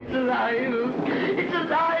alive! It's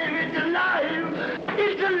alive! It's alive!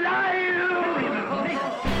 It's alive!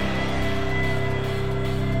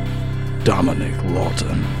 Dominic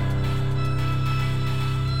Lawton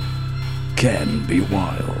can be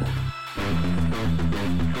wild.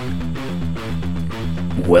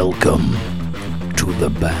 Welcome to the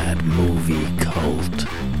Bad Movie Cult.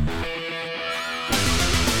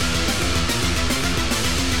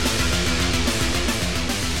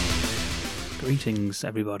 Greetings,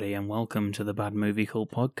 everybody, and welcome to the Bad Movie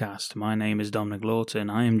Cult podcast. My name is Dominic Lawton.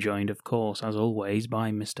 I am joined, of course, as always,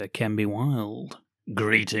 by Mr. Can Be Wild.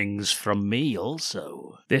 Greetings from me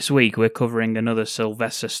also. This week we're covering another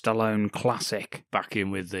Sylvester Stallone classic. Back in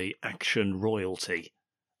with the action royalty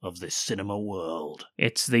of this cinema world.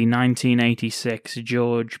 It's the 1986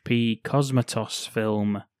 George P. Cosmatos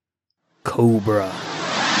film, Cobra.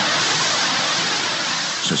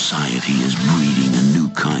 Society is breeding a new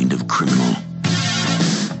kind of criminal.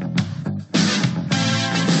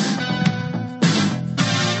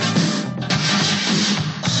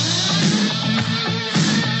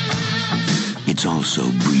 It's also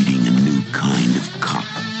breeding a new kind of cop.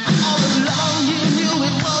 All along you knew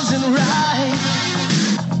it wasn't right.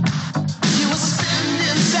 You were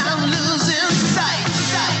spending time losing sight.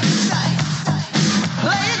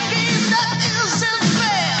 Play a game that isn't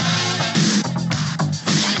fair,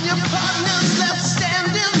 and your partner's left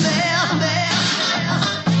standing there.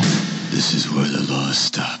 This is where the law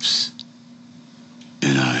stops,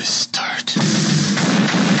 and I start.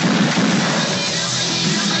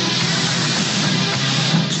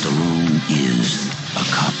 Stallone is a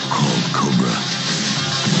cop called Cobra,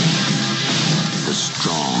 the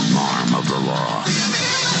strong arm of the law.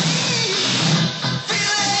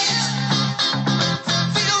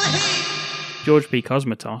 George P.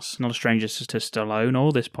 Cosmatos, not a stranger to Stallone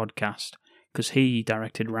or this podcast, because he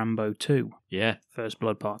directed Rambo 2, Yeah, First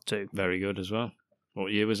Blood Part 2. very good as well.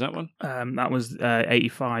 What year was that one? That was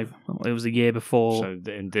 85. It was the year before. So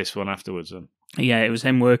in this one afterwards then. Yeah, it was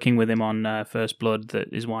him working with him on First Blood that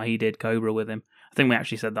is why he did Cobra with him. I think we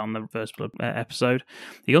actually said that on the First Blood episode.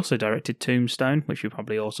 He also directed Tombstone, which we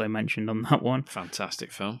probably also mentioned on that one.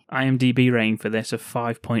 Fantastic film. IMDb rating for this of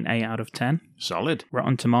 5.8 out of 10. Solid.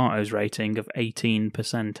 Rotten Tomatoes rating of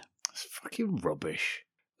 18%. It's fucking rubbish.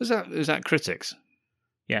 Is that critics?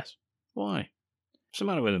 Yes. Why? What's the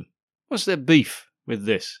matter with them? What's their beef with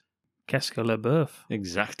this? Qu'est-ce que le bœuf?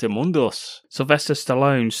 Exactamundos. Sylvester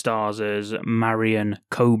Stallone stars as Marion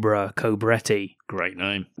Cobra Cobretti. Great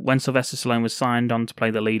name. When Sylvester Stallone was signed on to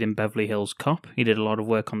play the lead in Beverly Hills Cop, he did a lot of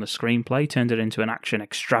work on the screenplay, turned it into an action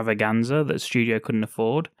extravaganza that the studio couldn't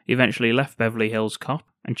afford. He eventually left Beverly Hills Cop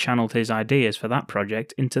and channeled his ideas for that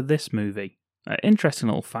project into this movie. Interesting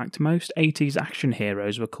little fact, most 80s action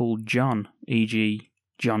heroes were called John, e.g.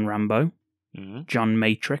 John Rambo, John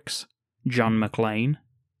Matrix, John McClane.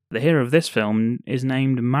 The hero of this film is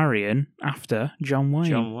named Marion after John Wayne.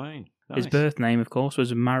 John Wayne. Nice. His birth name, of course,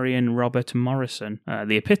 was Marion Robert Morrison,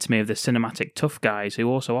 the epitome of the cinematic tough guys who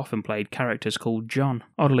also often played characters called John.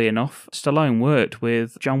 Oddly enough, Stallone worked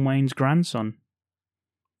with John Wayne's grandson.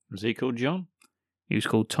 Was he called John? He was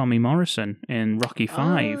called Tommy Morrison in Rocky V.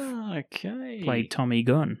 Ah, okay. Played Tommy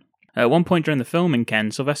Gunn. At one point during the filming,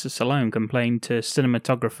 Ken, Sylvester Stallone complained to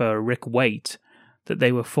cinematographer Rick Waite that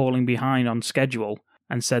they were falling behind on schedule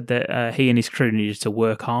and said that he and his crew needed to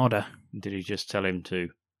work harder. Did he just tell him to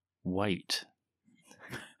wait?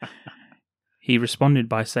 He responded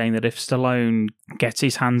by saying that if Stallone gets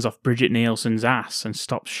his hands off Bridget Nielsen's ass and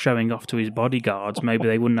stops showing off to his bodyguards, maybe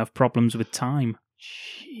they wouldn't have problems with time.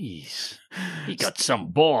 Jeez. He got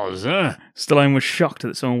some balls, huh? Stallone was shocked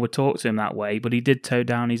that someone would talk to him that way, but he did toe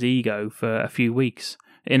down his ego for a few weeks.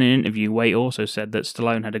 In an interview, Waite also said that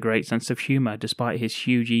Stallone had a great sense of humour. Despite his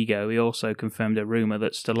huge ego, he also confirmed a rumour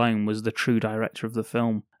that Stallone was the true director of the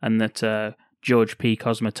film, and that George P.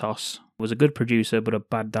 Cosmatos was a good producer but a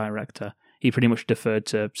bad director. He pretty much deferred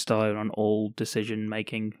to Stallone on all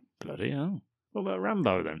decision-making. Bloody hell. What about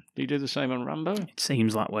Rambo, then? Did he do the same on Rambo? It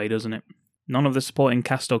seems that way, doesn't it? None of the supporting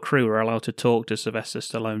cast or crew were allowed to talk to Sylvester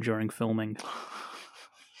Stallone during filming.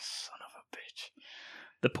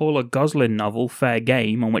 The Paula Goslin novel Fair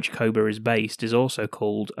Game, on which Cobra is based, is also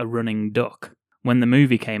called A Running Duck. When the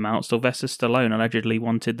movie came out, Sylvester Stallone allegedly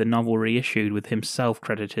wanted the novel reissued with himself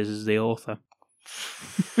credited as the author.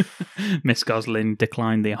 Miss Goslin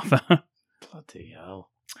declined the offer. Bloody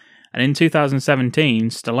hell. And in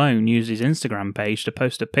 2017, Stallone used his Instagram page to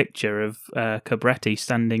post a picture of Cobretti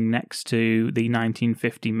standing next to the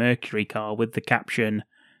 1950 Mercury car with the caption,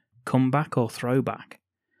 "Comeback or throwback?"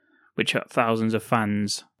 which thousands of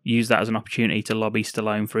fans used that as an opportunity to lobby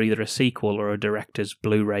Stallone for either a sequel or a director's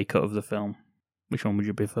Blu-ray cut of the film. Which one would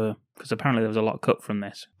you prefer? Because apparently there was a lot cut from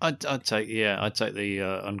this. I'd take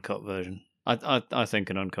the uncut version. I think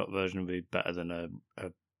an uncut version would be better than a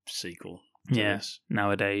sequel to this.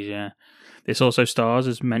 Nowadays, yeah. This also stars,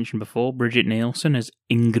 as mentioned before, Bridget Nielsen as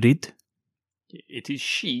Ingrid. It is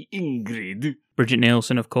she, Ingrid. Bridget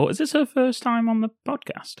Nielsen, of course. Is this her first time on the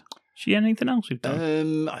podcast? She anything else we've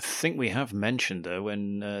done? I think we have mentioned her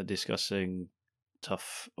when discussing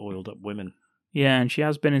tough, oiled-up women. Yeah, and she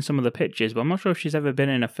has been in some of the pictures, but I'm not sure if she's ever been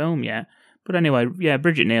in a film yet. But anyway, yeah,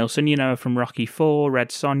 Bridget Nielsen, you know her from Rocky IV, Red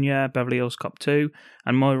Sonja, Beverly Hills Cop 2,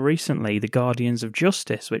 and more recently, The Guardians of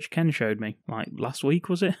Justice, which Ken showed me, like last week,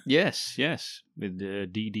 was it? Yes, with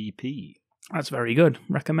DDP. That's very good.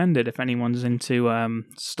 Recommended if anyone's into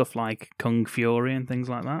stuff like Kung Fury and things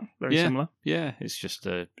like that. Very similar. Yeah, it's just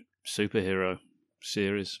a superhero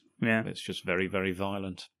series. Yeah. It's just very, very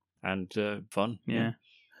violent and fun. Yeah.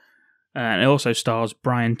 And it also stars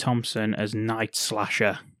Brian Thompson as Night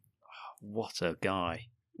Slasher. What a guy.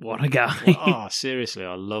 What a guy. Seriously,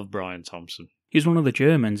 I love Brian Thompson. He's one of the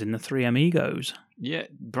Germans in the Three Amigos. Yeah,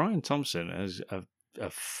 Brian Thompson has a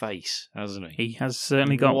face, hasn't he? He has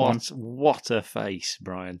certainly got one. What a face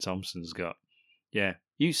Brian Thompson's got. Yeah.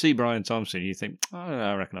 You see Brian Thompson, you think,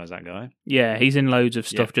 I recognise that guy. Yeah, he's in loads of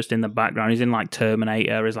stuff just in the background. He's in like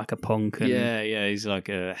Terminator as like a punk. And... Yeah, he's like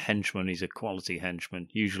a henchman. He's a quality henchman.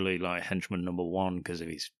 Usually like henchman number one because of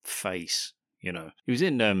his face, you know. He was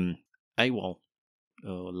in AWOL,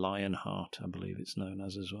 or Lionheart, I believe it's known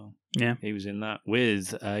as well. Yeah. He was in that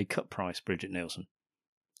with a cut price Bridget Nielsen,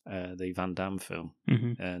 the Van Damme film.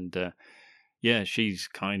 Mm-hmm. And she's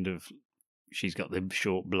got the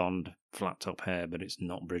short blonde flat top hair, but it's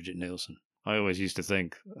not Bridget Nielsen. I always used to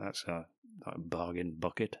think that's a bargain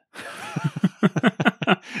bucket.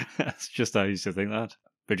 That's just how I used to think that.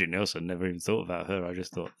 Bridget Nielsen, never even thought about her. I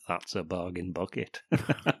just thought that's a bargain bucket.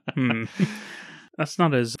 That's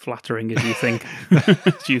not as flattering as you think.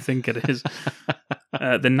 As you think it is.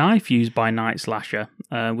 The knife used by Night Slasher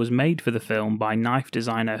was made for the film by knife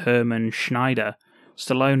designer Herman Schneider.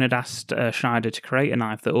 Stallone had asked Schneider to create a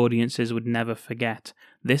knife that audiences would never forget.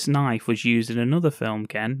 This knife was used in another film,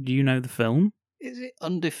 Ken. Do you know the film? Is it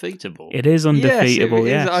Undefeatable? It is Undefeatable,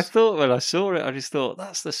 yes. I thought when I saw it, I just thought,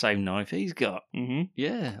 that's the same knife he's got. Mm-hmm.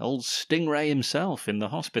 Yeah, old Stingray himself in the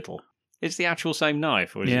hospital. It's the actual same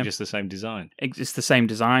knife, or is it just the same design? It's the same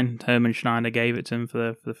design. Herman Schneider gave it to him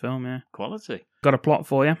for the film, yeah. Quality. Got a plot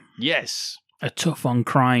for you? Yes. A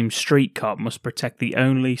tough-on-crime street cop must protect the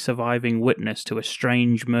only surviving witness to a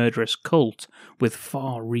strange, murderous cult with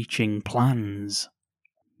far-reaching plans.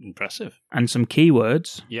 Impressive. And some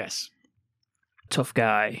keywords. Yes. Tough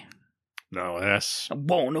guy. No, yes. I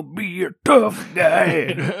wanna be a tough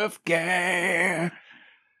guy. Tough guy.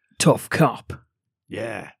 Tough cop.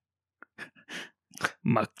 Yeah.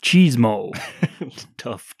 Machismo.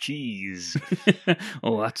 Tough cheese.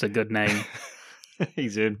 Oh, that's a good name.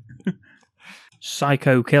 He's in.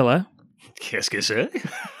 Psycho killer. Qu'est-ce que c'est?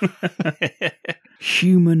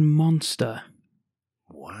 Human monster.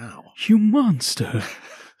 Wow. You monster.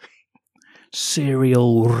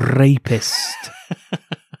 Serial rapist.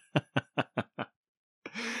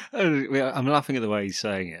 I'm laughing at the way he's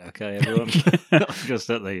saying it, okay, everyone? Not just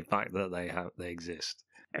at the fact that they exist.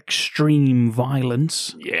 Extreme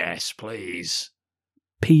violence. Yes, please.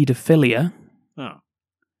 Paedophilia. Oh.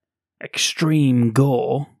 Extreme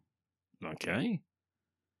gore. Okay.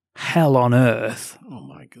 Hell on earth. Oh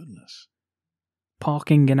my goodness.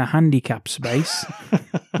 Parking in a handicap space.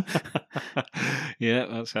 Yeah,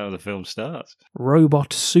 that's how the film starts.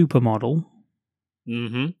 Robot supermodel.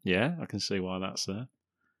 Mm-hmm. Yeah, I can see why that's there.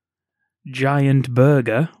 Giant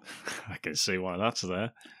burger. I can see why that's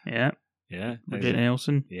there. Yeah. Yeah. Bridget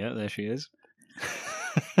Nielsen. Yeah, there she is.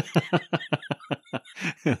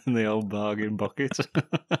 The old bargain bucket.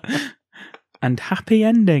 And happy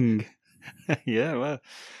ending. Yeah, well,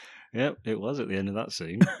 yep, it was at the end of that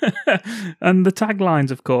scene. And the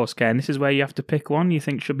taglines, of course, Ken. This is where you have to pick one you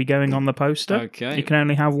think should be going on the poster. Okay. You can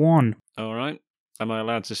only have one. All right. Am I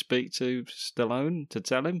allowed to speak to Stallone to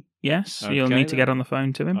tell him? Yes, Okay, you'll need to then. get on the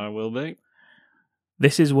phone to him. I will be.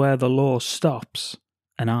 This is where the law stops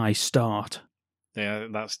and I start. Yeah,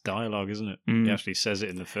 that's dialogue, isn't it? Mm. He actually says it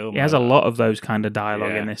in the film. He has a lot of those kind of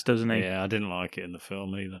dialogue in this, doesn't he? Yeah, I didn't like it in the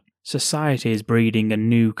film either. Society is breeding a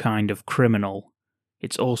new kind of criminal.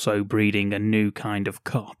 It's also breeding a new kind of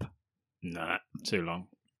cop. Nah, too long.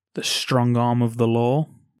 The strong arm of the law.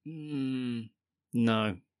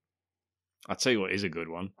 No. I'll tell you what is a good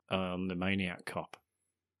one. The Maniac Cop.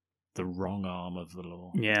 The wrong arm of the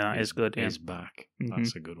law. Yeah, that is good. Yeah. Is back. Mhm.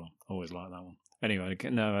 That's a good one. Always like that one. Anyway,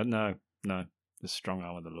 no. The strong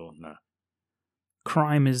arm of the law, no.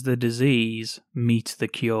 Crime is the disease, meet the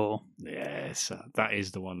cure. Yes, that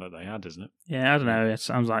is the one that they had, isn't it? Yeah, I don't know. It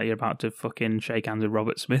sounds like you're about to fucking shake hands with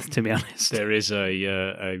Robert Smith, to be honest. There is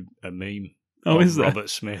a meme. Oh, of is there?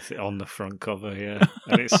 Robert Smith on the front cover, yeah.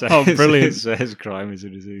 And it says, Oh, brilliant. It says crime is a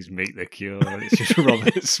disease, meet the cure. And it's just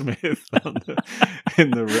Robert Smith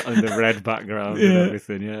in the red background and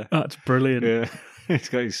everything, yeah. That's brilliant. Yeah. He's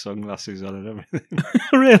got his sunglasses on and everything.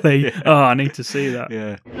 Really? Yeah. Oh, I need to see that.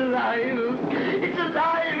 Yeah. It's alive. It's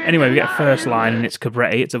alive. Anyway, we get a first line, and it's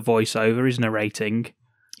Cabretti. It's a voiceover. He's narrating.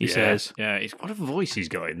 He Yeah. says... Yeah, what a voice he's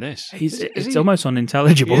got in this. It's almost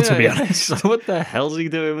unintelligible, to be honest. So what the hell's he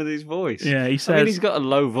doing with his voice? Yeah, he I says... mean, he's got a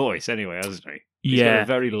low voice anyway, hasn't he? He's got a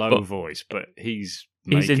very low voice, but he's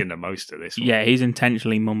making the most of this one. Yeah, he's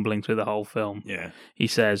intentionally mumbling through the whole film. Yeah. He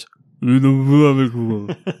says...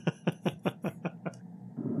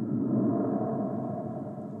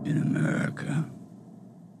 In America,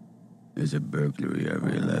 there's a burglary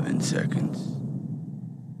every 11 seconds.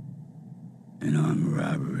 An armed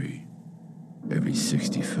robbery every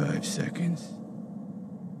 65 seconds.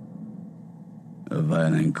 A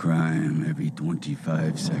violent crime every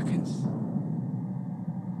 25 seconds.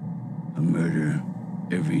 A murder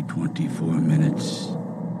every 24 minutes.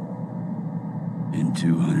 And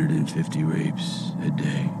 250 rapes a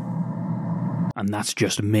day. And that's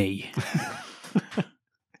just me.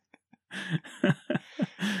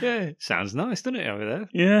 Yeah, sounds nice, doesn't it, over there?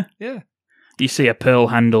 Yeah. Yeah. You see a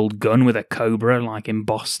pearl-handled gun with a Cobra, like,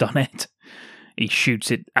 embossed on it. He shoots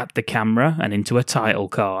it at the camera and into a title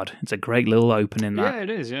card. It's a great little opening, that. Yeah, it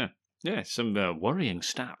is, yeah. Yeah, some worrying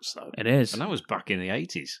stats, though. It is. And that was back in the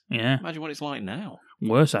 80s. Yeah. Imagine what it's like now.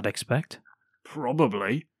 Worse, I'd expect.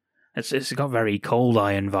 Probably. It's got very Cold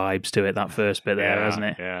Iron vibes to it, that first bit there, hasn't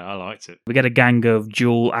it? Yeah, I liked it. We get a gang of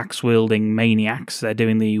dual axe-wielding maniacs. They're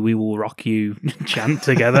doing the "We Will Rock You" chant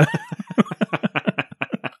together.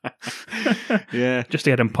 Yeah. Just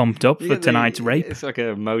to get them pumped up for tonight's rape. It's like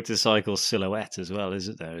a motorcycle silhouette as well,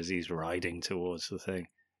 isn't there, as he's riding towards the thing.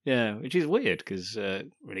 Yeah, which is weird, because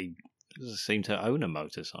really doesn't seem to own a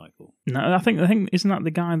motorcycle. No, I think isn't that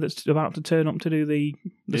the guy that's about to turn up to do the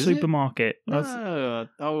Is it? supermarket? No.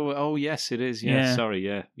 Oh, yes, it is. Yeah, Yeah. sorry,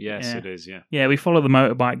 yeah. Yes, Yeah. it is, yeah. Yeah, we follow the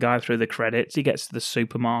motorbike guy through the credits. He gets to the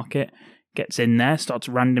supermarket, gets in there, starts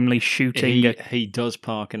randomly shooting. He does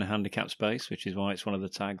park in a handicapped space, which is why it's one of the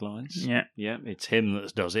taglines. Yeah. Yeah, it's him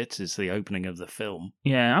that does it. It's the opening of the film.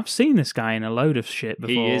 Yeah, I've seen this guy in a load of shit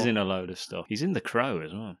before. He is in a load of stuff. He's in The Crow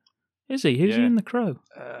as well. Is he? Who's he Yeah. in The Crow?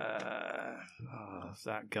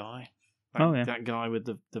 That guy. Yeah. That guy with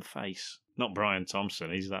the face. Not Brian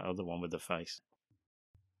Thompson, he's that other one with the face.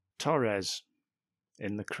 Torres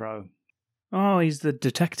in The Crow. Oh, he's the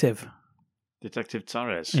detective. Detective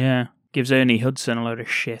Torres. Yeah, gives Ernie Hudson a load of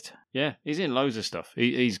shit. Yeah, he's in loads of stuff.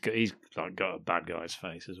 He's like got a bad guy's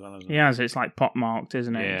face as well, hasn't he? He has. It's like pockmarked,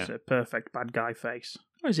 isn't it? Yeah. It's a perfect bad guy face.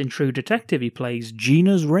 Oh, he's in True Detective. He plays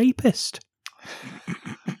Gina's rapist.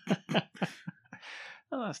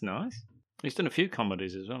 Oh, that's nice. He's done a few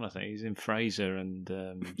comedies as well, I think. He's in Frasier and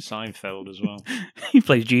Seinfeld as well. He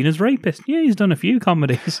plays Gina's rapist. Yeah, he's done a few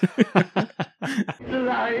comedies. It's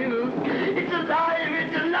alive. It's alive.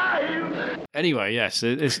 It's alive. Anyway, yes,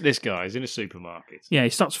 this guy's in a supermarket. Yeah, he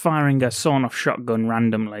starts firing a sawn-off shotgun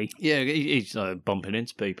randomly. Yeah, he's bumping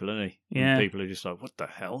into people, isn't he? Yeah. And people are just like, what the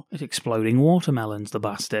hell? He's exploding watermelons, the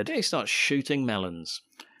bastard. Yeah, he starts shooting melons.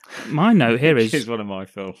 My note here Which is... is one of my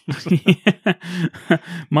films.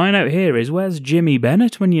 My note here is, where's Jimmy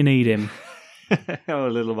Bennett when you need him? Oh,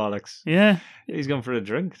 little bollocks. Yeah, He's gone for a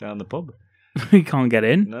drink down the pub. he can't get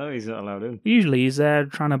in. No, he's not allowed in. Usually he's there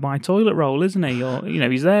trying to buy toilet roll, isn't he? Or,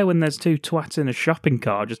 he's there when there's two twats in a shopping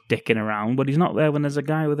cart just dicking around, but he's not there when there's a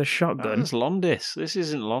guy with a Oh, shotgun. that's Londis. This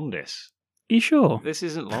isn't Londis. You sure? This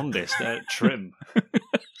isn't Londis. They're Trim.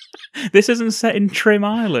 This isn't set in Trim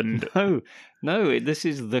Island. No, this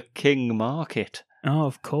is the King Market. Oh,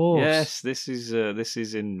 of course. Yes, this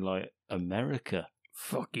is in like America.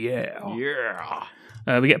 Fuck yeah.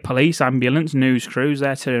 Yeah. We get police, ambulance, news crews.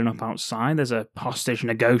 They're turning up outside. There's a hostage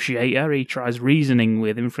negotiator. He tries reasoning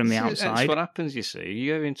with him from the That's outside. what happens, you see.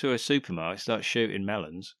 You go into a supermarket, start shooting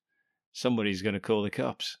melons, somebody's going to call the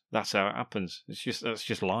cops. That's how it happens. That's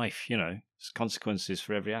just life, There's consequences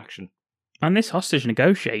for every action. And this hostage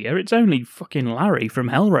negotiator, it's only fucking Larry from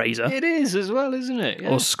Hellraiser. It is as well, isn't it? Yeah.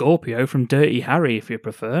 Or Scorpio from Dirty Harry, if you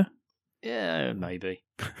prefer. Yeah, maybe.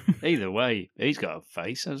 Either way, he's got a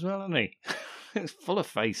face as well, hasn't he? It's full of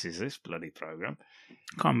faces, this bloody programme.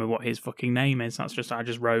 I can't remember what his fucking name is. I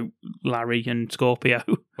just wrote Larry and Scorpio.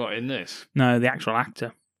 What, in this? No, the actual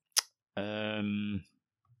actor.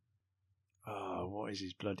 What is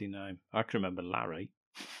his bloody name? I can remember Larry.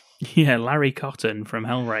 Yeah, Larry Cotton from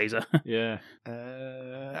Hellraiser. Yeah.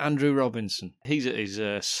 Andrew Robinson. He's at his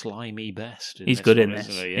slimy best. He's good in one, this.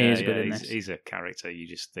 Isn't He he? Yeah, is good in he's, this. He's a character you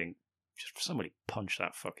just think, just somebody punch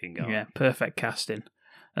that fucking guy. Yeah, perfect casting.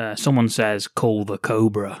 Someone says, call the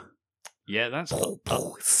Cobra. Yeah, that's...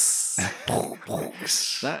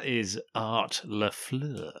 that is Art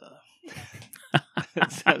Lafleur.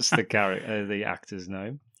 That's the character, the actor's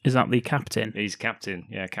name. Is that the captain? He's captain.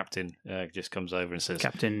 Yeah, captain just comes over and says,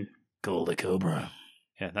 Captain. "Call the Cobra."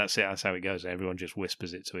 Yeah, that's it. That's how it goes. Everyone just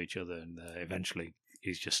whispers it to each other, and eventually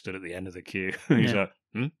he's just stood at the end of the queue. He's like,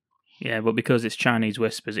 Yeah, but because it's Chinese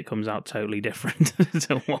whispers, it comes out totally different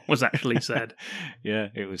to what was actually said. Yeah,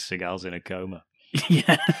 it was Seagal's in a coma.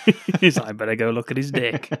 Yeah. He's like, I better go look at his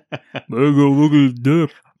dick. Better go look at his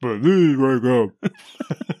dick. Please wake up.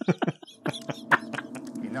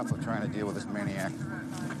 Enough of trying to deal with this maniac.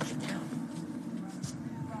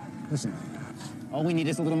 Listen, all we need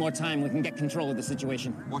is a little more time. We can get control of the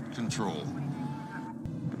situation. What control?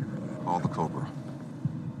 Call the Cobra.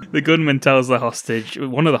 The gunman tells the hostage,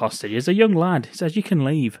 one of the hostages, a young lad, he says, you can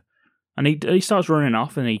leave. And he starts running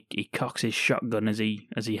off and he cocks his shotgun as he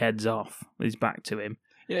heads off with his back to him.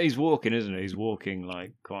 Yeah, he's walking, isn't he? He's walking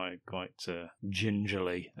like quite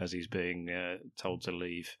gingerly as he's being told to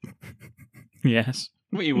leave. Yes.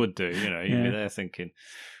 What you would do, you know, you'd Yeah. be there thinking,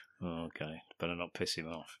 oh, okay, better not piss him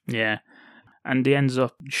off. Yeah. And he ends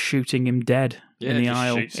up shooting him dead in the just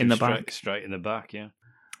aisle, shoots in him the back. straight in the back. Yeah.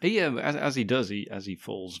 He, as he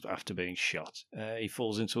falls after being shot, he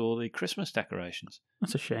falls into all the Christmas decorations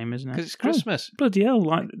That's a shame, isn't it? because it's Christmas. Oh, bloody hell,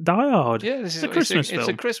 like Die Hard. Yeah, this it's a Christmas film. It's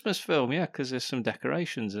a Christmas film, yeah, because there's some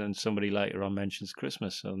decorations, and somebody later on mentions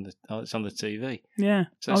Christmas on the. Oh, it's on the TV. Yeah.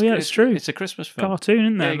 So it's true. It's a Christmas film. Cartoon,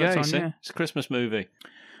 isn't there? There you go. That's You on, see? yeah. It's a Christmas movie.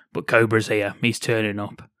 But Cobra's here. He's turning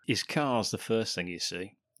up. His car's the first thing you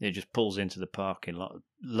see. He just pulls into the parking lot.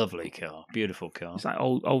 Lovely car, beautiful car. It's like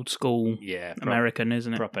old school Yeah, American,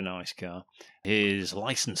 isn't it? proper nice car. His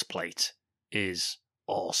license plate is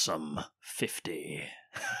awesome 50.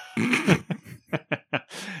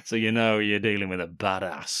 So you know you're dealing with a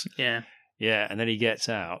badass. Yeah. Yeah, and then he gets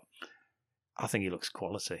out. I think he looks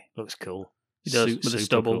quality. Looks cool. He does, with the super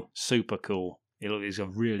stubble. Cool. Super cool. He's a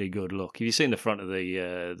really good look. Have you seen the front of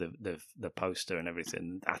the poster and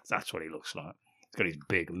everything? That's what he looks like. He's got his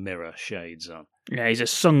big mirror shades on. Yeah, he's a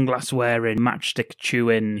sunglass wearing, matchstick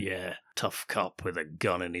chewing, Yeah, tough cop with a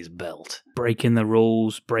gun in his belt. breaking the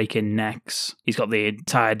rules, breaking necks. He's got the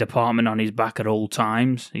entire department on his back at all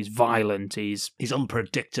times. He's violent. He's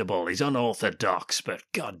unpredictable. He's unorthodox, but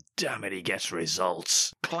god damn it, he gets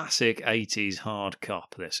results. Classic 80s hard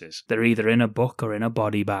cop, this is. they're either in a book or in a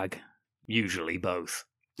body bag. Usually both.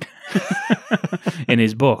 In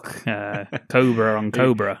his book, Cobra on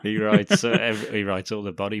Cobra. He writes he writes all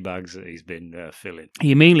the body bags that he's been filling.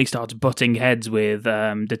 He immediately starts butting heads with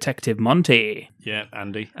Detective Monty, Yeah,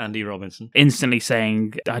 Andy Robinson. instantly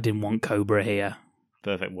saying, I didn't want Cobra here.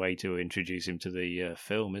 Perfect way to introduce him to the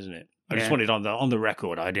film, isn't it? I Yeah. just wanted on the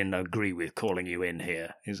record, I didn't agree with calling you in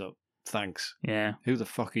here. He's like, thanks. Yeah, Who the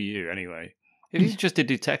fuck are you, anyway? If he's just a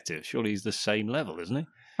detective, surely he's the same level, isn't he?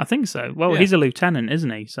 I think so. Well, Yeah. he's a lieutenant, isn't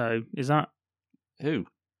he? So is that Who?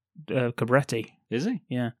 Cabretti? Is he?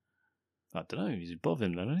 Yeah, I don't know. He's above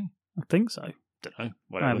him, don't he? I think so. Don't know. I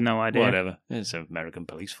Whatever. have no idea. Whatever. It's American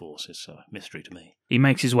police forces, so mystery to me. He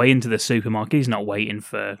makes his way into the supermarket. He's not waiting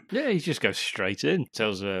for... Yeah, he just goes straight in.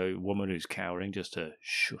 Tells a woman who's cowering just to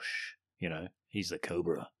shush. You know, he's the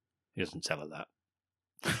Cobra. He doesn't tell her that.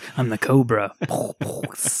 I'm the Cobra.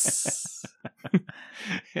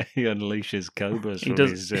 He unleashes cobras from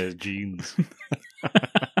does. his jeans.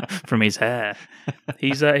 From his hair.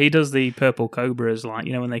 He does the purple cobras, like,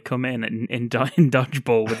 you know, when they come in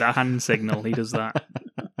dodgeball with that hand signal. He does that.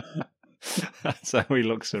 That's how he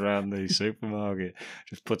looks around the supermarket.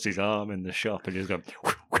 Just puts his arm in the shop and just goes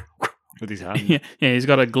with his hand. Yeah, he's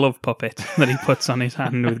got a glove puppet that he puts on his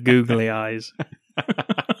hand with googly eyes.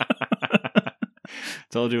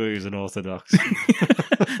 Told you he was unorthodox.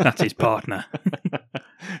 That's his partner.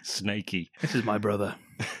 Snaky. This is my brother.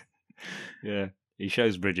 Yeah. He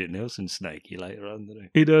shows Bridget Nielsen Snaky later on, doesn't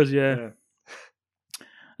He does, yeah.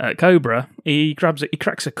 Cobra, he cracks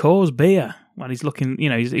a Coors beer while he's looking. You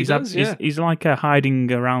know, he's like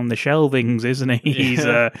hiding around the shelvings, isn't he? He's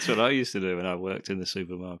That's what I used to do when I worked in the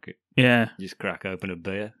supermarket. yeah, Just crack open a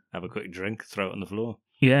beer, have a quick drink, throw it on the floor.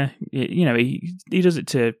 yeah. You know, he does it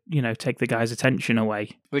to, you know, take the guy's attention away.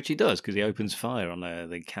 Which he does, because he opens fire on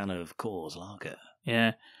the can of Coors Lager.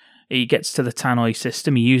 Yeah, he gets to the tannoy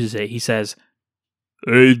system. He uses it. He says,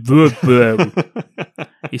 "Hey, dirtbag."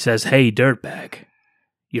 He says, "Hey, dirtbag.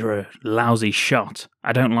 You're a lousy shot.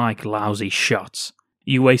 I don't like lousy shots.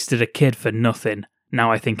 You wasted a kid for nothing.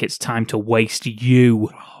 Now I think it's time to waste you.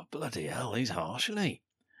 Oh, bloody hell, he's harsh, isn't he?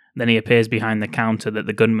 Then he appears behind the counter that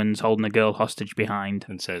the gunman's holding a girl hostage behind.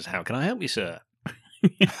 And says, "How can I help you, sir?"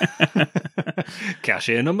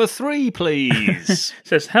 "Cashier number 3, please."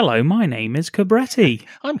 Says, "Hello, my name is Cabretti."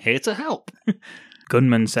 "I'm here to help."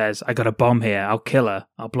 Gunman says, "I got a bomb here. I'll kill her.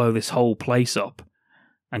 I'll blow this whole place up."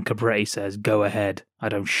 And Cabretti says, "Go ahead. I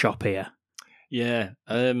don't shop here." Yeah,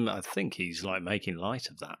 I think he's like making light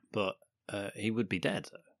of that, but he would be dead,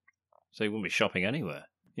 so he wouldn't be shopping anywhere.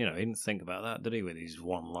 You know, he didn't think about that, did he, with his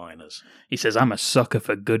one-liners? He says, "I'm a sucker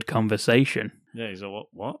for good conversation." Yeah, he's like,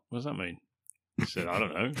 what? What does that mean? He said, "I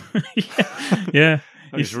don't know. Yeah.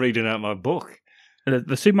 I'm just reading out my book."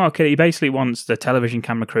 The supermarket, he basically wants the television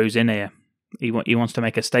camera crews in here. He wants to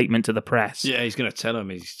make a statement to the press. Yeah, he's going to tell him.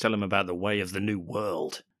 He's telling him about the way of the new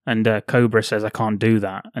world. And Cobra says, "I can't do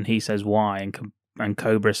that." And he says, "Why?" And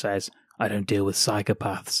Cobra says, "I don't deal with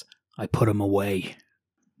psychopaths. I put them away."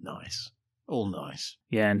 Nice. All nice.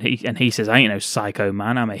 Yeah, and he says, "I ain't no psycho,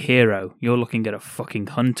 man. I'm a hero. You're looking at a fucking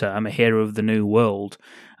hunter. I'm a hero of the new world."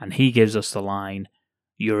 And he gives us the line,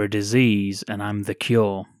 "You're a disease and I'm the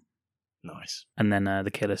cure." Nice. And then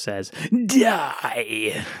the killer says,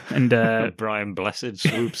 "Die!" And Brian Blessed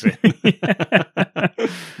swoops in.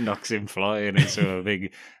 Knocks him flying into a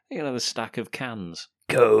big, the stack of cans.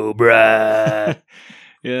 "Cobra!"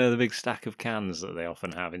 Yeah, the big stack of cans that they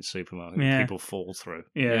often have in supermarkets. Yeah. People fall through.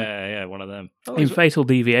 Yeah. Yeah, one of them. In Fatal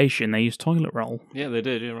Deviation, they use toilet roll. Yeah, they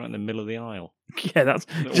did. Right in the middle of the aisle. Yeah, that's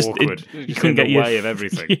just awkward. You couldn't get way of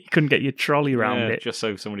everything. You couldn't get your trolley around it. Just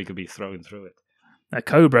so somebody could be thrown through it.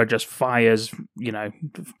 Cobra just fires,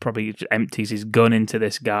 probably empties his gun into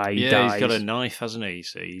this guy. He dies. He's got a knife, hasn't he?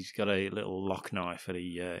 So he's got a little lock knife that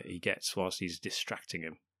he gets whilst he's distracting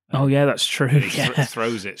him. Oh, yeah, that's true. And he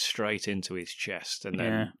throws it straight into his chest, and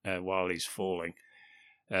then while he's falling,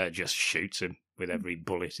 just shoots him with every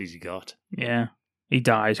bullet he's got. Yeah. He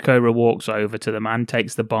dies. Cobra walks over to the man,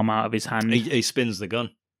 takes the bomb out of his hand. He spins the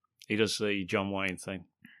gun. He does the John Wayne thing.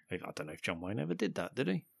 I don't know if John Wayne ever did that, did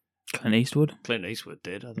he? Clint Eastwood? Clint Eastwood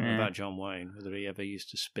did. I don't know about John Wayne, whether he ever used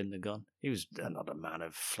to spin the gun. He was not a man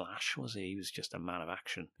of flash, was he? He was just a man of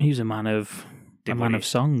action. He was a man of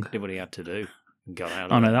song. Did what he had to do and got out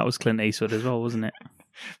of Oh, it. no, that was Clint Eastwood as well, wasn't it?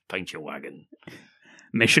 Paint your wagon.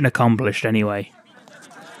 Mission accomplished, anyway.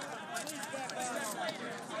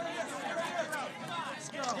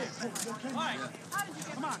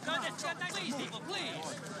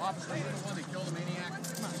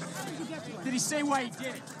 Did he say why he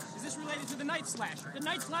did it? Is this related to the Night Slasher? The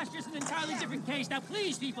Night Slasher is an entirely different case. Now,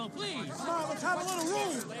 please, people, please. Come on, let's have a little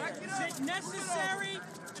room. Is it necessary?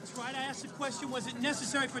 That's right, I asked the question, was it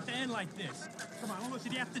necessary for it to end like this? Come on,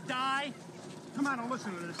 did he have to die? Come on, don't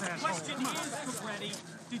listen to this asshole. Question is, Cabretti,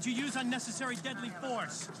 did you use unnecessary deadly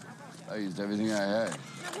force? I used everything I had.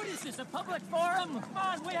 Now, what is this, a public forum? Come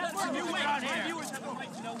on, we have work to do out here. Viewers have a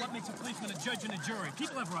right to know what makes a policeman a judge and a jury.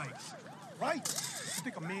 People have rights. Rights? You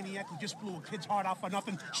think a maniac who just blew a kid's heart out for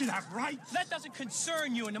nothing should have rights? That doesn't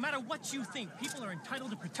concern you, and no matter what you think, people are entitled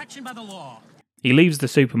to protection by the law. He leaves the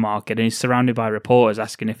supermarket and is surrounded by reporters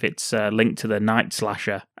asking if it's linked to the Night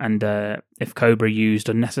Slasher and if Cobra used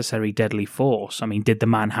unnecessary deadly force. I mean, did the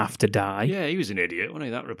man have to die? Yeah, he was an idiot, wasn't he,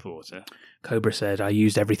 that reporter? Cobra said, "I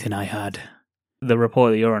used everything I had." The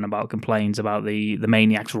reporter you're on about complains about the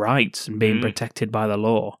maniac's rights and being protected by the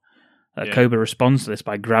law. Cobra responds to this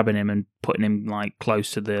by grabbing him and putting him close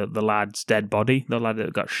to the lad's dead body, the lad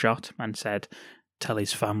that got shot, and said, "Tell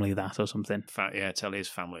his family that," or something. Tell his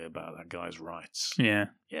family about that guy's rights. Yeah.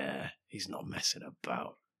 Yeah, he's not messing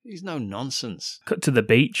about. He's no nonsense. Cut to the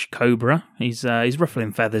beach, Cobra. He's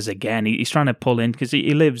ruffling feathers again. He's trying to pull in because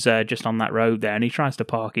he lives just on that road there, and he tries to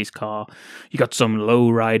park his car. You got some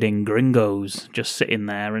low-riding gringos just sitting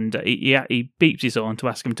there, and he beeps his horn to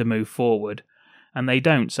ask him to move forward. And they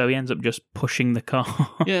don't, so he ends up just pushing the car.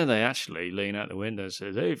 Yeah, they actually lean out the window and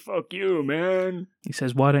says, "Hey, fuck you, man." He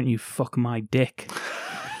says, "Why don't you fuck my dick?"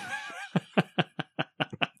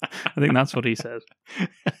 I think that's what he says.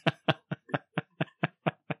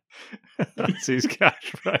 That's his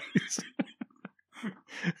catchphrase.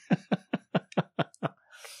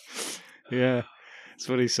 Yeah, that's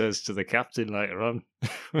what he says to the captain later on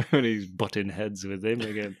when he's butting heads with him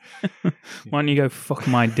again. "Why don't you go fuck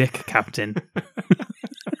my dick, Captain?"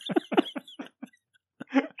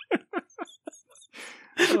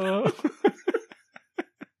 Oh.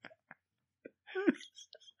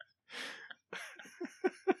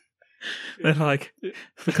 They're like,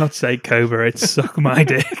 "For God's sake, Cobra, it's suck my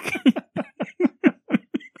dick."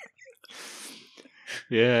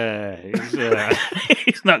 Yeah,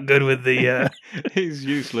 He's not good with the. he's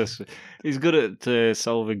useless. He's good at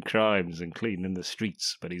solving crimes and cleaning the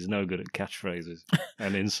streets, but he's no good at catchphrases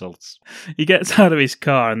and insults. He gets out of his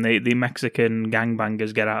car, and the Mexican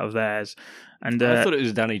gangbangers get out of theirs. And I thought it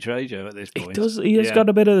was Danny Trejo at this he point. does. He has got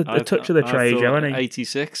a bit of a touch of the Trejo, hasn't he?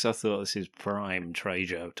 86. I thought this is prime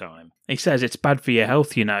Trejo time. He says it's bad for your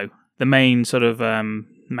health, you know. The main sort of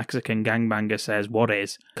Mexican gangbanger says, "What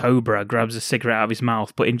is?" Cobra grabs a cigarette out of his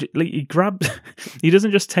mouth, but he grabs. He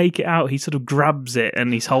doesn't just take it out; he sort of grabs it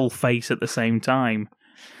and his whole face at the same time,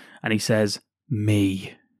 and he says,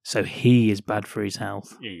 "Me." So he is bad for his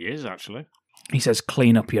health. He is actually. He says,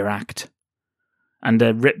 "Clean up your act," and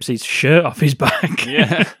rips his shirt off his back.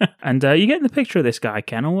 Yeah. And you getting the picture of this guy,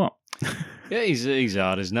 Ken, or what? Yeah, he's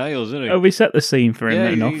hard as nails, isn't he? Oh, we set the scene for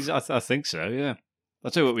him yeah, enough. I think so. Yeah. I'll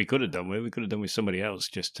tell you what we could have done with. We could have done with somebody else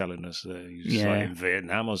just telling us he's like in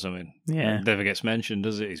Vietnam or something. Yeah. It never gets mentioned,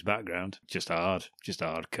 does it? His background. Just a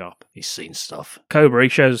hard cop. He's seen stuff. Cobra, he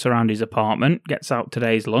shows us around his apartment, gets out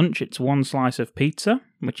today's lunch. It's one slice of pizza,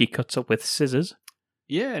 which he cuts up with scissors.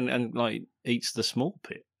 Yeah, and like eats the small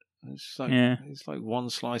bit. It's like one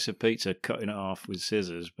slice of pizza cut in half with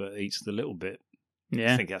scissors, but eats the little bit.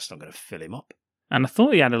 Yeah. I think that's not going to fill him up. And I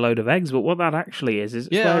thought he had a load of eggs, but what that actually is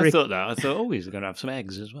I thought that. I thought, he's going to have some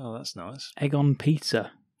eggs as well. That's nice. Egg on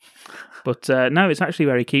pizza. But no, it's actually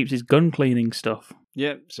where he keeps his gun cleaning stuff.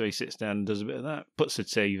 Yeah, so he sits down and does a bit of that. Puts the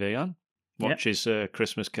TV on. Watches a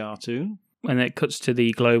Christmas cartoon. And it cuts to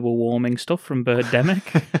the global warming stuff from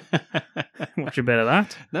Birdemic. Watch a bit of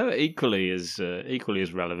that. No, equally as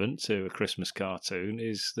relevant to a Christmas cartoon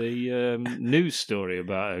is the news story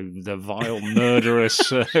about the vile,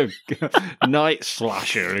 murderous night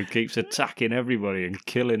slasher who keeps attacking everybody and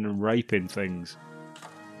killing and raping things.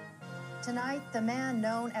 Tonight, the man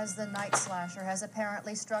known as the Night Slasher has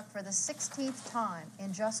apparently struck for the 16th time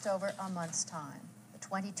in just over a month's time. The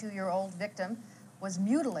 22-year-old victim was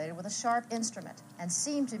mutilated with a sharp instrument and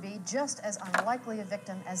seemed to be just as unlikely a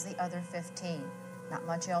victim as the other 15. Not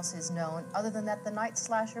much else is known other than that the Night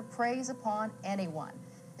Slasher preys upon anyone.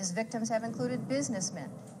 His victims have included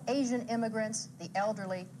businessmen, Asian immigrants, the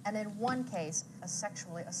elderly, and in one case, a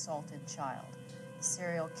sexually assaulted child. The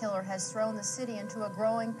serial killer has thrown the city into a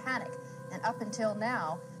growing panic, and up until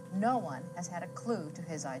now, no one has had a clue to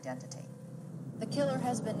his identity. The killer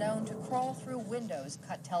has been known to crawl through windows,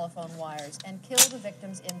 cut telephone wires, and kill the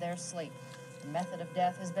victims in their sleep. The method of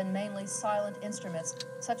death has been mainly silent instruments,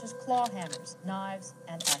 such as claw hammers, knives,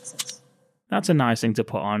 and axes. That's a nice thing to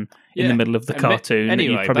put on in the middle of the cartoon.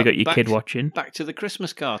 Anyway, you've probably got your kid watching. Back to the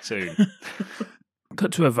Christmas cartoon.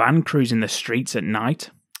 Cut to a van cruising the streets at night.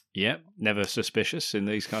 Yep, never suspicious in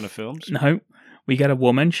these kind of films. No. We get a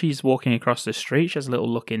woman, she's walking across the street, she has a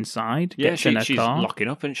little look inside, gets in her she's car. locking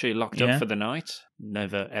up, and she locked up for the night.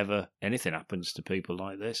 Never, ever anything happens to people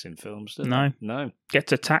like this in films, does it? No.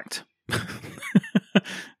 Gets attacked.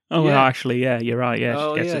 Well, actually, you're right,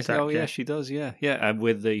 she gets attacked. She does, yeah. And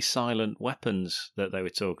with the silent weapons that they were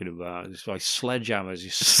talking about, it's like sledgehammers,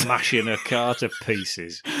 you're smashing a car to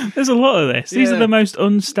pieces. There's a lot of this. These are the most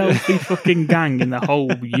unstealthy fucking gang in the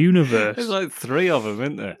whole universe. There's like 3 of them,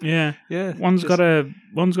 isn't there? Yeah. One's got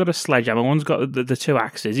a sledgehammer, one's got the 2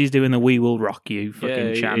 axes. He's doing the "We Will Rock You"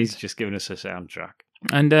 fucking chant. He's just giving us a soundtrack.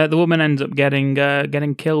 And the woman ends up getting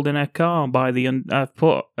killed in her car by the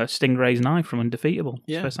Stingray's knife from Undefeatable.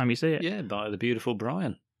 It's the first time you see it. Yeah, by the beautiful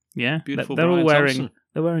Brian. Yeah, beautiful. They're all Brian Thompson.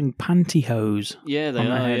 they're wearing pantyhose. Yeah, they on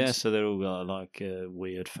are. Their heads. Yeah, so they're all got like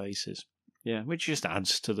weird faces. Yeah, which just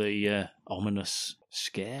adds to the ominous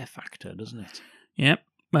scare factor, doesn't it? Yep.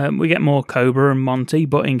 We get more Cobra and Monty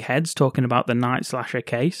butting heads, talking about the Night Slasher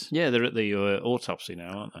case. Yeah, they're at the autopsy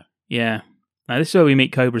now, aren't they? Yeah. Now, this is where we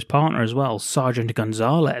meet Cobra's partner as well, Sergeant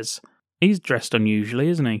Gonzalez. He's dressed unusually,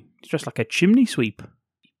 isn't he? He's dressed like a chimney sweep.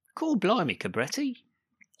 Cool blimey, Cabretti.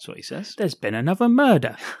 That's what he says. There's been another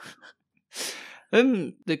murder.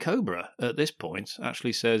 The Cobra, at this point,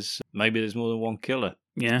 actually says maybe there's more than one killer.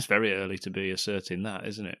 Yeah. It's very early to be asserting that,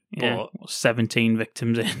 isn't it? Yeah. 17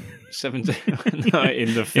 victims in. 17 no,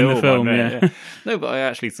 in the film. In the film, yeah. No, but I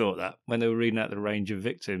actually thought that when they were reading out the range of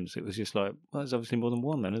victims, it was just like, well, there's obviously more than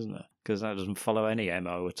one then, isn't there? Because that doesn't follow any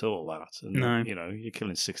MO at all, that. And no. You know, you're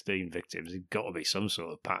killing 16 victims. There's got to be some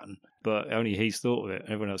sort of pattern. But only he's thought of it.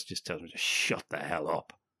 Everyone else just tells me to shut the hell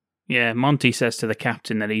up. Yeah, Monty says to the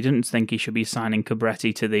captain that he didn't think he should be signing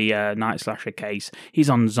Cabretti to the Night Slasher case. He's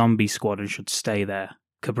on Zombie Squad and should stay there.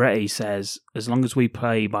 Cabretti says, as long as we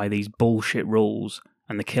play by these bullshit rules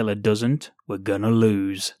and the killer doesn't, we're gonna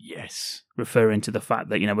lose. Yes. Referring to the fact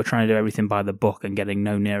that, we're trying to do everything by the book and getting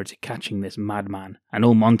no nearer to catching this madman. And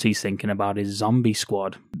all Monty's thinking about is Zombie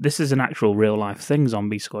Squad. This is an actual real-life thing,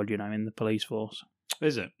 Zombie Squad, in the police force.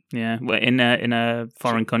 Is it? Yeah, well, in a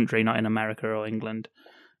foreign country, not in America or England.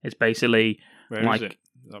 It's basically Where like... is it?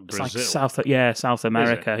 It's Brazil? like South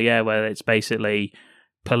America, where it's basically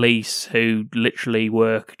police who literally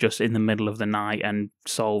work just in the middle of the night and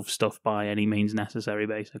solve stuff by any means necessary,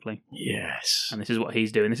 basically. Yes. And this is what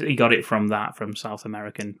he's doing. He got it from South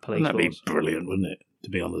American police. That'd be force. brilliant, wouldn't it?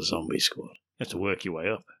 To be on the Zombie Squad. You have to work your way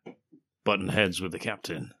up. Button heads with the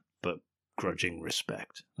captain, but grudging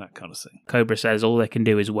respect, that kind of thing. Cobra says all they can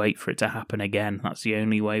do is wait for it to happen again. That's the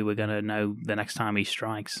only way we're going to know the next time he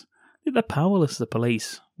strikes. They're powerless, the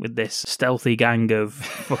police, with this stealthy gang of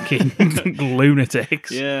fucking lunatics.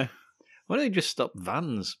 Yeah. Why don't they just stop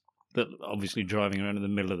vans that are obviously driving around in the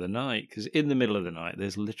middle of the night? Because in the middle of the night,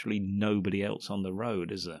 there's literally nobody else on the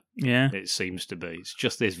road, is there? Yeah. It seems to be. It's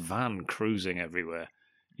just this van cruising everywhere.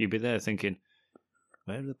 You'd be there thinking,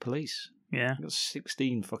 where are the police? Yeah. You've got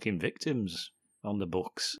 16 fucking victims on the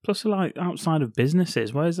books. Plus, they're like outside of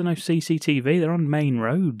businesses. Why is there no CCTV? They're on main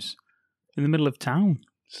roads in the middle of town.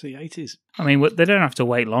 It's the 80s. I mean, they don't have to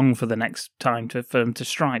wait long for the next time for them to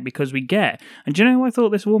strike because we get... And do you know who I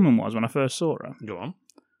thought this woman was when I first saw her? Go on.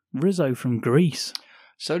 Rizzo from Greece.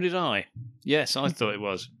 So did I. Yes, I thought it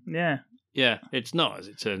was. Yeah. Yeah, it's not, as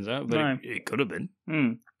it turns out, but No. it could have been.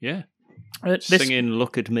 Mm. Yeah. This... Singing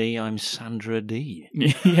Look at Me, I'm Sandra D.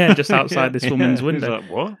 Yeah, just outside this woman's window. He's like,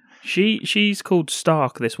 what? She's called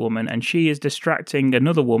Stark, this woman, and she is distracting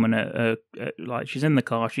another woman like she's in the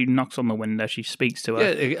car, she knocks on the window, she speaks to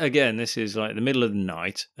her. Yeah, again, this is like the middle of the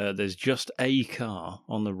night. There's just a car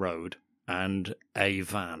on the road and a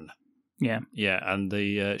van. Yeah. Yeah,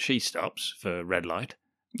 and she stops for red light,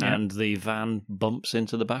 Yeah. and the van bumps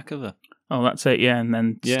into the back of her. Oh, that's it, yeah, and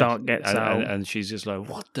then Stark gets out. And she's just like,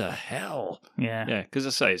 what the hell? Yeah. Yeah, because I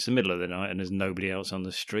say, it's the middle of the night and there's nobody else on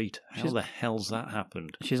the street. How the hell's that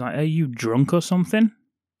happened? She's like, are you drunk or something?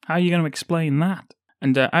 How are you going to explain that?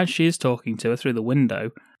 And as she is talking to her through the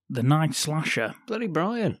window, the night slasher... Bloody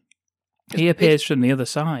Brian. He appears from the other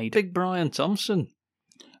side. Big Brian Thompson.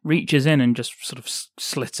 Reaches in and just sort of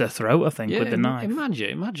slits her throat, I think, with the knife.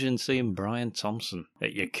 Imagine seeing Brian Thompson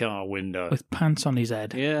at your car window. With pants on his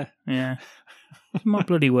head. Yeah. Yeah. It's my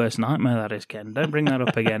bloody worst nightmare, that is, Ken. Don't bring that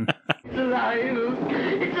up again. It's alive!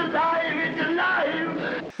 It's alive! It's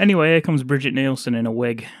alive! Anyway, here comes Bridget Nielsen in a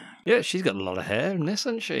wig. Yeah, she's got a lot of hair in this,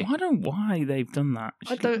 hasn't she? I don't know why they've done that.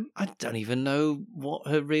 I don't even know what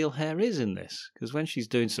her real hair is in this, because when she's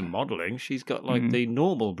doing some modelling, she's got like the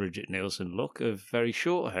normal Bridget Nielsen look of very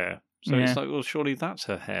short hair. So it's like, well, surely that's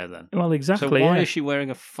her hair then. Well, exactly. So why is she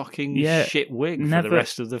wearing a fucking shit wig for the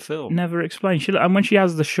rest of the film? Never explained. And when she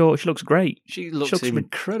has the short, she looks great. She looks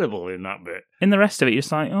incredible in that bit. In the rest of it, you're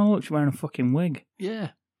just like, oh, look, she's wearing a fucking wig. Yeah.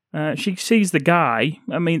 She sees the guy.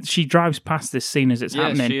 I mean, she drives past this scene as it's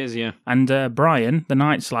happening. She is, yeah. And Brian, the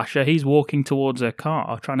night slasher, he's walking towards her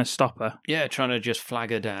car, trying to stop her. Yeah, trying to just flag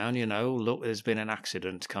her down, look, there's been an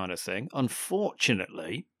accident kind of thing.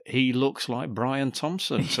 Unfortunately, he looks like Brian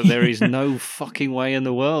Thompson, so there is no fucking way in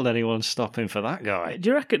the world anyone's stopping for that guy. Do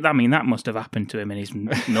you reckon? I mean, that must have happened to him in his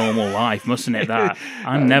normal life, mustn't it? That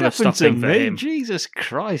I'm never stopping for him. Jesus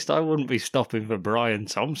Christ, I wouldn't be stopping for Brian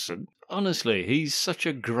Thompson. Honestly, he's such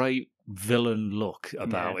a great villain look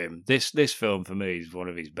about him. This film for me is one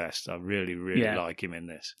of his best. I really like him in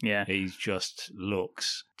this. Yeah, he just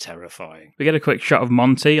looks terrifying. We get a quick shot of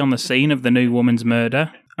Monty on the scene of the new woman's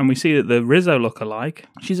murder, and we see that the Rizzo lookalike,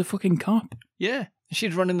 she's a fucking cop. Yeah,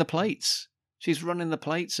 she's running the plates. She's running the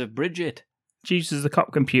plates of Bridget. She uses the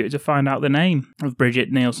cop computer to find out the name of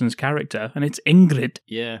Bridget Nielsen's character, and it's Ingrid.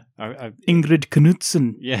 Yeah. Ingrid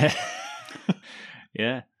Knudsen. Yeah.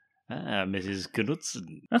 Yeah. Ah, Mrs.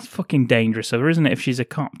 Knudsen. That's fucking dangerous of her, isn't it, if she's a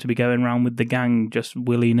cop, to be going around with the gang just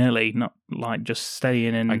willy-nilly, not like just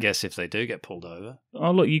staying in... I guess if they do get pulled over.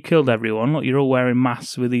 Oh, look, you killed everyone. Look, you're all wearing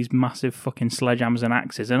masks with these massive fucking sledgehammers and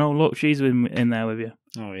axes. And oh, look, she's in there with you.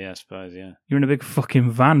 Oh, yeah, I suppose, yeah. You're in a big fucking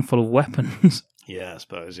van full of weapons. Yeah, I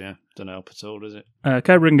suppose, yeah. Don't help at all, does it?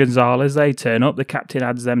 Cobra and Gonzalez, they turn up. The captain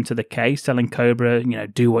adds them to the case, telling Cobra,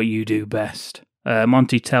 do what you do best.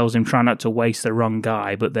 Monty tells him try not to waste the wrong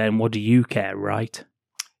guy, but then what do you care, right?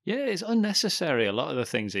 Yeah, it's unnecessary, a lot of the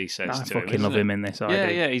things he says to him. I fucking love him in this.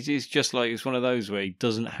 Yeah, he's just like, it's one of those where he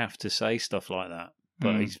doesn't have to say stuff like that,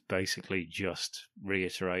 but he's basically just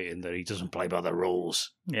reiterating that he doesn't play by the rules.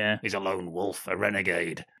 Yeah. He's a lone wolf, a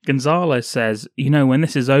renegade. Gonzalez says, when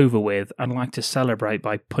this is over with, I'd like to celebrate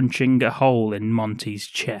by punching a hole in Monty's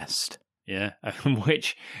chest. Yeah,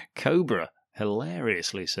 which Cobra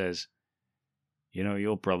hilariously says, "You know,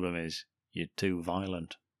 your problem is you're too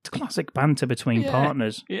violent." It's classic banter between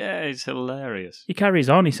partners. Yeah, it's hilarious. He carries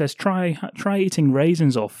on. He says, "Try eating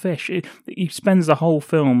raisins or fish." He spends the whole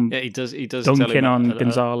film Yeah, he does dunking on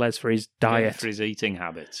Gonzalez for his diet, for his eating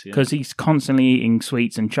habits. because he's constantly eating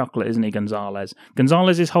sweets and chocolate, isn't he, Gonzalez?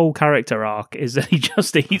 Gonzalez's whole character arc is that he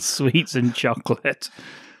just eats sweets and chocolate.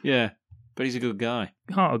 Yeah, but he's a good guy.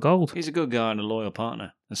 Heart of gold. He's a good guy and a loyal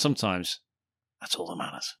partner, and sometimes that's all that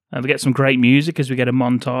matters. We get some great music as we get a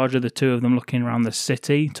montage of the two of them looking around the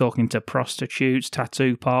city, talking to prostitutes,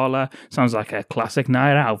 tattoo parlor. Sounds like a classic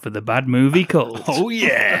night out for the bad movie cult. Oh,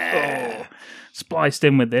 yeah! Spliced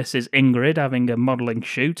in with this is Ingrid having a modelling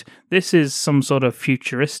shoot. This is some sort of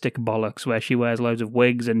futuristic bollocks where she wears loads of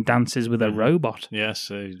wigs and dances with a robot. Yes,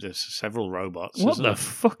 there's several robots. What the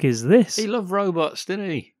fuck is this? He loved robots, didn't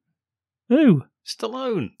he? Who?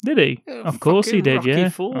 Stallone. Did he? Yeah, of course he did, Rocky yeah.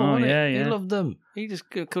 IV, wasn't it? He yeah. loved them. He just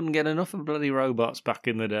couldn't get enough of bloody robots back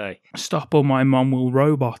in the day. Stop or my mom will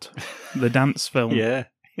robot. The dance film. Yeah,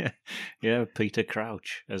 Peter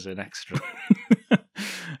Crouch as an extra.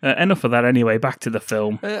 Enough of that anyway, back to the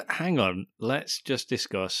film. Hang on, let's just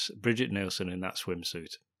discuss Bridget Nielsen in that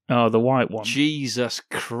swimsuit. Oh, the white one. Jesus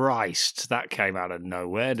Christ, that came out of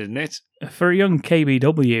nowhere, didn't it? For a young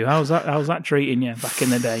KBW, how's that treating you back in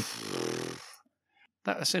the day?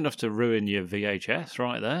 That's enough to ruin your VHS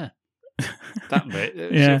right there. That bit,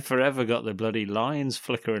 Yeah. forever got the bloody lines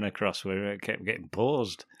flickering across where it kept getting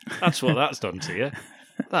paused. That's what that's done to you.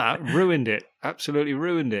 That ruined it. Absolutely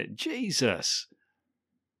ruined it. Jesus.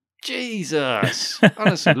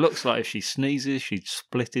 Honestly, looks like if she sneezes, she'd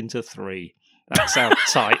split into three. That's how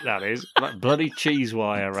tight that is. That bloody cheese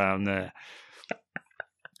wire around there.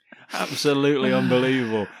 Absolutely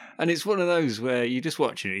unbelievable. And it's one of those where you're just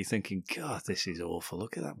watching it, you're thinking, God, this is awful.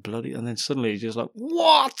 Look at that bloody... And then suddenly you're just like,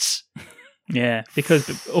 what? Yeah,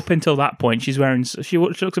 because up until that point, she looks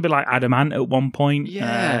a bit like Adamant at one point.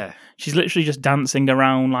 Yeah. She's literally just dancing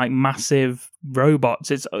around like massive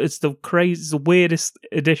robots. It's the weirdest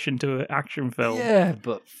addition to an action film. Yeah,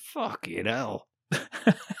 but fucking hell.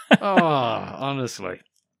 Oh, honestly.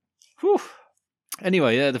 Whew.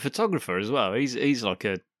 Anyway, yeah, the photographer as well. He's like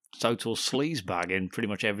a total sleazebag in pretty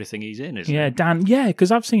much everything he's in, isn't he? Yeah, Dan. Yeah,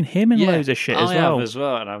 because I've seen him in loads of shit as well. I have as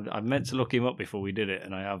well, and I meant to look him up before we did it,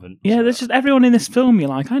 and I haven't. Yeah, so. there's just everyone in this film. You're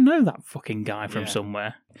like, I know that fucking guy from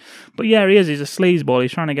somewhere. But yeah, he is. He's a sleazeball.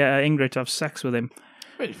 He's trying to get Ingrid to have sex with him.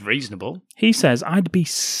 It's reasonable. He says, "I'd be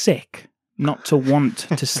sick not to want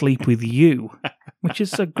to sleep with you," which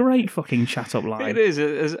is a great fucking chat up line. It is.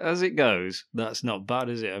 As it goes, that's not bad,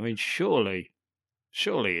 is it? I mean, surely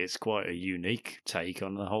it's quite a unique take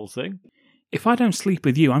on the whole thing. If I don't sleep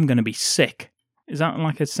with you, I'm going to be sick. Is that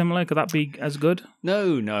like a similar? Could that be as good?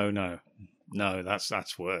 No.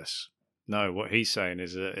 That's worse. No, what he's saying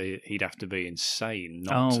is that he'd have to be insane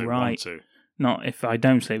not to want to. Not if I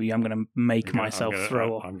don't sleep with you, I'm going to make myself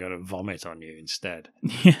throw up. I'm going to vomit on you instead.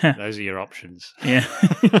 Yeah. Those are your options. Yeah.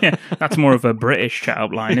 Yeah. That's more of a British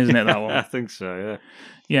chat-up line, isn't it, that one? I think so, yeah.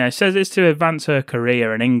 Yeah, it says it's to advance her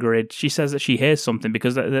career, and Ingrid, she says that she hears something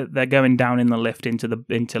because they're going down in the lift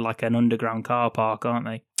into like an underground car park, aren't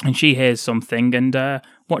they? And she hears something, and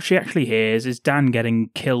what she actually hears is Dan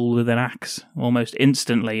getting killed with an axe, almost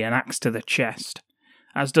instantly, an axe to the chest.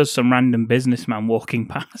 As does some random businessman walking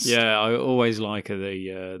past. Yeah, I always like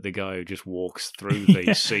the guy who just walks through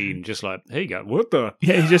the scene, just like, here you go, what the?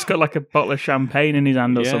 Yeah, he's just got like a bottle of champagne in his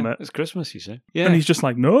hand or something. It's Christmas, you see. Yeah. And he's just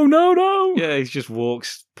like, no. Yeah, he just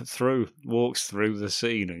walks through the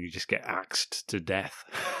scene and you just get axed to death.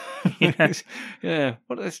 Yeah,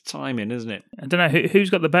 what is timing, isn't it? I don't know,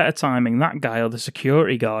 who's got the better timing, that guy or the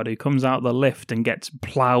security guard who comes out the lift and gets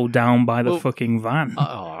ploughed down by the fucking van?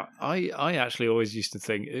 I actually always used to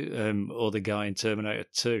think, or the guy in Terminator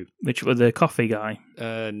 2. Which was the coffee guy?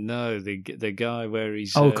 No, the guy where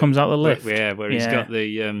he's... comes out the lift? Where he's got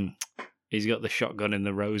the... He's got the shotgun in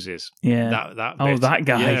the roses. Yeah. That bit. That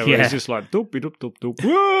guy. Yeah, where he's just like doop.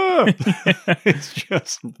 It's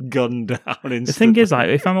just gunned down instantly. The thing is, like,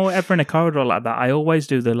 if I'm ever in a corridor like that, I always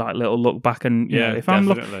do the like little look back and if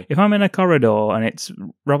I'm in a corridor and it's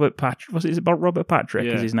Robert Patrick, is it Robert Patrick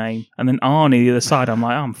is his name, and then Arnie the other side, I'm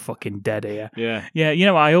like, I'm fucking dead here. Yeah. Yeah. You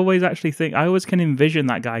know, I always can envision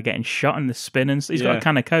that guy getting shot in the spin, and he's got a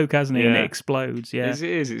can of Coke, hasn't he? And it explodes. Yeah. It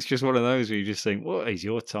is. It's just one of those where you just think, what is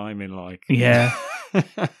your timing like? Yeah.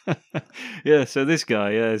 Yeah, so this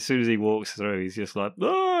guy, as soon as he walks through, he's just like,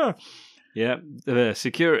 ah! Yeah, the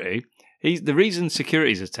security. The reason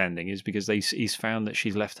security's attending is because he's found that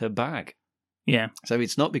she's left her bag. Yeah. So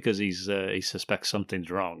it's not because he suspects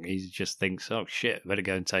something's wrong. He just thinks, oh shit, I better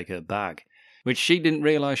go and take her bag. which she didn't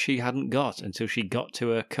realise she hadn't got until she got to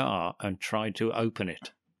her car and tried to open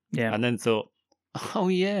it. Yeah. And then thought, oh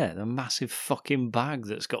yeah, the massive fucking bag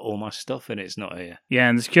that's got all my stuff in it's not here. Yeah,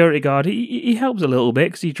 and the security guard, he helps a little bit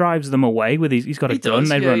because he drives them away with he's got a gun,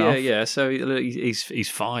 they run off. Yeah, so he's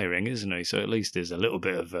firing, isn't he? So at least there's a little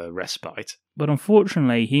bit of respite. But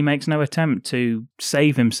unfortunately, he makes no attempt to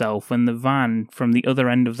save himself when the van from the other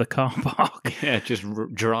end of the car park. Yeah, just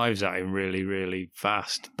drives at him really, really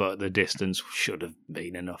fast, but the distance should have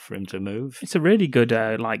been enough for him to move. It's a really good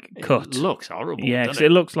cut. It looks horrible. Yeah, because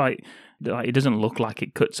it looks like it doesn't look like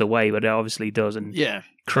it cuts away, but it obviously does, and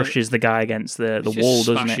crushes the guy against the wall,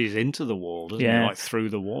 doesn't it? Smashes into the wall, doesn't it? Like through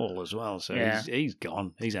the wall as well. So he's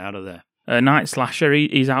gone. He's out of there. Night Slasher,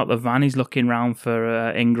 he's out the van. He's looking round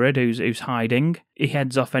for Ingrid, who's hiding. He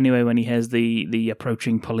heads off anyway when he hears the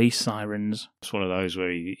approaching police sirens. It's one of those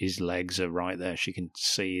where his legs are right there. She can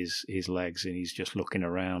see his legs, and he's just looking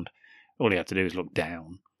around. All he had to do is look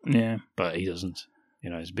down. Yeah, but he doesn't.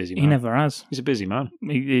 He's a busy man. He never has. He's a busy man.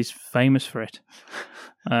 He's famous for it.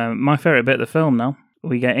 My favourite bit of the film, now,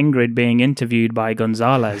 we get Ingrid being interviewed by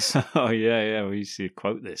Gonzalez. Oh, yeah, we used to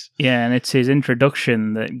quote this. Yeah, and it's his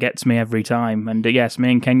introduction that gets me every time. And yes,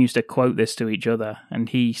 me and Ken used to quote this to each other. And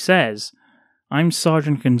he says, "I'm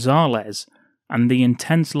Sergeant Gonzalez, and the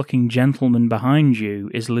intense-looking gentleman behind you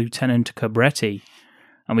is Lieutenant Cobretti."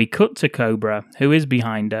 And we cut to Cobra, who is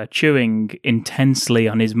behind her, chewing intensely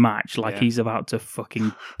on his match like he's about to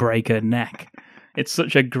fucking break her neck. It's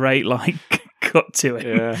such a great, cut to it.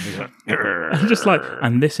 Yeah. Just like,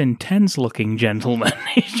 and this intense-looking gentleman,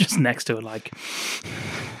 he's just next to her like...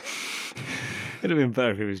 It'd have been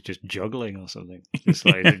better if he was just juggling or something. Just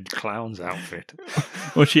like a clown's outfit.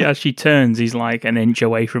 Well, as she turns, he's like an inch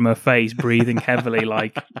away from her face, breathing heavily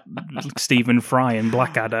like Stephen Fry in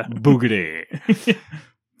Blackadder. Boogity.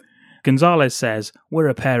 Gonzalez says, "We're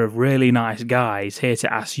a pair of really nice guys here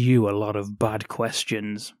to ask you a lot of bad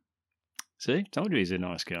questions." See? Told you he's a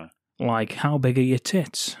nice guy. Like, how big are your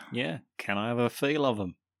tits? Yeah. Can I have a feel of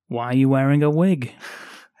them? Why are you wearing a wig?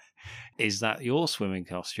 Is that your swimming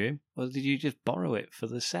costume? Or did you just borrow it for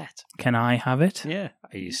the set? Can I have it? Yeah.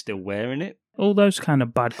 Are you still wearing it? All those kind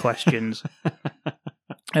of bad questions.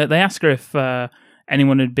 They ask her if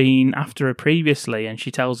anyone had been after her previously, and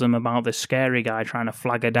she tells them about this scary guy trying to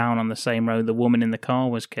flag her down on the same road the woman in the car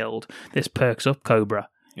was killed. This perks up Cobra.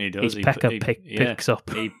 He does. His pecker picks up.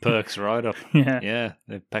 He perks right up. Yeah,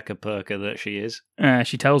 the pecker perker that she is.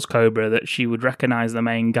 She tells Cobra that she would recognise the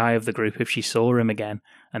main guy of the group if she saw him again,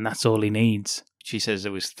 and that's all he needs. She says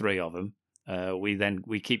there was 3 of them.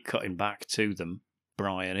 We keep cutting back to them.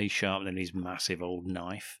 Brian, he's sharpening his massive old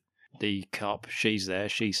knife. The cop, she's there.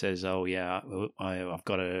 She says, "Oh yeah, I've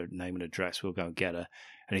got her name and address. We'll go and get her."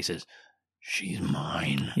 And he says, "She's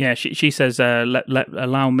mine." Yeah, she says,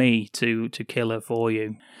 allow me to kill her for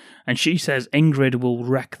you. And she says Ingrid will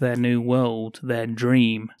wreck their new world, their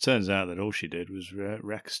dream. Turns out that all she did was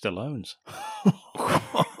wreck Stallone's.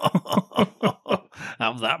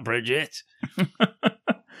 Have that, Bridget.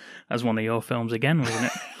 That's one of your films again,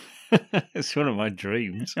 wasn't it? It's one of my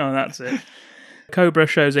dreams. Oh, that's it. Cobra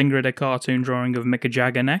shows Ingrid a cartoon drawing of Mick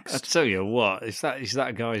Jagger next. I tell you what, is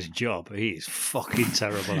that guy's job? He is fucking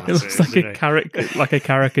terrible at it. Looks like a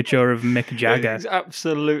caricature of Mick Jagger. It's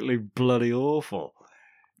absolutely bloody awful.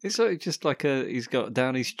 It's just like he's got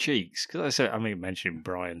down his cheeks. Because mentioning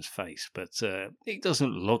Brian's face, but he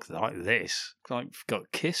doesn't look like this. Like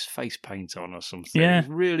got Kiss face paint on or something. Yeah. It's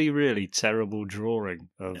really, really terrible drawing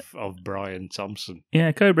of Brian Thompson.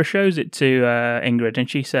 Yeah, Cobra shows it to Ingrid, and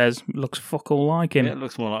she says, "Looks fuck all like him." Yeah, it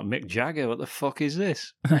looks more like Mick Jagger. What the fuck is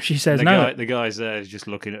this? She says, "No." The guy's there is just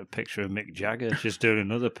looking at a picture of Mick Jagger, just doing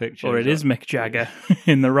another picture. Or it is Mick Jagger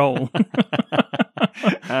in the role.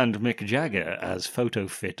 And Mick Jagger as photo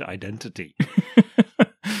fit identity.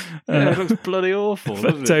 It looks bloody awful.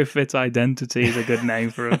 Photo fit identity is a good name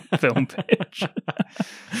for a film pitch.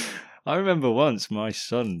 I remember once my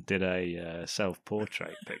son did a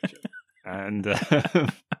self-portrait picture, and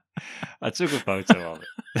I took a photo of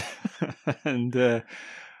it. And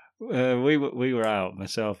we were out,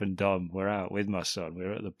 myself and Dom were out with my son. We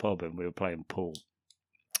were at the pub and we were playing pool.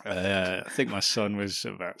 I think my son was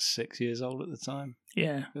about 6 years old at the time.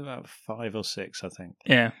 Yeah. About 5 or 6, I think.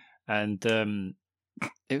 Yeah. And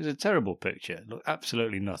it was a terrible picture. It looked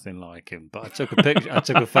absolutely nothing like him. But I took a picture. I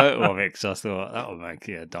took a photo of it because I thought that would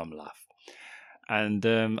make Dom laugh. And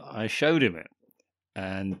I showed him it.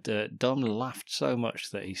 And Dom laughed so much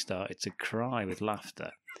that he started to cry with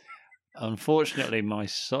laughter. Unfortunately, my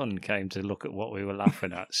son came to look at what we were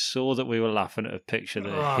laughing at, saw that we were laughing at a picture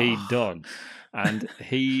that he'd done, and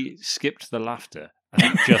he skipped the laughter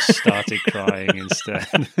and just started crying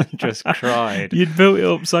instead. Just cried. You'd built it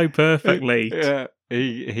up so perfectly. Yeah.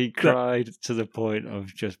 He cried to the point of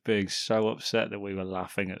just being so upset that we were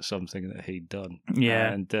laughing at something that he'd done.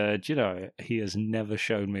 Yeah. And, do you know, he has never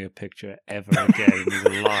shown me a picture ever again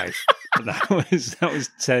in his life. That was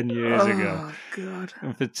 10 years ago. Oh, God.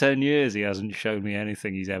 And for 10 years, he hasn't shown me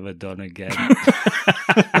anything he's ever done again.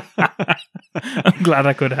 I'm glad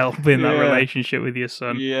I could help in that Yeah. relationship with your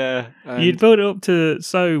son. Yeah. You'd built it up to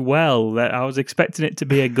so well that I was expecting it to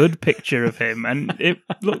be a good picture of him, and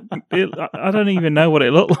I don't even know what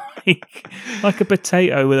it looked like a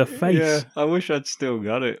potato with a face. Yeah, I wish I'd still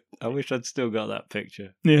got it. I wish I'd still got that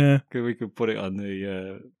picture. Yeah. Because we could put it on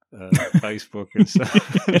the Facebook and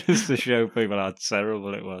stuff just to show people how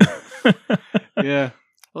terrible it was. Yeah.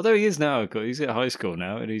 Although he is now, he's at high school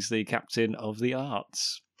now, and he's the captain of the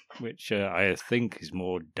arts, which I think is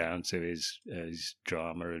more down to his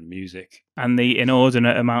drama and music. And the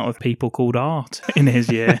inordinate amount of people called Art in his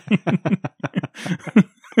year.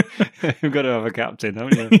 You've got to have a captain,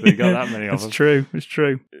 haven't you? You've got that many of them. It's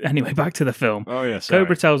true. Anyway, back to the film. Oh, yeah, sorry.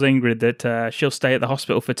 Cobra tells Ingrid that she'll stay at the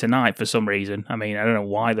hospital for tonight for some reason. I mean, I don't know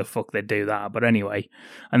why the fuck they'd do that, but anyway.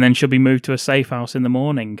 And then she'll be moved to a safe house in the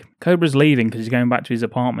morning. Cobra's leaving because he's going back to his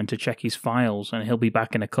apartment to check his files, and he'll be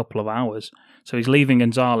back in a couple of hours. So he's leaving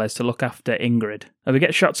Gonzalez to look after Ingrid. We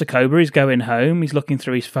get shots of Cobra. He's going home. He's looking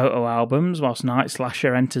through his photo albums whilst Night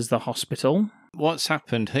Slasher enters the hospital. What's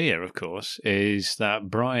happened here, of course, is that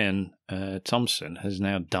Brian Thompson has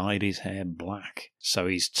now dyed his hair black. So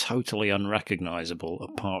he's totally unrecognisable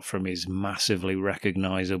apart from his massively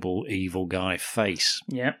recognisable evil guy face.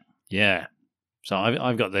 Yep. Yeah. So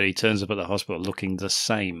I've got that he turns up at the hospital looking the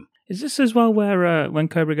same. Is this as well where when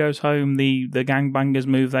Cobra goes home, the gangbangers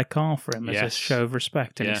move their car for him as a show of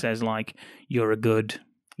respect? And he says, like, you're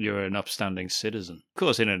an upstanding citizen. Of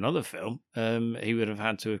course, in another film, he would have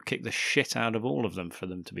had to have kicked the shit out of all of them for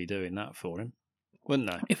them to be doing that for him, wouldn't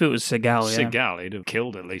they? If it was Seagal, yeah. Seagal, he'd have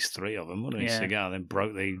killed at least 3 of them, wouldn't he? Yeah. Seagal then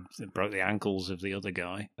broke the ankles of the other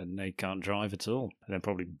guy, and they can't drive at all. And then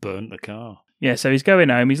probably burnt the car. Yeah, so he's going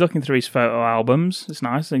home. He's looking through his photo albums. It's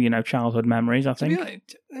nice, and childhood memories, I think.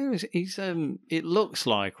 He's it looks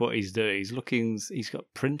like what he's doing. He's got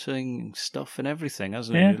printing stuff and everything,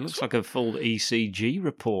 hasn't he? Yeah. It looks like a full ECG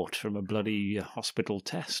report from a bloody hospital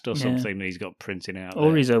test or something that he's got printing out. Or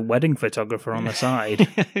there. he's a wedding photographer on the side.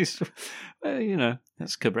 That's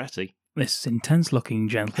Cabretti. This intense-looking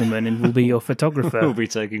gentleman will be your photographer. We'll be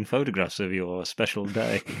taking photographs of your special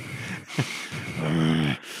day.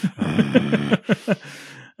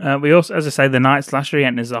 We also, as I say, the Night Slasher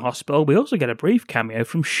enters the hospital. We also get a brief cameo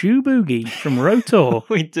from Shoe Boogie from Rotor.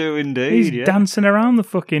 We do indeed. He's dancing around the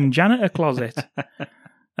fucking janitor closet.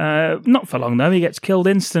 Not for long, though. He gets killed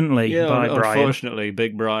instantly by Brian. Unfortunately,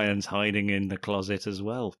 Big Brian's hiding in the closet as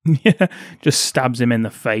well. Yeah, just stabs him in the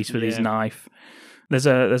face with his knife. There's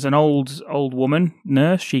an old woman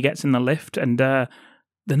nurse. She gets in the lift, and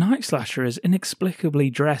the Night Slasher is inexplicably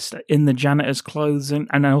dressed in the janitor's clothes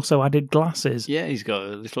and also added glasses. Yeah, he's got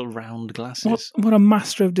little round glasses. What a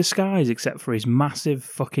master of disguise, except for his massive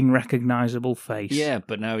fucking recognisable face. Yeah,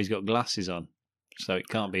 but now he's got glasses on, so it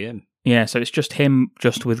can't be him. Yeah, so it's just him,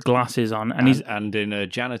 just with glasses on, and he's in a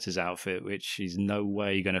janitor's outfit, which is no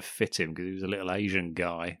way going to fit him because he was a little Asian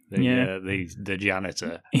guy, the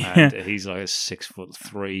janitor, and he's like a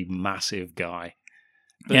 6'3" massive guy,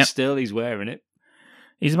 but still he's wearing it.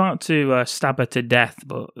 He's about to stab her to death,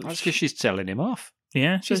 but that's because she's telling him off.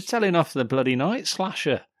 Yeah, she's telling off the bloody Night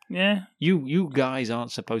Slasher. Yeah, you guys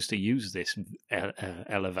aren't supposed to use this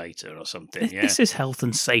elevator or something. This is health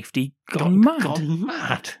and safety gone mad. Gone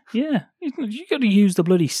mad. Yeah, you got to use the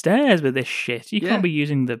bloody stairs with this shit. You can't be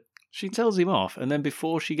using the. She tells him off, and then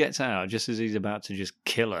before she gets out, just as he's about to just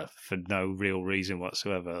kill her for no real reason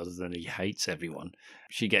whatsoever, other than he hates everyone,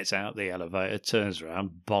 she gets out the elevator, turns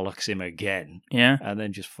around, bollocks him again, and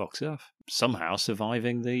then just fucks off. Somehow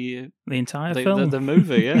surviving the entire film, the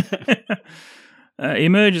movie. Yeah. He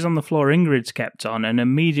emerges on the floor Ingrid's kept on and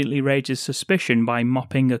immediately raises suspicion by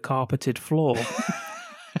mopping a carpeted floor.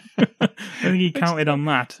 I think he counted on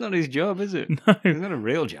that. It's not his job, is it? No. He's not a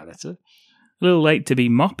real janitor. A little late to be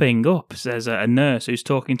mopping up, says a nurse who's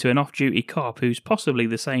talking to an off-duty cop who's possibly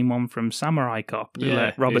the same one from Samurai Cop who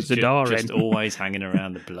let Robert Zadar in. Just always hanging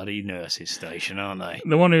around the bloody nurse's station, aren't they?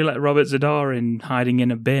 The one who let Robert Zadar in hiding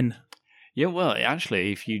in a bin. Yeah, well,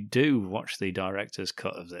 actually, if you do watch the director's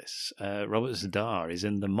cut of this, Robert Zadar is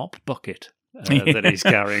in the mop bucket that he's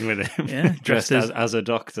carrying with him, dressed as a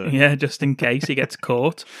doctor. Yeah, just in case he gets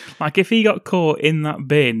caught. Like, if he got caught in that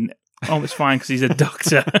bin, it's fine because he's a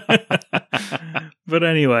doctor. But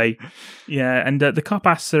anyway, yeah, and the cop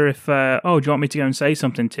asks her if, do you want me to go and say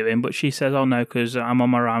something to him? But she says, oh, no, because I'm on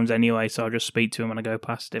my rounds anyway, so I'll just speak to him when I go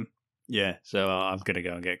past him. Yeah, so I'm going to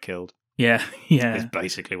go and get killed. Yeah, yeah. Is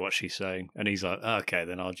basically what she's saying. And he's like, okay,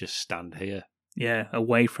 then I'll just stand here. Yeah,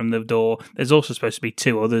 away from the door. There's also supposed to be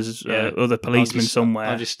two others, other policemen somewhere.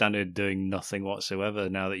 I'll just stand here doing nothing whatsoever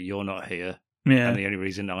now that you're not here. Yeah. And the only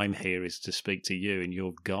reason I'm here is to speak to you, and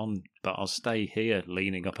you're gone. But I'll stay here,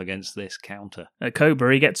 leaning up against this counter. At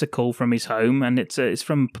Cobra, he gets a call from his home, and it's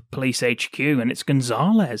from Police HQ, and it's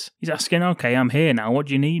Gonzalez. He's asking, okay, I'm here now. What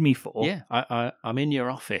do you need me for? Yeah, I'm in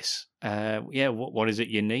your office. What is it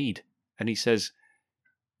you need? And he says,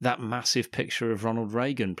 that massive picture of Ronald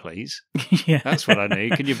Reagan, please. Yeah. That's what I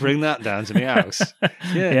need. Can you bring that down to my house?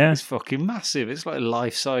 Yeah, it's fucking massive. It's like a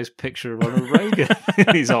life-size picture of Ronald Reagan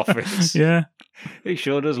in his office. Yeah. He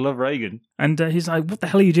sure does love Reagan. And he's like, what the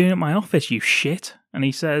hell are you doing at my office, you shit? And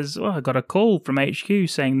he says, well, I got a call from HQ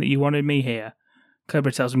saying that you wanted me here.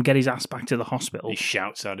 Cobra tells him, get his ass back to the hospital. He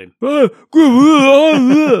shouts at him.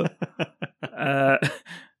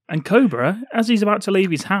 And Cobra, as he's about to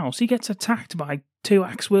leave his house, he gets attacked by two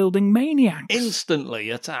axe-wielding maniacs. Instantly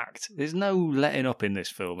attacked. There's no letting up in this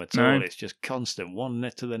film at all. It's just constant.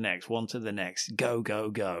 One to the next, one to the next. Go, go,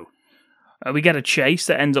 go. We get a chase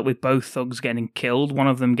that ends up with both thugs getting killed. One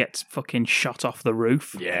of them gets fucking shot off the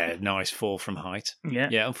roof. Yeah, nice fall from height. Yeah.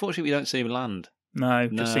 Yeah, unfortunately we don't see him land. No,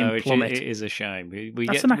 just see him plummet. It is a shame.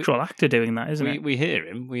 That's an actual actor doing that, isn't it? We hear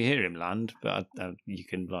him land, but you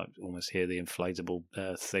can like almost hear the inflatable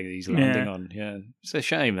thing he's landing on. Yeah, it's a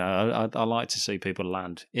shame though. I like to see people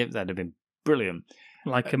land. If that'd have been brilliant,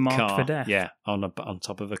 like a Marked for Death. Yeah, on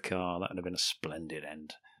top of a car, that would have been a splendid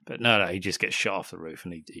end. But no, he just gets shot off the roof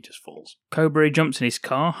and he just falls. Cobra jumps in his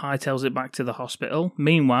car, hightails it back to the hospital.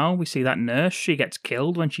 Meanwhile, we see that nurse. She gets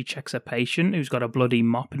killed when she checks a patient who's got a bloody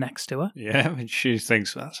mop next to her. Yeah, and she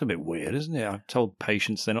thinks, that's a bit weird, isn't it? I've told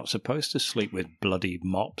patients they're not supposed to sleep with bloody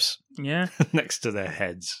mops next to their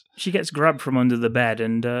heads. She gets grabbed from under the bed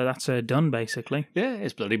and that's her done, basically. Yeah,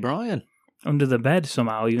 it's bloody Brian. Under the bed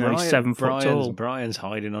somehow, even though he's 7 foot tall. Brian's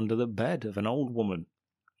hiding under the bed of an old woman.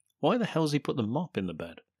 Why the hell's he put the mop in the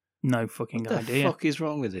bed? No fucking idea. What the fuck is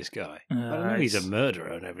wrong with this guy? I know he's a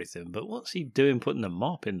murderer and everything, but what's he doing putting the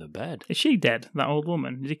mop in the bed? Is she dead, that old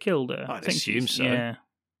woman? Did he kill her? I'd assume so. Yeah.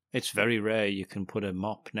 It's very rare you can put a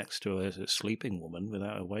mop next to a sleeping woman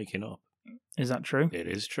without her waking up. Is that true? It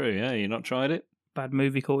is true, yeah. You not tried it?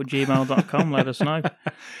 badmoviecall@gmail.com, let us know.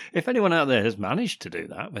 If anyone out there has managed to do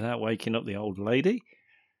that without waking up the old lady,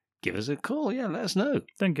 give us a call. Yeah, let us know.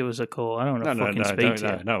 Don't give us a call. I don't want to fucking speak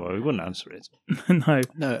to you. No, we wouldn't answer it. No.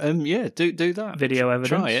 Yeah, do that. Video evidence.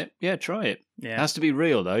 Try it. Yeah, try it. Yeah. It has to be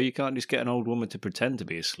real, though. You can't just get an old woman to pretend to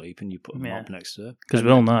be asleep and you put a mop next to her. Because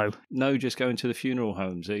we all know. No, just going to the funeral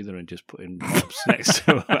homes either and just putting mops next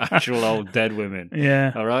to actual old dead women.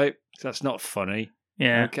 Yeah. All right? That's not funny.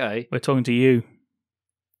 Yeah. Okay. We're talking to you.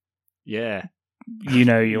 Yeah. You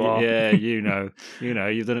know you are. Yeah, you know.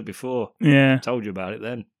 You've done it before. Yeah. Told you about it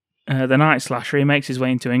then. The night slasher, he makes his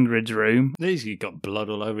way into Ingrid's room. He's got blood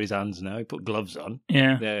all over his hands now. He put gloves on.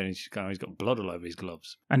 Yeah. Yeah, and he's got blood all over his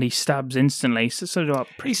gloves. And he stabs instantly. So about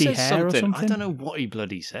pretty he says hair or something. I don't know what he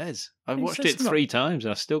bloody says. I've watched it 3 times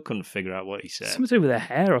and I still couldn't figure out what he said. Something to do with their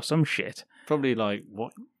hair or some shit. Probably like,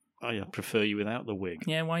 what? I prefer you without the wig.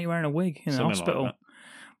 Yeah, why are you wearing a wig in the Something hospital? like that.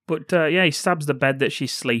 But he stabs the bed that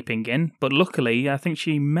she's sleeping in. But luckily, I think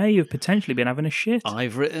she may have potentially been having a shit.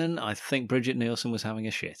 I've written, I think Bridget Nielsen was having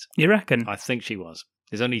a shit. You reckon? I think she was.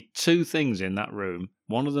 There's only 2 things in that room.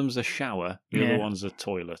 One of them's a shower. The other one's a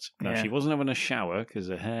toilet. Now, she wasn't having a shower because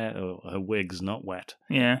her hair or her wig's not wet.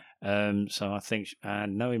 Yeah. So I think,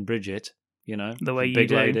 and knowing Bridget, the way you big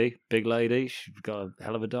do. big lady, she's got a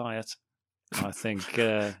hell of a diet. I think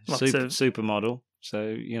Lots of supermodel.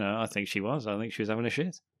 So, I think she was. I think she was having a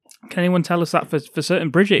shit. Can anyone tell us that for certain?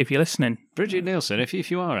 Bridget, if you're listening. Bridget Nielsen, if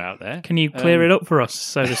you are out there. Can you clear it up for us,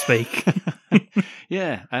 so to speak?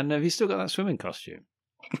 Yeah, and have you still got that swimming costume?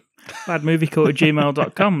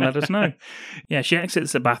 badmoviecall@gmail.com, let us know. Yeah, she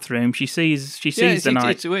exits the bathroom. She sees the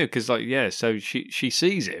night. It's weird because, so she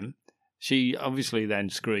sees him. She obviously then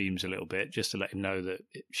screams a little bit just to let him know that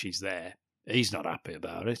she's there. He's not happy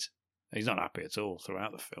about it. He's not happy at all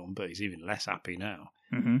throughout the film, but he's even less happy now.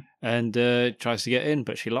 Mm-hmm. And tries to get in,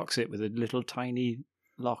 but she locks it with a little tiny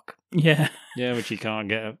lock. Yeah. Yeah, which he can't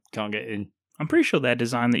get in. I'm pretty sure they're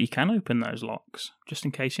designed that you can open those locks, just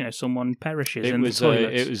in case, someone perishes in the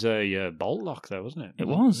toilet. It was a bolt lock, though, wasn't it? It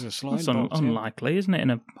was. A slide That's bolt, unlikely, isn't it,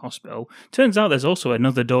 in a hospital? Turns out there's also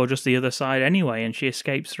another door just the other side anyway, and she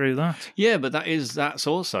escapes through that. Yeah, but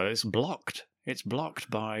it's blocked. It's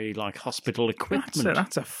blocked by like hospital equipment.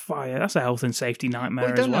 That's a fire. That's a health and safety nightmare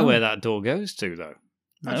We as don't well. know where that door goes to, though.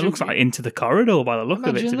 It looks like into the corridor by the look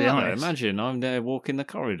of it, to be honest. Imagine I'm there walking the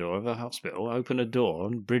corridor of a hospital, open a door,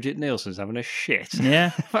 and Bridget Nielsen's having a shit.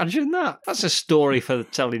 Yeah. Imagine that. That's a story for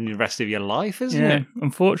telling the rest of your life, isn't it?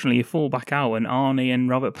 Unfortunately, you fall back out and Arnie and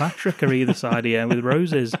Robert Patrick are either side of you with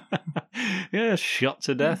roses. Yeah, shot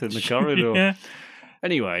to death in the corridor. Yeah.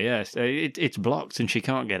 Anyway, yes, it's blocked and she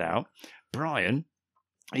can't get out. Brian,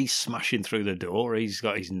 he's smashing through the door. He's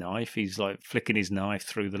got his knife. He's like flicking his knife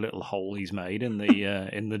through the little hole he's made in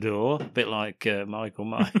the door, a bit like Michael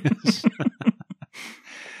Myers.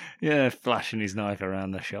 Yeah, flashing his knife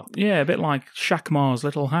around the shop. Yeah, a bit like Shaqmar's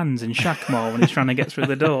little hands in Shaqmar when he's trying to get through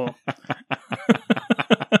the door.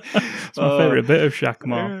 It's my favourite bit of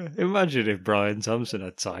Shaqmar. Yeah. Imagine if Brian Thompson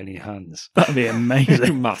had tiny hands. That'd be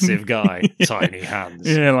amazing. Massive guy, tiny hands.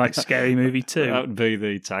 Yeah, like Scary Movie 2. That would be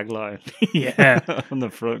the tagline. Yeah. On the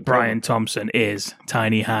front. Brian Thompson is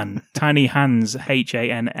Tiny Hand. Tiny Hands,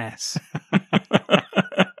 Hans.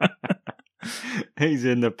 He's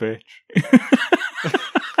in the pitch.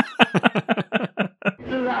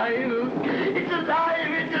 It's alive! It's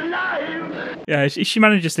alive! It's alive! Yeah, she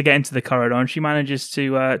manages to get into the corridor and she manages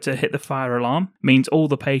to hit the fire alarm. Means all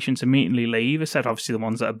the patients immediately leave, except obviously the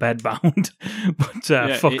ones that are bedbound.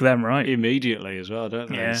 But fuck them, right? Immediately as well, don't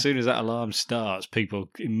they? Yeah. As soon as that alarm starts, people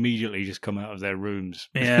immediately just come out of their rooms.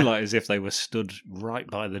 Yeah. Like as if they were stood right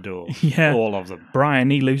by the door. Yeah. All of them. Brian,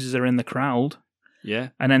 he loses her in the crowd. Yeah.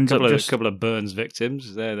 And ends up a just... couple of Burns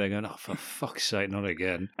victims. They're going, oh, for fuck's sake, not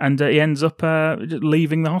again. And he ends up just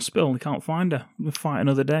leaving the hospital. He can't find her. We'll fight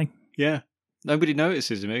another day. Yeah. Nobody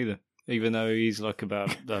notices him either, even though he's like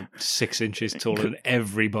about 6 inches taller than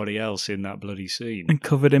everybody else in that bloody scene. And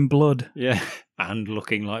covered in blood. Yeah. And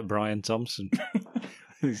looking like Brian Thompson.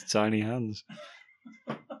 His tiny hands.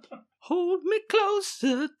 Hold me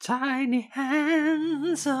closer, tiny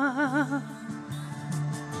hands. Count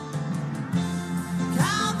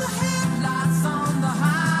the headlights on the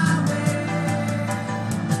highway.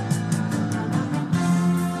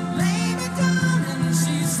 Lay me down in the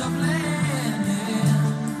sheets of linen.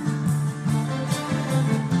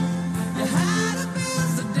 You had a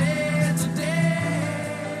busy day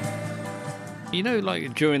today. You know,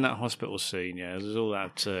 like during that hospital scene, yeah, there's all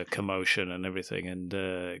that commotion and everything, and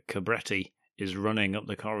Cabretti is running up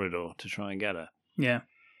the corridor to try and get her. Yeah.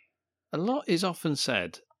 A lot is often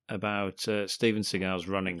said about Steven Seagal's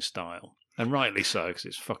running style, and rightly so, because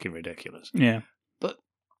it's fucking ridiculous. Yeah. But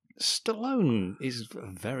Stallone is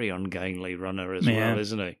a very ungainly runner as well,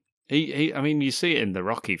 isn't he? I mean, you see it in the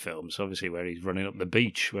Rocky films, obviously, where he's running up the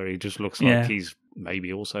beach, where he just looks like he's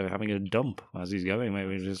maybe also having a dump as he's going,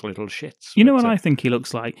 maybe just little shits. You know what I think he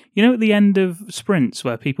looks like? You know at the end of sprints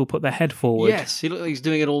where people put their head forward? Yes, he looks like he's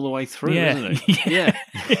doing it all the way through, isn't he? Yeah.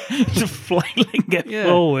 Just flailing it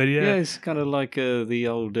forward, Yeah, it's kind of like the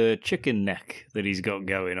old chicken neck that he's got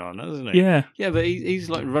going on, isn't he? Yeah. Yeah, but he's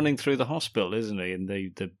like running through the hospital, isn't he? And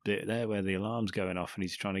the bit there where the alarm's going off and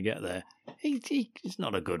he's trying to get there. He's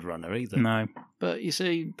not a good runner either. No. But you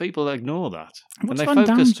see, people ignore that. What's and they Van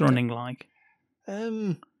Damme's running like?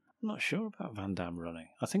 I'm not sure about Van Damme running.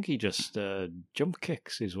 I think he just jump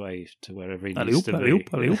kicks his way to wherever he needs to be.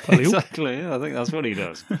 Exactly, yeah, I think that's what he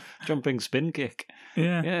does. Jumping spin kick.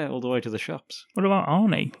 Yeah. Yeah, all the way to the shops. What about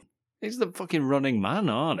Arnie? He's the fucking running man,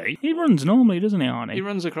 Arnie. He runs normally, doesn't he, Arnie? He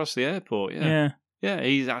runs across the airport, yeah. Yeah. Yeah,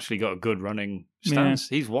 he's actually got a good running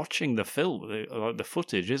stance. Yeah. He's watching the film, the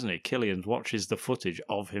footage, isn't he? Killian watches the footage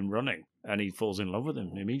of him running, and he falls in love with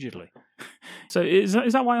him immediately. So is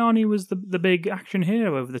that why Arnie was the big action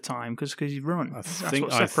hero over the time? Because he run. That's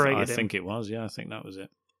what separated him. I think it was, yeah. I think that was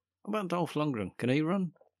it. What about Dolph Lundgren? Can he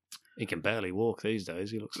run? He can barely walk these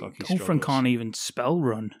days. He looks like he struggles. Dolph can't even spell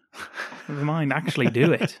run. Never mind, actually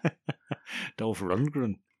do it. Dolph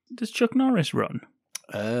Lundgren. Does Chuck Norris run?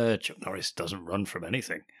 Chuck Norris doesn't run from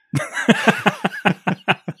anything.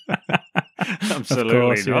 Absolutely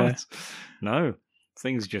course, not. Yeah. No.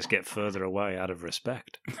 Things just get further away out of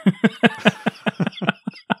respect. It's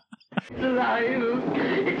alive!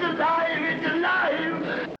 It's alive! It's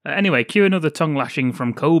alive! Anyway, cue another tongue lashing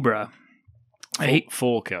from Cobra.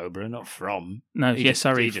 For Cobra, not from. No, for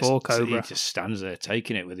Cobra. He just stands there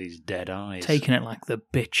taking it with his dead eyes. Taking it like the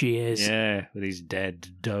bitch he is. Yeah, with his dead,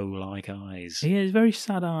 doe-like eyes. He has very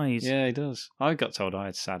sad eyes. Yeah, he does. I got told I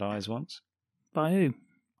had sad eyes once. By who?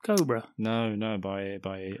 Cobra? No, by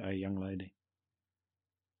a young lady.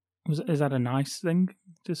 Is that a nice thing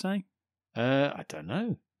to say? I don't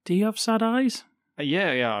know. Do you have sad eyes?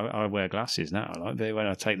 Yeah, I wear glasses now. Like, but when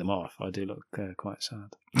I take them off, I do look quite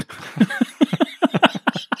sad.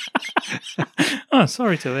 Oh,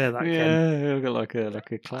 sorry to hear that, Ken. Yeah, I got like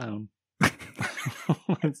a clown.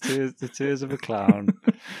 The tears of a clown.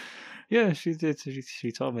 Yeah, she did.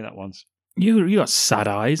 She told me that once. You got sad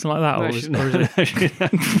eyes like that, or is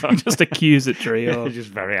it just accusatory? Or just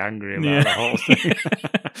very angry about the whole thing.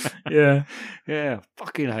 Yeah.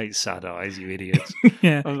 Fucking hate sad eyes, you idiots.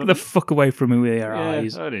 Yeah, get the fuck away from me with your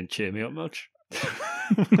eyes. That didn't cheer me up much.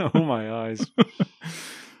 Oh, my eyes.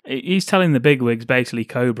 He's telling the bigwigs, basically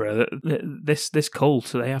Cobra, that this cult,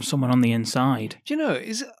 they have someone on the inside. Do you know,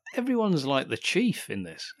 everyone's like the chief in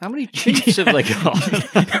this? How many chiefs have they got?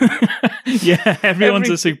 Yeah, everyone's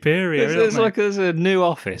a superior. There's a new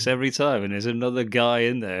office every time, and there's another guy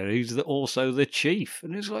in there who's also the chief.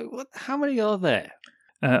 And it's like, what? How many are there?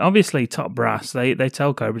 Obviously, top brass, they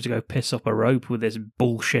tell Cobra to go piss up a rope with this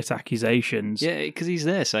bullshit accusations. Yeah, because he's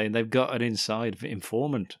there saying they've got an inside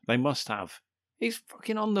informant. They must have. He's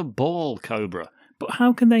fucking on the ball, Cobra. But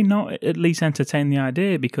how can they not at least entertain the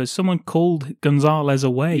idea? Because someone called Gonzalez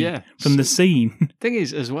away from the scene. Thing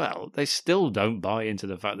is, as well, they still don't buy into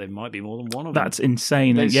the fact there might be more than one of them. That's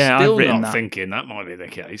insane. They're still I've written not that. thinking that might be the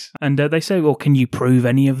case. And they say, well, can you prove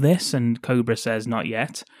any of this? And Cobra says, not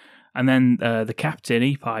yet. And then the captain,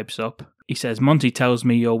 he pipes up. He says, Monty tells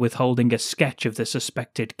me you're withholding a sketch of the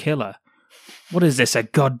suspected killer. What is this, a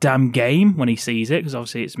goddamn game? When he sees it, because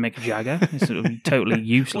obviously it's Mick Jagger. It's sort of totally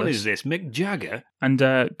useless. What is this, Mick Jagger? And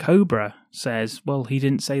Cobra says, well, he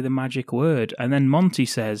didn't say the magic word. And then Monty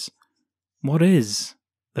says, what is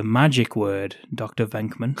the magic word, Dr.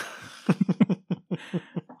 Venkman?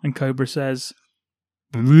 And Cobra says,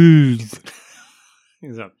 please.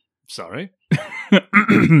 He's like, sorry?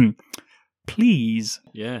 Please.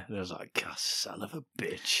 Yeah, there's like, God, son of a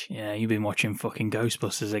bitch. Yeah, you've been watching fucking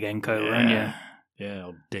Ghostbusters again, Cobra, haven't you? Yeah,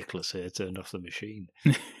 old Dickless here turned off the machine.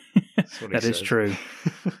 That is true.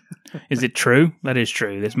 Is it true? That is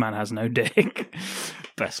true. This man has no dick.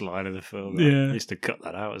 Best line of the film. Yeah. I used to cut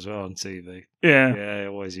that out as well on TV. Yeah. Yeah, it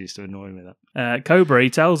always used to annoy me, that. Cobra, he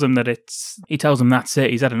tells him that's it.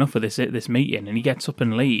 He's had enough of this meeting, and he gets up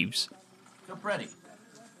and leaves. So, Freddie,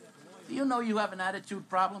 do you know you have an attitude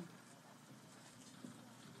problem?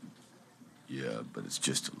 Yeah, but it's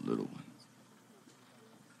just a little one.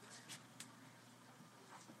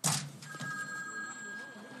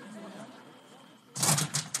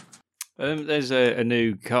 There's a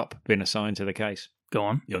new cop been assigned to the case. Go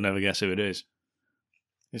on. You'll never guess who it is.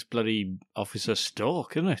 It's bloody Officer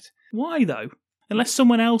Stork, isn't it? Why, though? Unless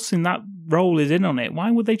someone else in that role is in on it,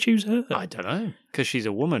 why would they choose her? I don't know. Because she's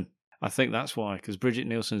a woman. I think that's why. Because Bridget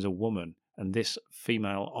Nielsen's a woman, and this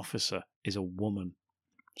female officer is a woman.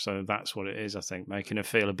 So that's what it is, I think, making her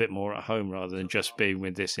feel a bit more at home rather than just being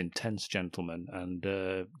with this intense gentleman and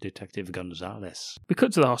Detective Gonzalez. We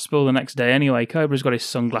cut to the hospital the next day anyway. Cobra's got his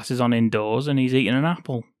sunglasses on indoors and he's eating an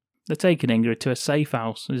apple. They're taking Ingrid to a safe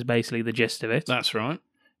house, is basically the gist of it. That's right.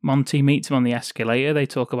 Monty meets him on the escalator. They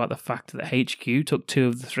talk about the fact that HQ took 2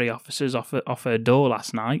 of the 3 officers off her door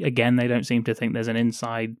last night. Again, they don't seem to think there's an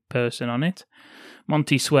inside person on it.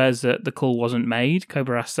 Monty swears that the call wasn't made.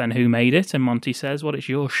 Cobra asks then who made it, and Monty says, well, it's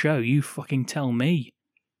your show. You fucking tell me.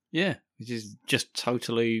 Yeah, which is just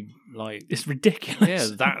totally like... It's ridiculous.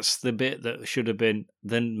 Yeah, that's the bit that should have been,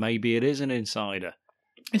 then maybe it is an insider.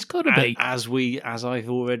 It's got to be. As I've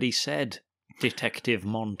already said, Detective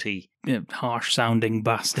Monty. Yeah, harsh-sounding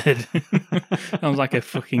bastard. Sounds like a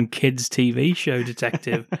fucking kids' TV show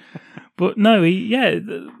detective. But no,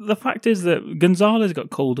 the fact is that Gonzalez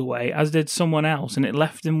got called away, as did someone else, and it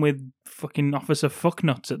left him with fucking Officer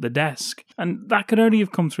Fucknuts at the desk. And that could only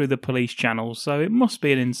have come through the police channels, so it must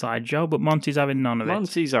be an inside job, but Monty's having none of it.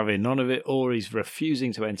 Monty's having none of it, or he's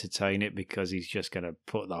refusing to entertain it because he's just going to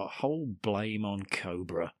put the whole blame on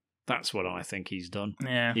Cobra. That's what I think he's done.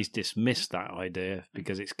 Yeah. He's dismissed that idea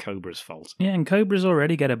because it's Cobra's fault. Yeah, and Cobras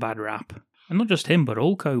already get a bad rap. And not just him, but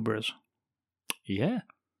all Cobras. Yeah.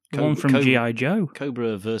 The one from G.I. Joe.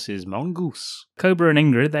 Cobra versus Mongoose. Cobra and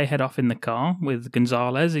Ingrid, they head off in the car with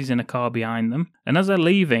Gonzalez. He's in a car behind them. And as they're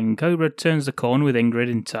leaving, Cobra turns the corner with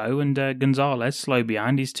Ingrid in tow, and Gonzalez, slow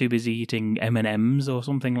behind, he's too busy eating M&Ms or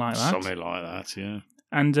something like that. Something like that, yeah.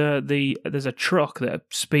 And there's a truck that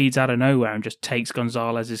speeds out of nowhere and just takes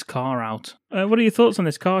Gonzalez's car out. What are your thoughts on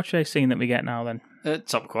this car chase scene that we get now, then?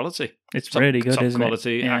 Top quality. It's really good, isn't it? Top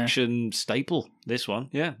quality action staple, this one.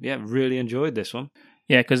 Yeah, really enjoyed this one.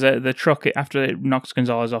 Yeah, because the truck, after it knocks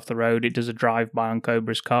Gonzalez off the road, it does a drive-by on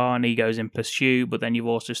Cobra's car, and he goes in pursuit, but then you've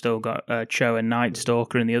also still got Cho and Night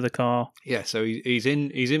Stalker in the other car. Yeah, so he's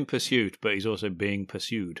in pursuit, but he's also being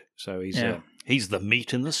pursued. So he's the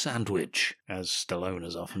meat in the sandwich, as Stallone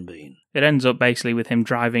has often been. It ends up basically with him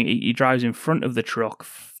driving. He drives in front of the truck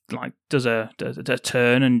like does a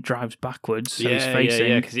turn and drives backwards. So he's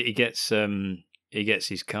facing. because he gets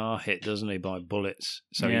his car hit, doesn't he, by bullets?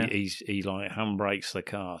 So he like handbrakes the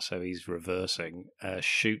car, so he's reversing,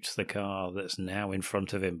 shoots the car that's now in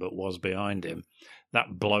front of him but was behind him.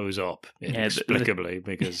 That blows up inexplicably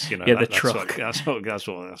because the truck. That's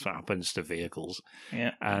what happens to vehicles.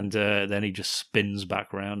 Yeah, and then he just spins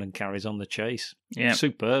back round and carries on the chase. Yeah,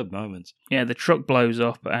 superb moment. Yeah, the truck blows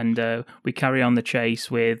up, and we carry on the chase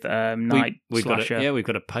with Night Slasher. We've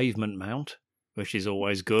got a pavement mount, which is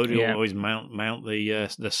always good. You always mount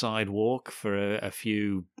the sidewalk for a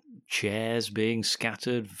few chairs being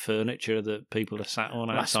scattered, furniture that people are sat on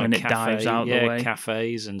outside dives out the way.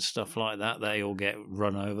 Cafes and stuff like that. They all get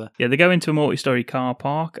run over. Yeah, they go into a multi-story car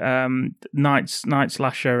park. Night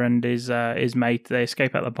Slasher and his mate, they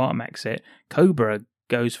escape out the bottom exit. Cobra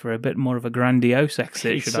goes for a bit more of a grandiose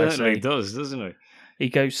exit, He should I say? certainly does, doesn't he? He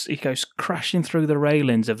goes crashing through the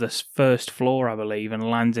railings of this first floor, I believe, and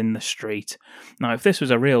lands in the street. Now, if this was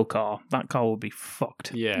a real car, that car would be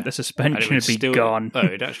fucked. Yeah. The suspension would be gone. Oh,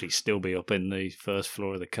 it'd actually still be up in the first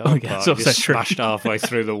floor of the car yeah, park, that's also just true. smashed halfway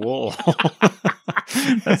through the wall.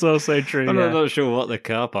 That's also true. I'm not sure what the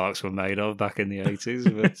car parks were made of back in the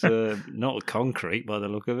 80s, but not concrete by the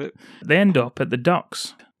look of it. They end up at the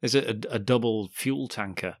docks. Is it a double fuel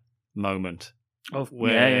tanker moment?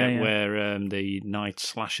 Where the Night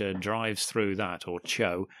Slasher drives through that, or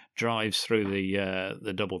Cho drives through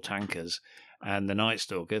the double tankers, and the Night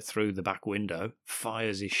Stalker through the back window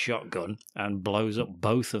fires his shotgun and blows up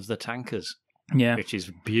both of the tankers. Yeah, which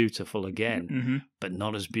is beautiful again, mm-hmm. but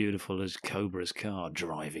not as beautiful as Cobra's car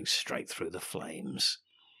driving straight through the flames.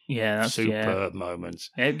 Yeah, that's superb moment.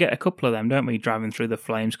 Yeah, get a couple of them, don't we, driving through the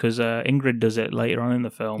flames, because Ingrid does it later on in the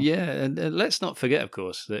film. Yeah, and let's not forget, of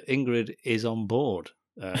course, that Ingrid is on board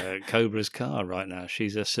Cobra's car right now.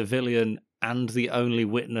 She's a civilian and the only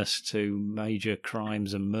witness to major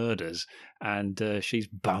crimes and murders, and she's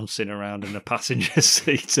bouncing around in the passenger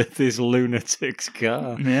seat of this lunatic's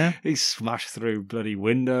car. Yeah, he's smashed through bloody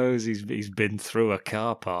windows. He's been through a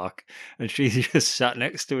car park, and she's just sat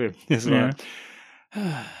next to him. It's like,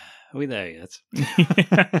 are we there yet?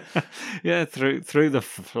 Yeah, through the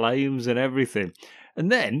flames and everything,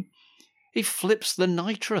 and then he flips the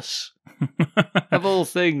nitrous of all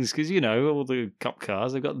things, because all the cop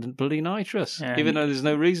cars, they've got the bloody nitrous, even though there's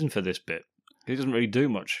no reason for this bit. It doesn't really do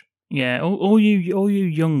much. Yeah, all you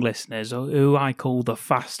young listeners, who I call the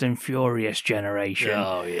Fast and Furious generation,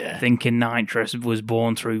 thinking nitrous was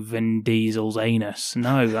born through Vin Diesel's anus.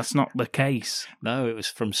 No, that's not the case. No, it was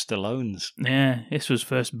from Stallone's. Yeah, this was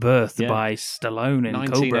first birthed by Stallone in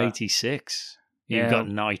 1986. You've got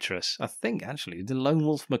nitrous. I think, actually, the Lone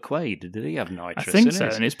Wolf McQuade, did he have nitrous? I think so,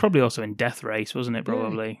 and it's probably also in Death Race, wasn't it,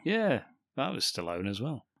 probably? Yeah, that was Stallone as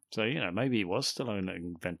well. So, maybe it was Stallone that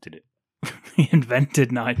invented it. He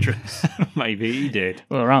invented nitrous. Maybe he did.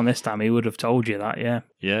 Well, around this time, he would have told you that, yeah.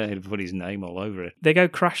 Yeah, he'd put his name all over it. They go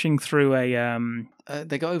crashing through a...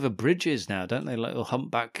 they go over bridges now, don't they? Little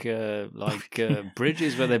humpback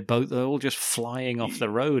bridges where they're all just flying off the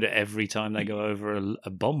road every time they go over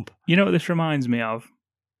a bump. You know what this reminds me of?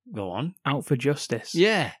 Go on. Out for Justice.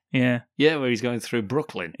 Yeah. Yeah. Yeah, where he's going through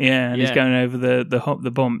Brooklyn. Yeah, and he's going over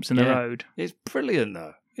the bumps in the road. It's brilliant,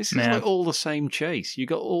 though. This is like all the same chase. You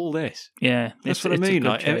got all this. Yeah. That's what I mean.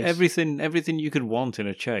 Like everything you could want in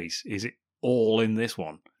a chase is all in this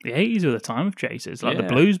one. The 80s were the time of chases, like the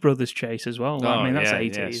Blues Brothers chase as well. I mean, that's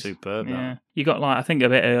 80s. Yeah, superb. Yeah. You got I think a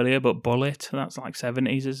bit earlier, but Bullet, that's like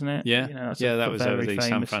 70s, isn't it? Yeah. That was over famous.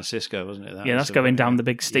 San Francisco, wasn't it? That's going down the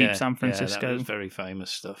big steep San Francisco. That was very famous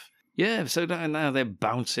stuff. Yeah, so now they're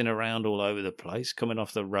bouncing around all over the place, coming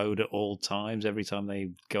off the road at all times. Every time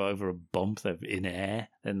they go over a bump, they're in air,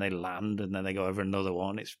 then they land, and then they go over another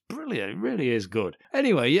one. It's brilliant. It really is good.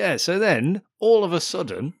 Anyway, so then, all of a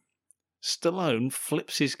sudden, Stallone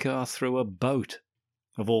flips his car through a boat,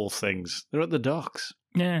 of all things. They're at the docks.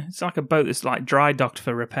 Yeah, it's like a boat that's like dry docked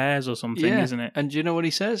for repairs or something, isn't it? And do you know what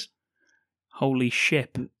he says? Holy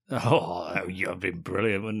ship. Oh, that would have been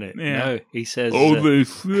brilliant, wouldn't it? Yeah. No, he says... Holy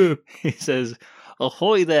ship. He says,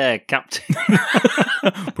 ahoy there, Captain.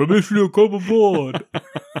 Permission to come aboard.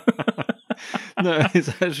 No, it's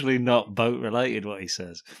actually not boat-related what he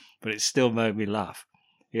says, but it still made me laugh.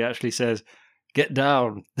 He actually says, get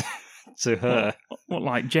down to her. What,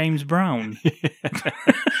 like James Brown?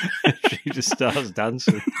 She just starts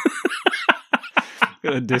dancing.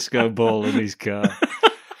 Got a disco ball in his car.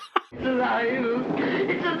 It's alive!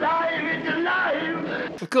 It's alive! It's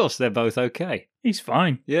alive! Of course, they're both okay. He's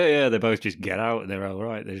fine. Yeah, they both just get out and they're all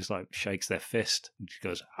right. They just shakes their fist and she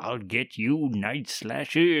goes, I'll get you, Night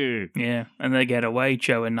Slasher. Yeah, and they get away,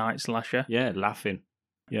 Cho and Night Slasher. Yeah, laughing.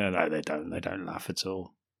 Yeah, no, they don't. They don't laugh at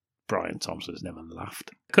all. Brian Thompson's never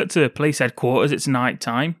laughed. Cut to police headquarters. It's night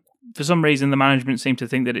time. For some reason, the management seem to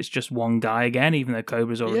think that it's just one guy again, even though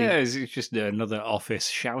Cobra's already... Yeah, it's just another office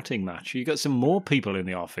shouting match. You got some more people in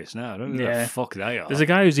the office now. I don't know who the fuck they are. There's a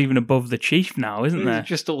guy who's even above the chief now, isn't there? They're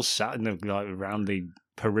just all sat in around the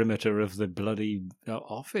perimeter of the bloody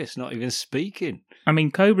office, not even speaking. I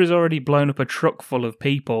mean, Cobra's already blown up a truck full of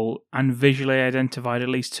people and visually identified at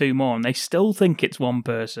least 2 more, and they still think it's one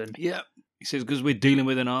person. Yeah. He says, because we're dealing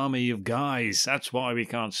with an army of guys. That's why we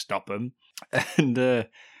can't stop them. And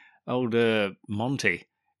old Monty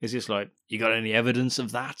is just like, you got any evidence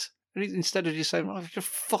of that? And instead of just saying, well, I've just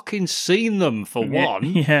fucking seen them for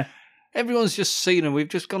one. Yeah. Everyone's just seen them. We've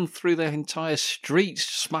just gone through their entire streets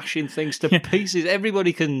smashing things to pieces.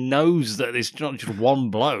 Everybody knows that it's not just one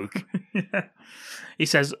bloke. Yeah. He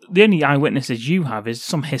says, the only eyewitnesses you have is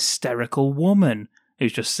some hysterical woman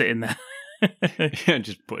who's just sitting there. Yeah,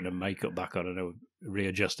 just putting her makeup back on and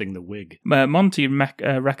readjusting the wig. Monty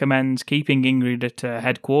recommends keeping Ingrid at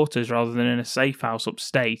headquarters rather than in a safe house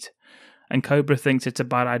upstate, and Cobra thinks it's a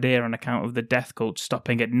bad idea on account of the death cult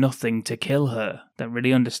stopping at nothing to kill her. Don't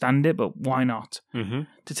really understand it, but why not? Mm-hmm.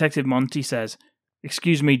 Detective Monty says,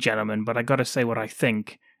 "Excuse me, gentlemen, but I gotta say what I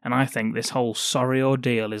think, and I think this whole sorry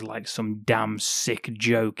ordeal is like some damn sick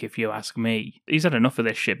joke, if you ask me." He's had enough of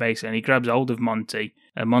this shit, basically, and he grabs hold of Monty,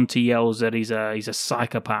 and Monty yells that he's a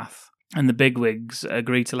psychopath. And the bigwigs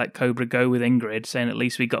agree to let Cobra go with Ingrid, saying at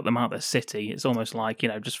least we got them out of the city. It's almost like,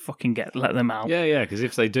 just fucking let them out. Yeah, because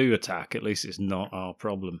if they do attack, at least it's not our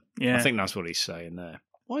problem. Yeah. I think that's what he's saying there.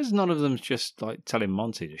 Why is none of them just like telling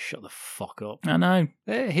Monty to shut the fuck up? I know.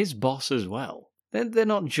 They're his boss as well. They're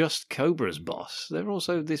not just Cobra's boss. They're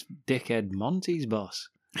also this dickhead Monty's boss.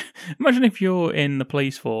 Imagine if you're in the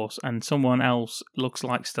police force and someone else looks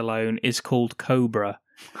like Stallone, is called Cobra,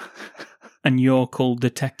 and you're called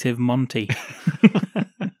Detective Monty.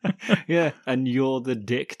 Yeah, and you're the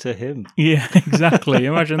dick to him. Yeah, exactly.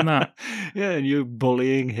 Imagine that. Yeah, and you're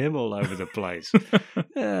bullying him all over the place.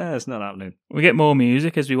 Yeah, it's not happening. We get more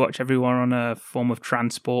music as we watch everyone on a form of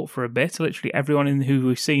transport for a bit. Literally everyone who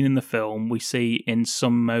we've seen in the film, we see in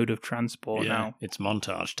some mode of transport now. It's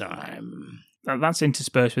montage time. That's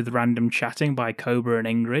interspersed with random chatting by Cobra and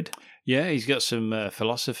Ingrid. Yeah, he's got some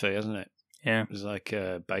philosophy, hasn't it? Yeah. It's like,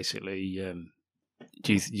 basically,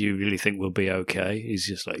 do you really think we'll be okay? He's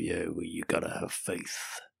just like, yeah, well, you gotta have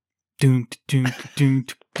faith. Dun, dun, dun,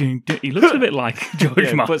 dun, dun. He looks a bit like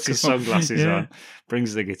George Michael. Puts his sunglasses on,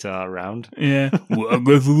 brings the guitar around. Yeah. Well, I'm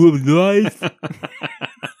going for woman's life.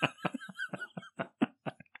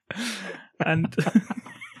 And...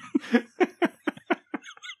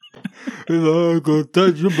 If I could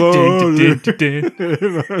touch your body,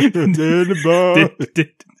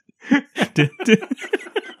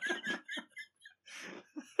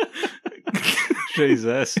 she's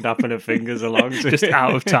there snapping her fingers along. Just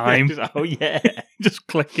out of time. Oh, yeah. Just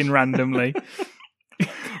clicking randomly.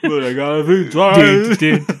 But I gotta think twice.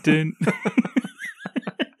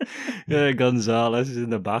 Yeah, Gonzalez is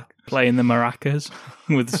in the back. Playing the maracas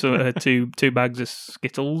with two bags of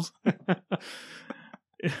Skittles.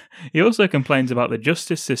 He also complains about the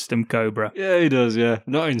justice system, Cobra. Yeah, he does, yeah.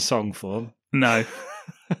 Not in song form. No.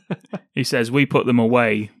 He says, we put them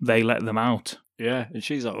away, they let them out. Yeah, and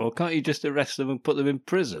she's like, well, can't you just arrest them and put them in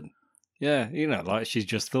prison? Yeah, like she's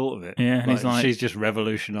just thought of it. Yeah, and he's like... She's just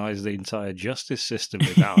revolutionised the entire justice system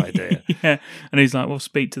with that idea. Yeah, and he's like, well,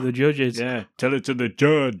 speak to the judges. Yeah, tell it to the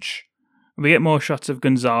judge. We get more shots of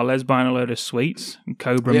Gonzalez buying a load of sweets, and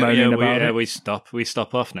Cobra moaning about it. We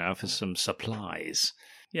stop off now for some supplies.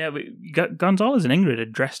 Yeah, Gonzalez and Ingrid are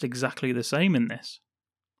dressed exactly the same in this.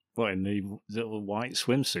 What, in the little white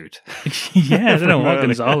swimsuit? Yeah, I don't know what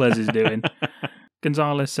Gonzalez is doing.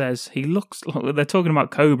 Gonzalez says he looks like... They're talking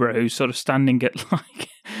about Cobra, who's sort of standing at like...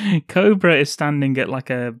 Cobra is standing at like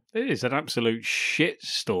a... It is an absolute shit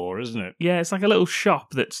store, isn't it? Yeah, it's like a little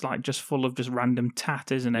shop that's like just full of just random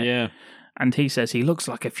tat, isn't it? Yeah. And he says he looks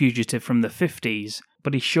like a fugitive from the 50s,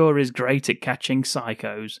 but he sure is great at catching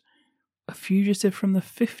psychos. A fugitive from the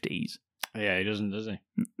 50s? Yeah, he doesn't, does he?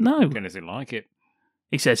 No. Anything like it.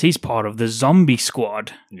 He says he's part of the zombie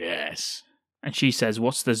squad. Yes. And she says,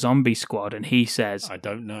 what's the zombie squad? And he says... I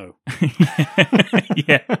don't know.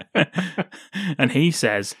 Yeah. And he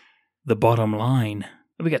says, the bottom line.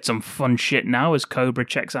 We get some fun shit now as Cobra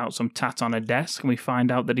checks out some tat on a desk, and we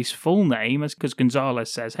find out that his full name is because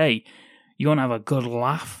Gonzalez says, hey, you want to have a good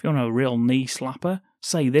laugh? You want a real knee slapper?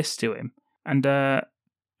 Say this to him. And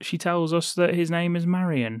she tells us that his name is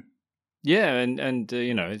Marion. Yeah, and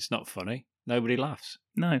it's not funny. Nobody laughs.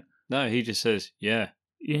 No. No, he just says, yeah.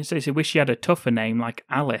 Yeah, so he wish he had a tougher name like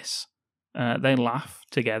Alice. They laugh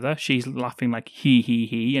together. She's laughing like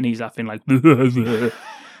he, and he's laughing like and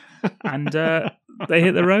they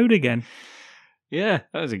hit the road again. Yeah,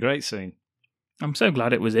 that was a great scene. I'm so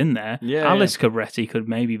glad it was in there. Yeah, Alice Cabretti could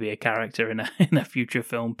maybe be a character in a future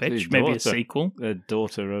film pitch, maybe a sequel. The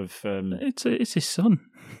daughter of... It's his son,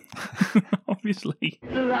 obviously.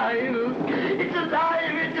 It's alive! It's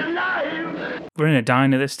alive! It's alive! We're in a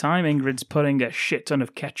diner this time. Ingrid's putting a shit ton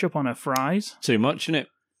of ketchup on her fries. Too much, isn't it?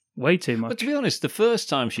 Way too much. But to be honest, the first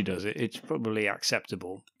time she does it, it's probably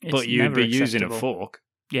acceptable. It's but you'd never be using a acceptable. fork.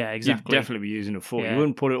 Yeah, exactly. You'd definitely be using a fork. Yeah. You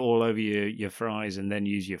wouldn't put it all over your fries and then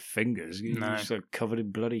use your fingers. You're No. just like covered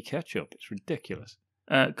in bloody ketchup. It's ridiculous.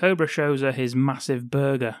 Cobra shows her his massive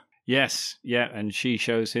burger. Yes, yeah, and she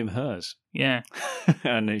shows him hers. Yeah.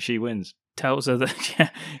 And then she wins. Tells her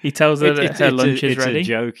that he tells her that her lunch is ready. It's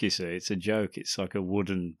a joke, you see. It's a joke. It's like a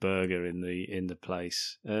wooden burger in the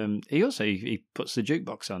place. He also he puts the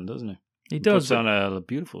jukebox on, doesn't he? He does. Puts on a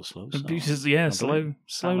beautiful slow song. Yeah, I slow believe.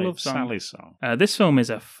 love song. Sally's song. This film is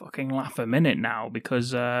a fucking laugh a minute now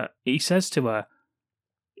because he says to her,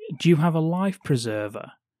 "Do you have a life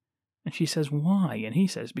preserver?" And she says, "Why?" And he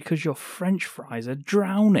says, "Because your French fries are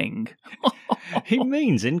drowning." He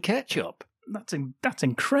means in ketchup. That's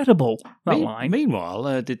incredible. That line.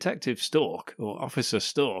 Meanwhile, Detective Stork or Officer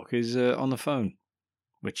Stork is on the phone,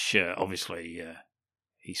 which obviously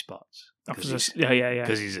he spots. Yeah.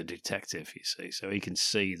 Because he's a detective, you see, so he can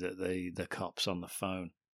see that the cop's on the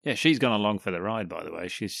phone. Yeah, she's gone along for the ride, by the way.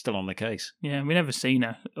 She's still on the case. Yeah, we never seen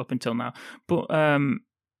her up until now. But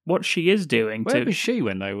what she is doing... Where was she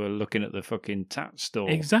when they were looking at the fucking tat store?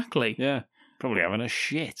 Exactly. Yeah, probably having a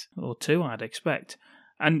shit. Or two, I'd expect.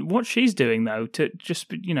 And what she's doing, though, to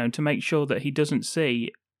just, to make sure that he doesn't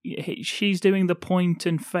see... She's doing the point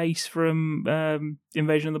and face from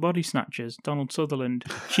Invasion of the Body Snatchers, Donald Sutherland.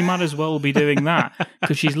 She might as well be doing that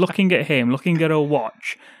because she's looking at him, looking at her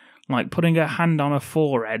watch, like putting her hand on her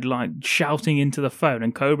forehead, like shouting into the phone,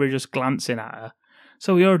 and Cobra just glancing at her.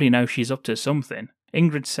 So we already know she's up to something.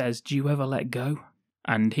 Ingrid says, "Do you ever let go?"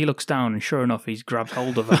 And he looks down, and sure enough, he's grabbed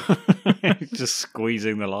hold of her. He's just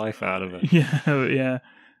squeezing the life out of her. Yeah.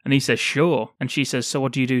 And he says, "Sure." And she says, "So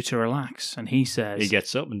what do you do to relax?" And he says... He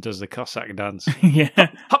gets up and does the Cossack dance. Yeah.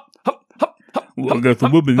 Hop, hop, hop, hop. Well, I got the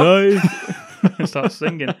woman and starts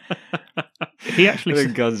singing. He actually... And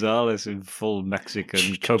then Gonzalez in full Mexican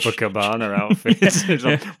Copacabana outfit. It's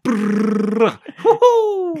like,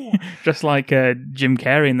 just like Jim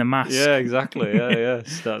Carrey in The Mask. Yeah, exactly. Yeah.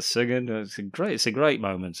 Starts singing. It's a great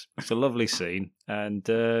moment. It's a lovely scene. And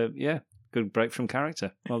good break from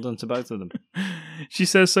character. Well done to both of them. She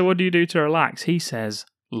says, "So what do you do to relax?" He says,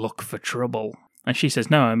 "Look for trouble." And she says,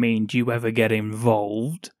 "No, I mean, do you ever get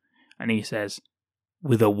involved?" And he says,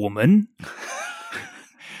 "With a woman?"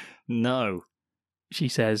 No. She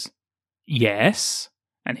says, "Yes."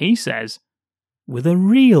 And he says, "With a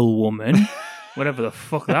real woman?" Whatever the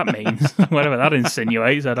fuck that means. Whatever that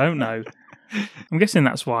insinuates, I don't know. I'm guessing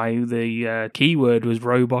that's why the keyword was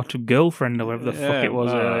robot girlfriend or whatever the fuck it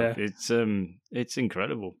was earlier. It's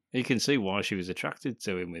incredible. You can see why she was attracted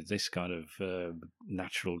to him with this kind of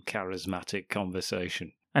natural, charismatic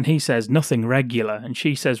conversation. And he says, "Nothing regular." And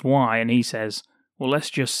she says, "Why?" And he says, "Well, let's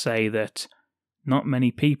just say that not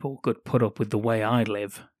many people could put up with the way I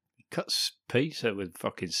live." He cuts Peter with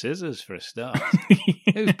fucking scissors for a start.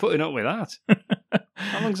 Who's putting up with that?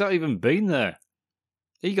 How long's that even been there?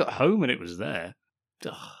 He got home and it was there.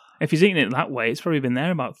 Ugh. If he's eating it that way, it's probably been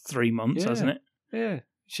there about 3 months, hasn't it? Yeah.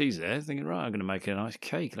 She's there thinking, right, I'm going to make a nice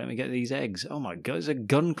cake. Let me get these eggs. Oh my God, it's a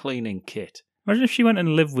gun cleaning kit. Imagine if she went and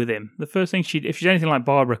lived with him. The first thing if she's anything like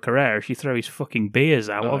Barbara Carrera, she'd throw his fucking beers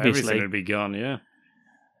out, obviously. Everything would be gone, yeah.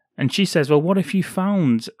 And she says, "Well, what if you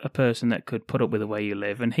found a person that could put up with the way you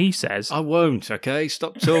live?" And he says... I won't, okay?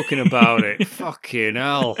 Stop talking about it. Fucking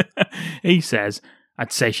hell. He says,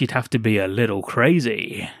 "I'd say she'd have to be a little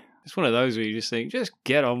crazy." It's one of those where you just think, just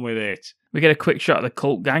get on with it. We get a quick shot of the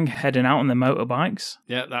cult gang heading out on their motorbikes.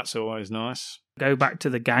 Yeah, that's always nice. Go back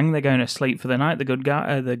to the gang. They're going to sleep for the night. The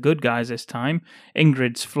good guys this time.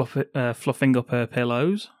 Ingrid's fluffing up her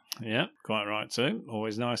pillows. Yeah, quite right too.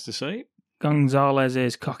 Always nice to see. Gonzalez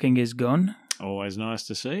is cocking his gun. Always nice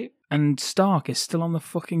to see. And Stark is still on the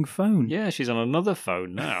fucking phone. Yeah, she's on another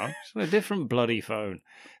phone now. She's on a different bloody phone.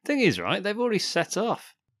 Thing is, right, they've already set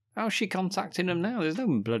off. How's she contacting them now? There's no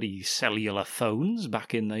bloody cellular phones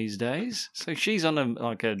back in these days. So she's on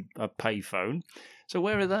a pay phone. So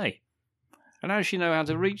where are they? And how does she know how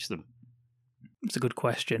to reach them? It's a good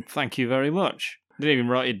question. Thank you very much. I didn't even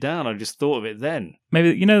write it down. I just thought of it then.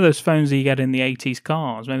 Maybe, those phones that you get in the 80s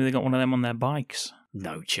cars? Maybe they got one of them on their bikes.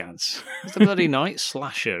 No chance. He's a bloody night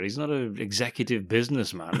slasher. He's not an executive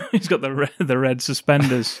businessman. He's got the red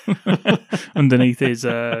suspenders underneath his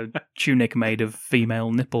tunic made of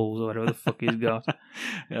female nipples or whatever the fuck he's got.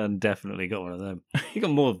 And definitely got one of them. You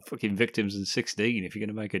got more fucking victims than 16 if you're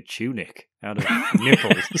going to make a tunic out of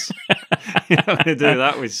nipples. You're not going to do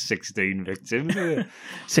that with 16 victims, are you?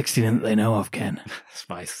 16 that they know of, Ken. That's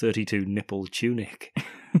my 32 nipple tunic.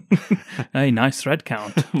 Hey, nice thread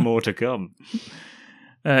count. More to come.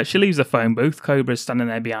 She leaves the phone booth. Cobra's standing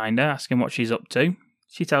there behind her, asking what she's up to.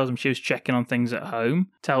 She tells him she was checking on things at home,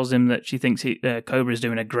 tells him that she thinks Cobra's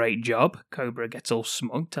doing a great job. Cobra gets all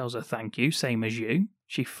smug, tells her thank you, same as you.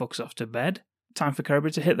 She fucks off to bed. Time for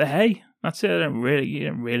Cobra to hit the hay. That's it. You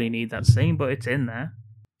don't really need that scene, but it's in there.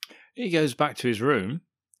 He goes back to his room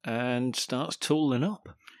and starts tooling up.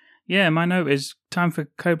 Yeah, my note is time for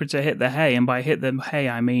Cobra to hit the hay, and by hit the hay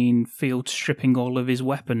I mean field stripping all of his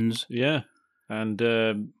weapons. Yeah.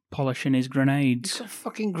 And polishing his grenades. He's got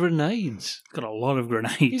fucking grenades. Got a lot of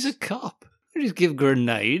grenades. He's a cop. They just give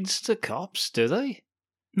grenades to cops, do they?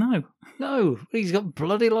 No. No. He's got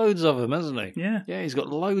bloody loads of them, hasn't he? Yeah. Yeah, he's got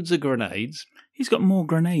loads of grenades. He's got more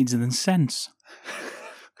grenades than sense.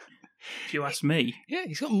 If you ask me. Yeah,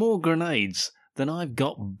 he's got more grenades than I've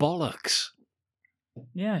got bollocks.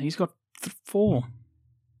 Yeah, he's got 4.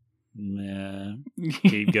 Yeah.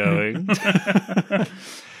 Keep going.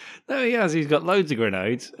 No, he has. He's got loads of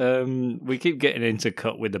grenades. We keep getting into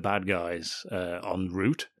cut with the bad guys en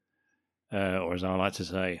route, or as I like to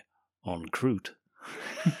say, en croûte,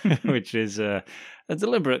 which is a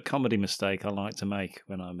deliberate comedy mistake I like to make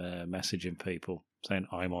when I'm messaging people, saying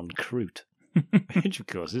I'm en croûte, which of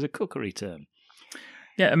course is a cookery term.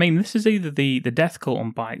 Yeah, I mean, this is either the death cult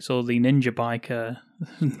on bikes or the ninja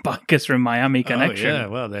bikers from Miami Connection. Oh, yeah,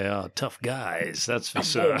 well, they are tough guys, that's for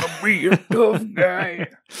sure. I want to be a tough guy.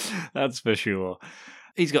 That's for sure.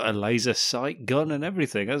 He's got a laser sight gun and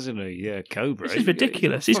everything, hasn't he? Yeah, Cobra. This is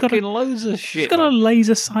ridiculous. He's got loads of shit. He's got a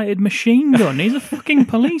laser-sighted machine gun. He's a fucking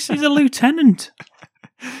police. He's a lieutenant.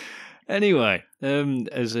 Anyway,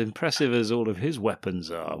 as impressive as all of his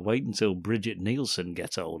weapons are, wait until Bridget Nielsen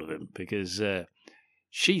gets hold of him, because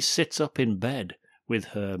she sits up in bed with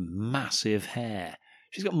her massive hair.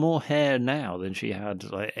 She's got more hair now than she had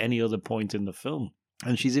like any other point in the film.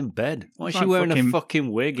 And she's in bed. Why is she wearing a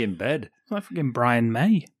fucking wig in bed? It's like fucking Brian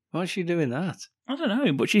May. Why is she doing that? I don't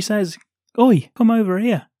know, but she says, "Oi, come over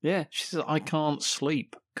here." Yeah, she says, "I can't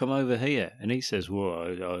sleep. Come over here." And he says, "Well,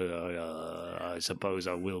 I suppose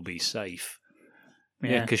I will be safe."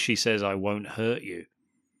 Yeah, because she says, "I won't hurt you."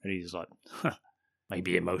 And he's like, huh.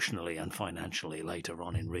 Maybe emotionally and financially later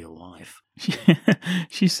on in real life.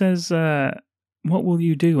 She says, what will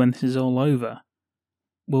you do when this is all over?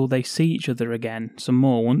 Will they see each other again some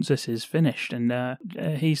more once this is finished? And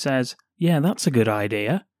he says, yeah, that's a good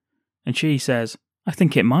idea. And she says, I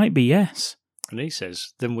think it might be, yes. And he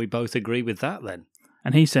says, then we both agree with that then.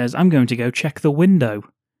 And he says, I'm going to go check the window.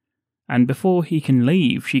 And before he can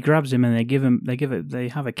leave, she grabs him and they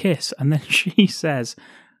have a kiss. And then she says,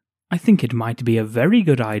 I think it might be a very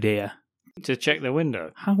good idea. To check the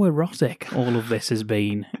window. How erotic all of this has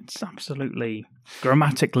been. It's absolutely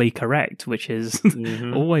grammatically correct, which is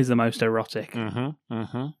always the most erotic.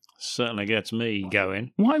 Certainly gets me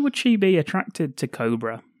going. Why would she be attracted to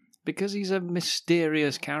Cobra? Because he's a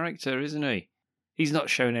mysterious character, isn't he? He's not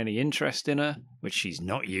shown any interest in her, which she's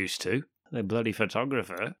not used to. The bloody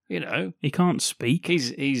photographer, you know. He can't speak.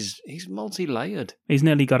 He's multi-layered. He's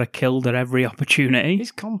nearly got her killed at every opportunity.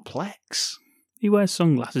 He's complex. He wears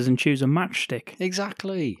sunglasses and chews a matchstick.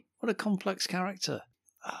 Exactly. What a complex character.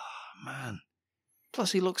 Oh, man.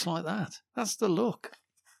 Plus he looks like that. That's the look.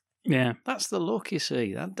 Yeah. That's the look, you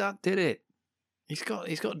see. That did it. He's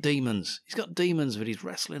got demons. He's got demons, but he's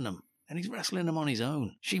wrestling them. And he's wrestling them on his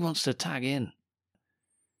own. She wants to tag in.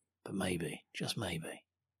 But maybe, just maybe,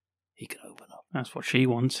 he can open up. That's what she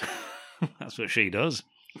wants. That's what she does.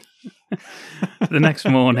 The next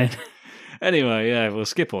morning. Anyway, yeah, we'll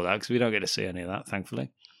skip all that because we don't get to see any of that,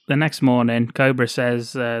 thankfully. The next morning, Cobra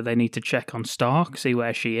says they need to check on Stark, see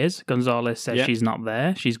where she is. Gonzalez says she's not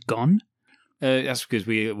there. She's gone. That's because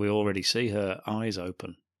we already see her eyes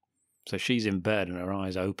open. So she's in bed and her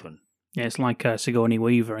eyes open. Yeah, it's like Sigourney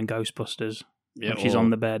Weaver in Ghostbusters. Yeah, she's on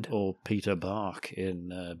the bed. Or Peter Bark in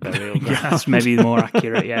Burial Ground. Yes, maybe more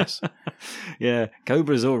accurate, yes. Yeah,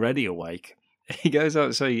 Cobra's already awake. He goes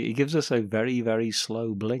out, so he gives us a very, very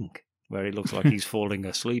slow blink where he looks like he's falling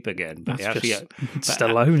asleep again. But That's just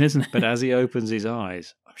Stallone, isn't it? But as he opens his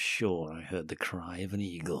eyes, I'm sure I heard the cry of an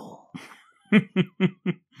eagle.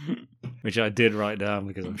 Which I did write down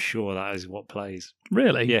because I'm sure that is what plays.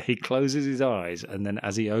 Really? Yeah, he closes his eyes, and then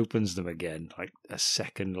as he opens them again, like a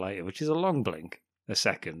second later, which is a long blink, a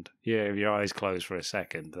second. Yeah, if your eyes close for a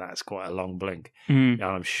second, that's quite a long blink. And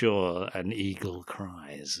I'm sure an eagle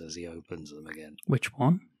cries as he opens them again. Which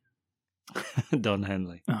one? Don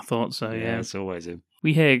Henley. I thought so, yeah. It's always him.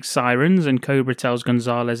 We hear sirens, and Cobra tells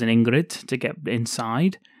Gonzalez and Ingrid to get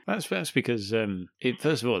inside. That's because,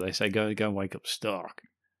 first of all, they say, go and wake up Stark.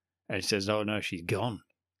 And he says, oh, no, she's gone. And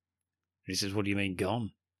he says, what do you mean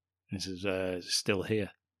gone? And he says, still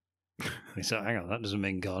here. And he said, hang on, that doesn't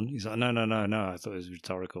mean gone. He's like, no, I thought it was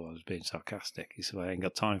rhetorical. I was being sarcastic. He said, well, I ain't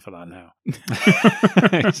got time for that now.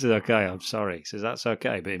 He said, okay, I'm sorry. He says, that's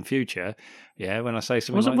okay. But in future, when I say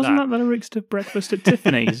something Wasn't that the lyrics to Breakfast at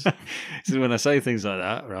Tiffany's? He says, when I say things like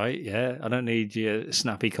that, right, I don't need your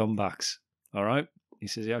snappy comebacks, all right? He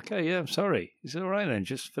says, okay, I'm sorry. He said, all right then,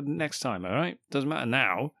 just for the next time, all right? Doesn't matter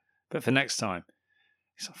now, but for next time.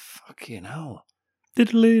 He's like, fucking hell.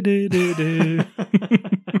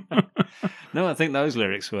 No, I think those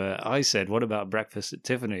lyrics were, I said, what about Breakfast at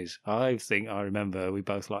Tiffany's? I think I remember we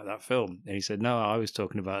both liked that film. And he said, no, I was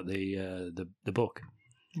talking about the book.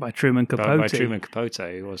 By Truman Capote. By Truman Capote,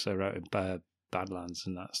 who also wrote Badlands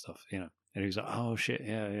and that stuff, And he was like, oh, shit,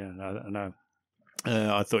 no.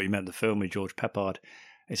 I thought you meant the film with George Peppard.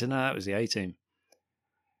 He said, no, that was the A-Team.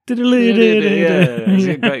 Great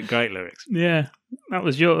lyrics. Yeah, that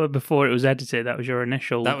was before it was edited. That was your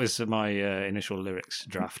initial. That was my initial lyrics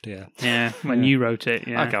draft. Yeah, when you wrote it.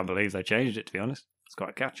 Yeah, I can't believe they changed it. To be honest, it's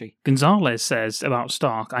quite catchy. Gonzalez says about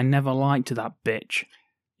Stark, "I never liked that bitch."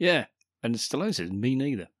 Yeah, and Stallone says, "Me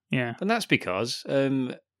neither." Yeah, and that's because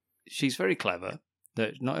she's very clever.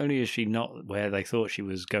 That not only is she not where they thought she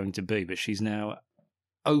was going to be, but she's now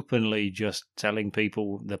openly just telling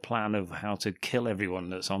people the plan of how to kill everyone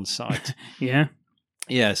that's on site.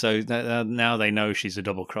 Yeah, so now they know she's a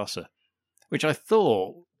double crosser, which I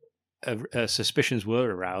thought suspicions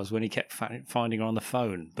were aroused when he kept finding her on the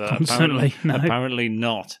phone, but apparently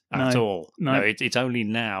not at all. No, it's only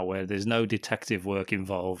now where there's no detective work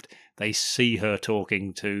involved. They see her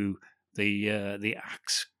talking to the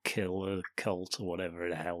Axe Killer cult or whatever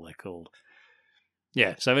the hell they're called.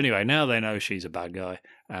 Yeah, so anyway, now they know she's a bad guy,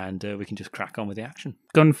 and we can just crack on with the action.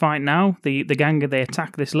 Gunfight now. The gang, they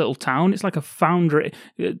attack this little town. It's like a foundry.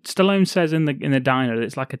 Stallone says in the diner that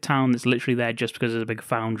it's like a town that's literally there just because there's a big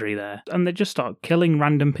foundry there. And they just start killing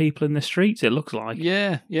random people in the streets, it looks like.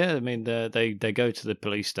 Yeah. I mean, they go to the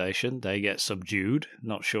police station. They get subdued.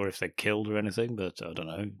 Not sure if they're killed or anything, but I don't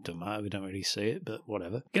know. Don't matter. We don't really see it, but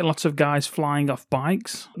whatever. Get lots of guys flying off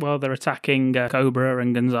bikes while they're attacking Cobra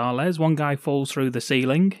and Gonzalez. One guy falls through the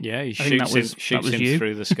ceiling. Yeah, he shoots him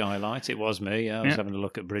through the skylight. It was me. I was having a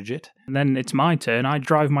look at Bridget. And then it's my turn. I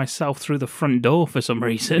drive myself through the front door for some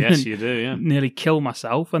reason. Yes, you do, yeah. Nearly kill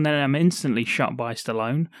myself, and then I'm instantly shot by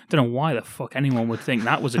Stallone. Don't know why the fuck anyone would think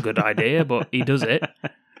that was a good idea, but he does it.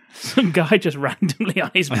 Some guy just randomly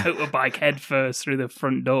on his motorbike head first through the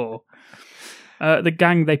front door. The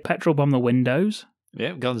gang, they petrol bomb the windows.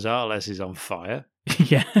 Yeah, Gonzalez is on fire.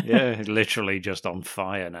 Yeah, literally just on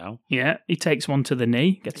fire now. Yeah, he takes one to the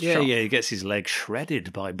knee, gets shot. Yeah, he gets his leg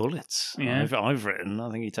shredded by bullets. Yeah. I've written,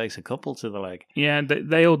 I think he takes a couple to the leg. Yeah,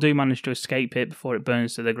 they all do manage to escape it before it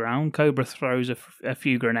burns to the ground. Cobra throws a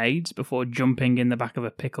few grenades before jumping in the back of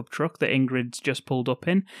a pickup truck that Ingrid's just pulled up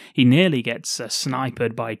in. He nearly gets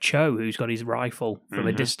sniped by Cho, who's got his rifle from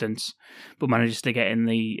a distance, but manages to get in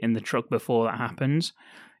the truck before that happens.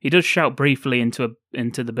 He does shout briefly into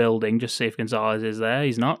the building, just see if Gonzalez is there.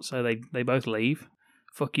 He's not, so they both leave.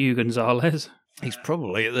 Fuck you, Gonzalez. He's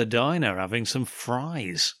probably at the diner having some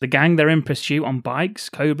fries. The gang, they're in pursuit on bikes.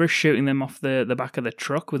 Cobra's shooting them off the back of the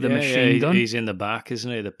truck with a machine gun. He's in the back,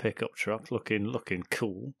 isn't he? The pickup truck, looking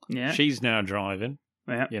cool. Yeah. She's now driving.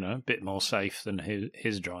 Yeah. A bit more safe than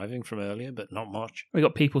his driving from earlier, but not much. We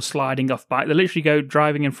got people sliding off bike. They literally go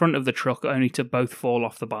driving in front of the truck, only to both fall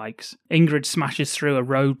off the bikes. Ingrid smashes through a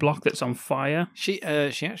roadblock that's on fire. She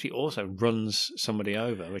actually also runs somebody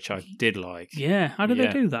over, which I did like. Yeah, how did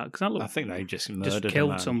they do that? I think they just murdered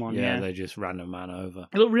killed someone. Yeah, they just ran a man over.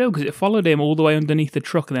 It looked real because it followed him all the way underneath the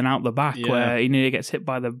truck and then out the back where he nearly gets hit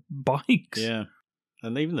by the bikes. Yeah.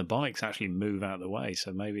 And even the bikes actually move out of the way,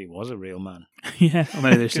 so maybe it was a real man. Yeah, or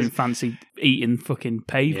maybe there's some fancy eating fucking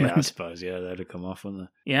pavement. Yeah, I suppose, they'd have come off, wouldn't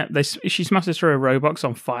they? Yeah, she smashes through a roadbox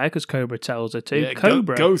on fire because Cobra tells her to. Yeah,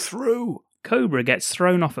 Cobra, go through! Cobra gets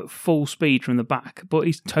thrown off at full speed from the back, but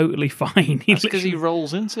he's totally fine. That's because he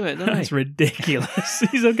rolls into it, doesn't he? That's ridiculous.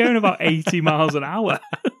 He's going about 80 miles an hour.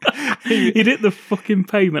 He'd hit the fucking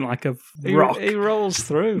pavement like a rock. He rolls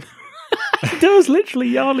through. He does,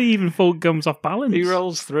 literally. Hardly even comes off balance. He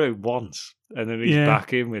rolls through once, and then he's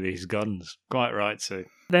back in with his guns. Quite right, too.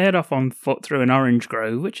 They head off on foot through an orange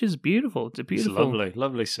grove, which is beautiful. It's lovely,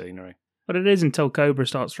 lovely scenery. But it is until Cobra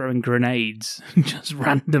starts throwing grenades just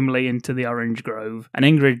randomly into the orange grove, and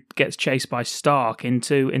Ingrid gets chased by Stark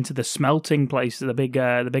into the smelting place, the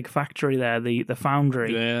big factory there, the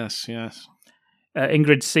foundry. Yes.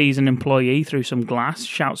 Ingrid sees an employee through some glass,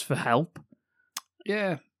 shouts for help.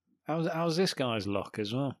 Yeah. How's this guy's luck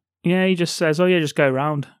as well? Yeah, he just says, "Oh yeah, just go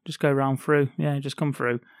round through. Yeah, just come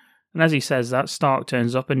through." And as he says that, Stark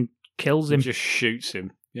turns up and kills him. Just shoots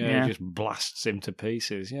him. Yeah, he just blasts him to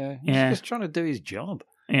pieces. Yeah, he's just trying to do his job.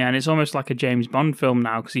 Yeah, and it's almost like a James Bond film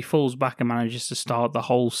now because he falls back and manages to start the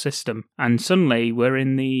whole system. And suddenly we're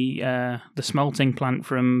in the smelting plant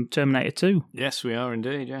from Terminator 2. Yes, we are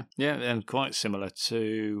indeed, yeah, and quite similar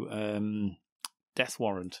to Death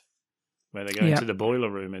Warrant, where they go into the boiler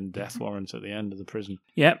room in Death Warrant at the end of the prison.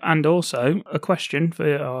 Yep, and also a question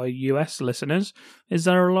for our US listeners: is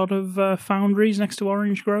there a lot of foundries next to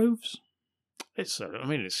orange groves? It's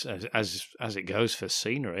as it goes for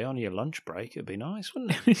scenery on your lunch break. It'd be nice,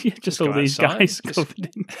 wouldn't it? Yeah, just all these guys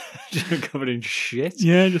covered in shit.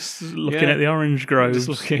 Yeah, just looking at the orange groves.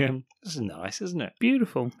 Just looking. This is nice, isn't it?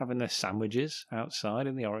 Beautiful. Having their sandwiches outside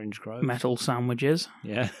in the orange grove. Metal sandwiches.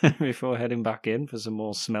 Yeah, before heading back in for some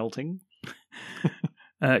more smelting.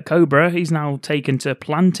 Cobra, he's now taken to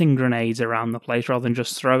planting grenades around the place rather than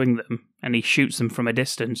just throwing them, and he shoots them from a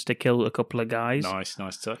distance to kill a couple of guys. Nice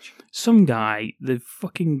touch. Some guy, the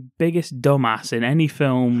fucking biggest dumbass in any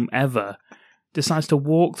film ever, decides to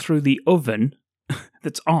walk through the oven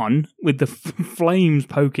that's on with the flames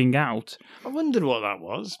poking out. I wondered what that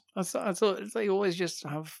was. I thought they always just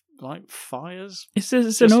have like fires. It's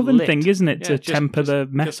an oven thing, isn't it, to temper the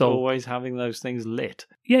metal? Just always having those things lit.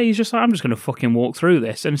 Yeah, he's just like, I'm just going to fucking walk through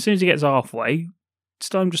this. And as soon as he gets halfway,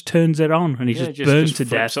 Storm just turns it on and he just burns to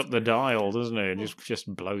death. Flips up the dial, doesn't he? And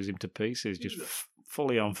just blows him to pieces, just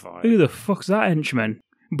fully on fire. Who the fuck's that henchman?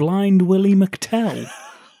 Blind Willie McTell.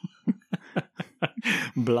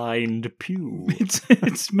 Blind Pew.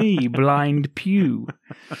 It's me, Blind Pew.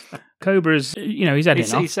 Cobra's, he's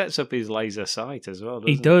heading off. He sets up his laser sight as well, doesn't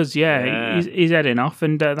he? He does, yeah. He's heading off,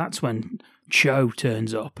 and that's when Cho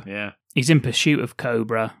turns up. Yeah. He's in pursuit of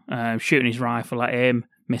Cobra, shooting his rifle at him,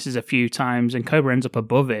 misses a few times, and Cobra ends up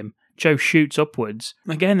above him. Cho shoots upwards.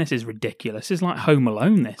 Again, this is ridiculous. It's like Home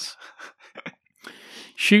Alone, this.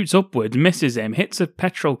 Shoots upwards, misses him, hits a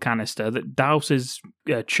petrol canister that douses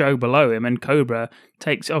Cho below him, and Cobra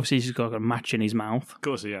obviously he's got a match in his mouth. Of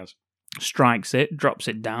course he has. Strikes it, drops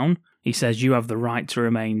it down. He says, "You have the right to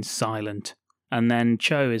remain silent." And then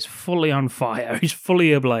Cho is fully on fire. He's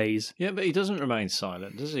fully ablaze. Yeah, but he doesn't remain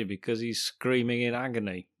silent, does he? Because he's screaming in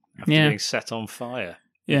agony after being set on fire.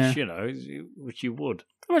 Yeah. Which you would.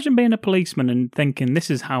 Imagine being a policeman and thinking, this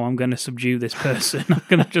is how I'm going to subdue this person. I'm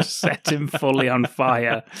going to just set him fully on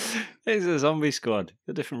fire. It's a zombie squad.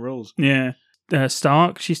 They're different rules. Yeah.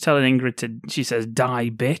 Stark, she's telling Ingrid she says, "Die,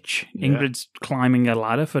 bitch." Yeah. Ingrid's climbing a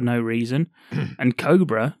ladder for no reason. And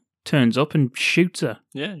Cobra turns up and shoots her.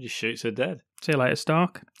 Yeah, just shoots her dead. See you later,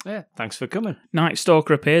 Stark. Yeah, thanks for coming. Night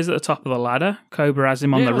Stalker appears at the top of the ladder. Cobra has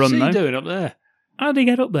him on the run, though. What's he doing up there? How did he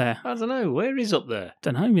get up there? I don't know. Where is up there?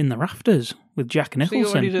 Don't know. In the rafters with Jack Nicholson.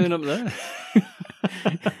 What are you doing up there?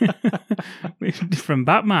 From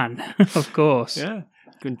Batman, of course. Yeah.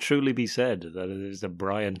 It can truly be said that there's a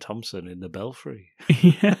Brian Thompson in the belfry.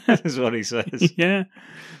 Yeah. That's what he says. Yeah.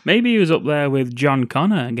 Maybe he was up there with John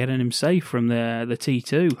Connor and getting him safe from the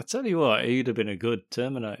T2. I tell you what, he'd have been a good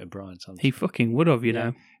Terminator, Brian Thompson. He fucking would have, you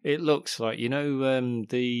know. It looks like,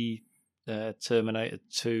 the Terminator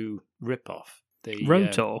 2 ripoff. The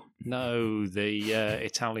Rotor? No, the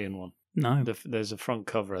Italian one. No. There's a front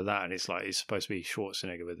cover of that, and it's supposed to be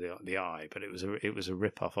Schwarzenegger with the eye, but it was a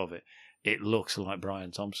rip-off of it. It looks like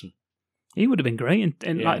Brian Thompson. He would have been great,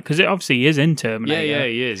 because it obviously is in Terminator. Yeah,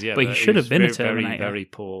 he is. Yeah, but he should have been a Terminator. Very, very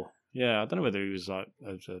poor. Yeah, I don't know whether he was like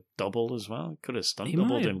a double as well. Could have stunt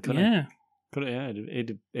doubled him, couldn't he? Could have. Yeah,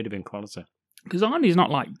 it'd have been quality. Because Arnie's not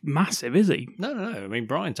like massive, is he? No. I mean,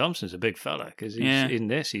 Brian Thompson's a big fella because in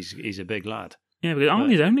this he's a big lad. Yeah, but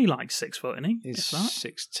Arnie's only like 6 foot, isn't he? He's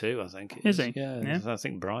 6'2", I think. Is he? Yeah, I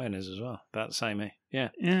think Brian is as well. About the same age. Yeah.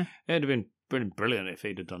 Yeah. It'd have been brilliant if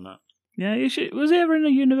he'd have done that. Yeah, was he ever in a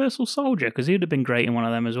Universal Soldier? Because he'd have been great in one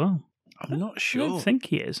of them as well. I'm not sure. I don't think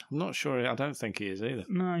he is. I'm not sure. I don't think he is either.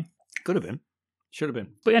 No. Could have been. Should have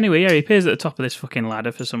been. But anyway, he appears at the top of this fucking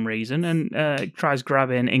ladder for some reason and tries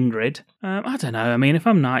grabbing Ingrid. I don't know. I mean, if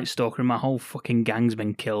I'm Night Stalker and my whole fucking gang's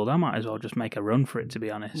been killed, I might as well just make a run for it, to be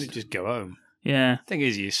honest. You just go home. Yeah. Thing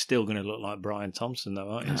is, you're still going to look like Brian Thompson, though,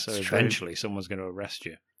 aren't you? That's So true. eventually someone's going to arrest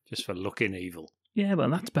you just for looking evil. Yeah,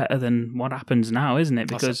 but that's better than what happens now, isn't it?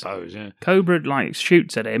 I Because suppose, yeah. Cobra like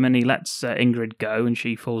shoots at him and he lets Ingrid go and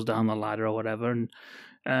she falls down the ladder or whatever.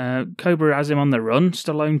 And Cobra has him on the run.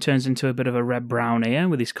 Stallone turns into a bit of a Red Brown ear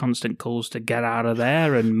with his constant calls to get out of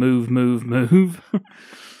there and move.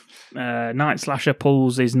 Night Slasher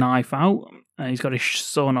pulls his knife out. He's got his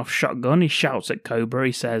sawn-off shotgun. He shouts at Cobra.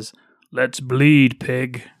 He says, "Let's bleed,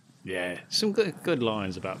 pig." Yeah, some good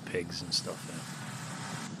lines about pigs and stuff.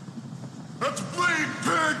 Let's bleed,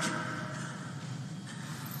 pig!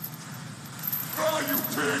 Where are you,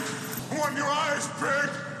 pig? I want your eyes, pig!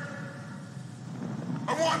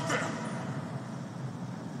 I want them!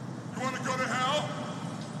 You want to go to hell?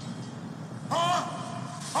 Huh?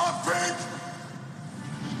 Huh, pig?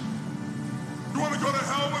 You want to go to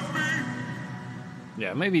hell with me?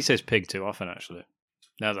 Yeah, maybe he says pig too often, actually.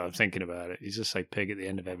 Now that I'm thinking about it, he just say pig at the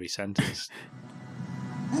end of every sentence.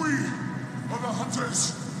 We are the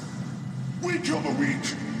hunters. We kill the weak,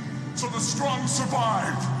 so the strong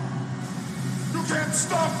survive. You can't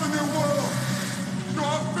stop the new world.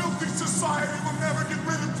 Your filthy society will never get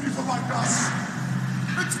rid of people like us.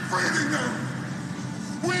 It's breeding them.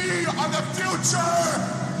 We are the future.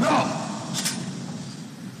 No.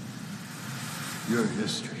 Your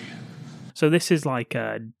history. So this is like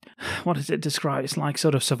what does it describe? It's like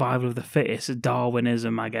sort of survival of the fittest,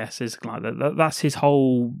 Darwinism, I guess. Is like that's his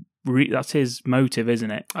whole. That's his motive, isn't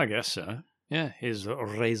it? I guess so. Yeah, his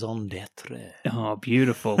raison d'être. Oh,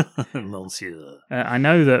 beautiful. Monsieur. I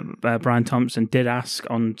know that Brian Thompson did ask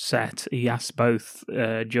on set. He asked both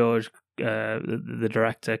George, the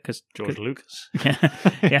director, because George Lucas. Yeah,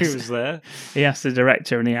 he was there. He asked the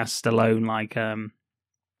director and he asked Stallone, like,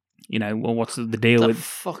 well, what's the deal What with? the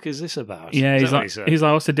fuck is this about? Yeah, Is he's that what like, he said? he's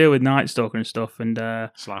like, what's the deal with Night Stalker and stuff? And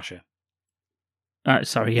Slasher.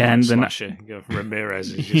 Sorry, yeah, and Slasher. You go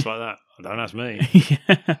Ramirez is just like that. Don't ask me.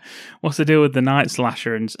 Yeah. What's the deal with the Night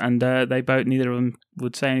Slasher? And they both, neither of them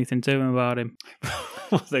would say anything to him about him.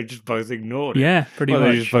 They just both ignored him. Yeah, pretty much.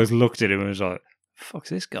 They just both looked at him and was like,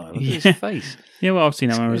 "Fuck's this guy? Look at his face." Yeah, well, obviously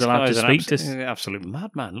no one was This allowed to guy's speak an to. absolute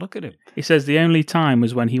madman. Look at him. He says the only time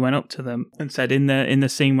was when he went up to them and said, "In the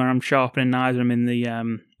scene where I'm sharpening knives, I'm in the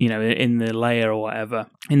in the lair or whatever.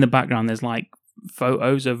 In the background, there's like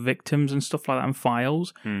photos of victims and stuff like that and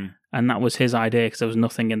files." And that was his idea because there was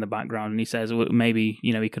nothing in the background. And he says, well, maybe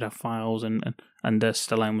he could have files. And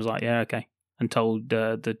Stallone was like, "Yeah, okay," and told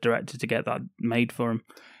the director to get that made for him.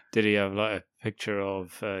 Did he have like a picture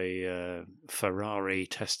of a Ferrari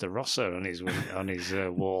Testarossa on his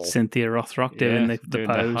wall? Cynthia Rothrock doing the doing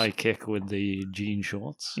pose, the high kick with the jean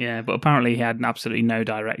shorts. Yeah, but apparently he had absolutely no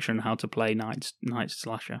direction on how to play Night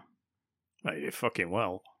Slasher. Mate, you fucking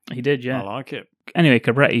well. He did, yeah. I like it. Anyway,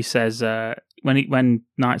 Cabretti says when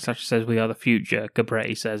Night Slasher says we are the future,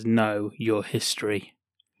 Cabretti says no, you're history.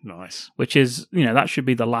 Nice. Which is that should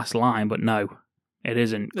be the last line, but no, it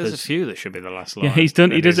isn't. There's a few that should be the last line. Yeah, he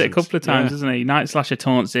does it a couple of times, yeah. doesn't he? Night Slasher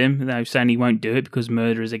taunts him, saying he won't do it because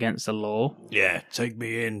murder is against the law. Yeah, take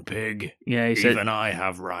me in, pig. Yeah, he Even said, I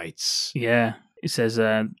have rights. Yeah, he says.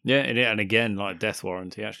 Yeah, and again, like Death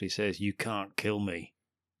Warrant, he actually says, "You can't kill me."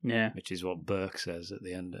 Yeah, which is what Burke says at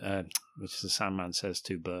the end, which the Sandman says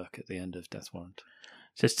to Burke at the end of Death Warrant.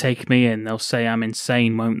 Says, "Take me in. They'll say I'm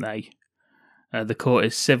insane, won't they? The court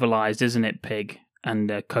is civilized, isn't it, pig?"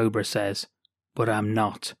 And Cobra says, "But I'm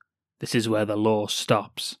not. This is where the law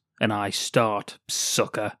stops, and I start,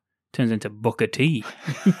 sucker." Turns into Booker T.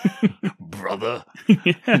 Brother.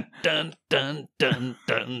 Yeah. Dun, dun, dun,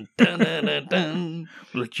 dun, dun, dun, dun, dun.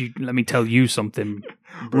 Let me tell you something.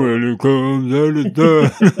 When it comes out of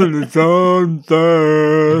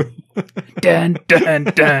the Dun, dun,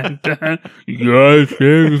 dun, dun. Yes,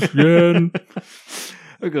 again.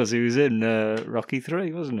 Because he was in Rocky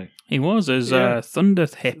 3, wasn't he? He was as Thunder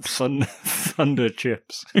Hips. Thunder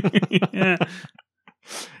Chips. Yeah.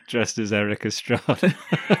 Dressed as Eric Estrada.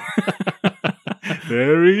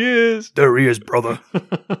 There he is. There he is, brother.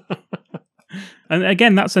 And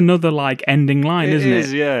again, that's another ending line, isn't it? It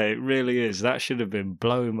is, yeah, it really is. That should have been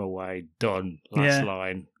blow him away, done, last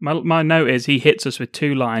line. My note is he hits us with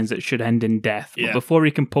two lines that should end in death. Yeah. But before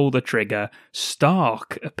he can pull the trigger,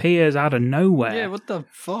 Stark appears out of nowhere. Yeah, what the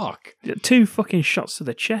fuck? 2 fucking shots to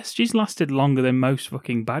the chest. She's lasted longer than most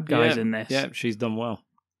fucking bad guys in this. Yeah, she's done well.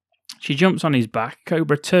 She jumps on his back.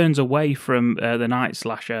 Cobra turns away from the Night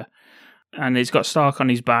Slasher. And he's got Stark on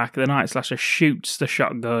his back. The Night Slasher shoots the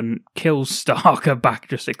shotgun, kills Stark. Her back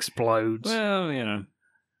just explodes. Well,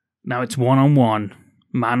 Now it's 1-on-1,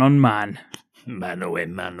 man on man. Mano a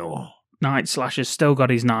mano. Night Slasher's still got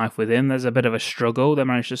his knife with him. There's a bit of a struggle. They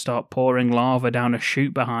manage to start pouring lava down a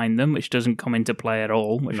chute behind them, which doesn't come into play at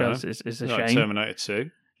all, which is a like shame. Terminator 2.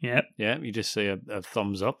 Yep. Yeah, you just see a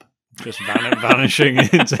thumbs up just vanishing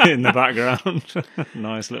in the background.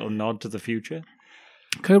 Nice little nod to the future.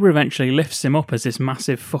 Cobra eventually lifts him up as this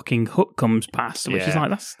massive fucking hook comes past, which is like,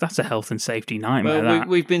 that's a health and safety nightmare. Well,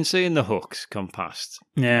 we've been seeing the hooks come past.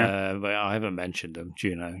 Yeah. But I haven't mentioned them,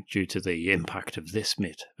 due to the impact of this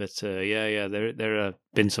myth. But there have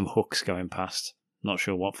been some hooks going past. Not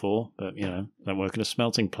sure what for, but, don't work in a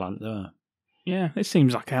smelting plant, do I? Yeah, it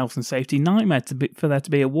seems like a health and safety nightmare for there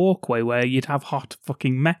to be a walkway where you'd have hot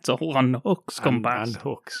fucking metal on hooks come past. And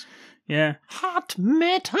hooks. Yeah. Hot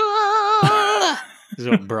metal! This is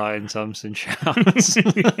what Brian Thompson shouts.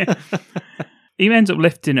 Yeah. He ends up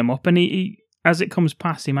lifting him up, and he as it comes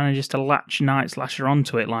past, he manages to latch Night Slasher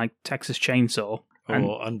onto it like Texas Chainsaw.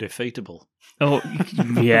 Or Undefeatable. Oh,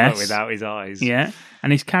 yes. Without his eyes. Yeah.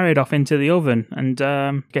 And he's carried off into the oven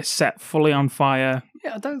and gets set fully on fire.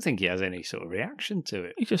 Yeah, I don't think he has any sort of reaction to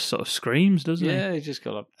it. He just sort of screams, doesn't he? Yeah, he just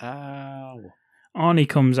got like, ow. Arnie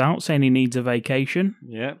comes out saying he needs a vacation.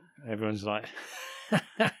 Yeah, everyone's like...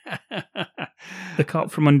 The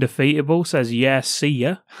cop from Undefeatable says, yeah, see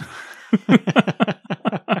ya.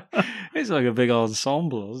 It's like a big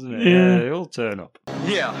ensemble, isn't it? Yeah. They all turn up.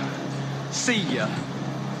 Yeah. See ya.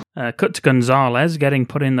 Cut to Gonzalez getting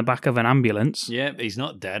put in the back of an ambulance. Yeah, he's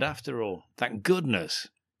not dead after all. Thank goodness.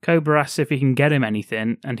 Cobra asks if he can get him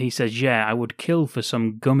anything, and he says, yeah, I would kill for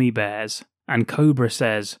some gummy bears. And Cobra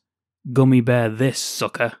says, gummy bear this,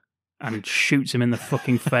 sucker, and shoots him in the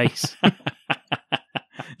fucking face.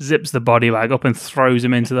 Zips the body bag up and throws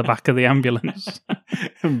him into the back of the ambulance.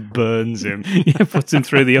 And burns him. Yeah, puts him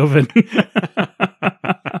through the oven.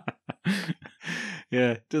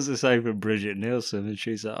 Yeah, does the same for Bridget Nielsen, and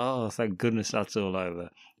she's like, oh, thank goodness that's all over.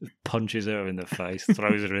 Punches her in the face,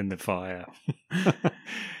 throws her in the fire.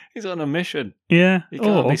 He's on a mission. Yeah. He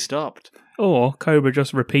can't be stopped. Or Cobra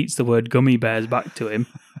just repeats the word gummy bears back to him.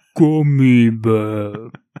 Gummy bear.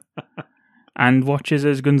 And watches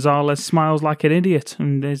as Gonzalez smiles like an idiot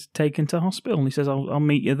and is taken to hospital. And he says, I'll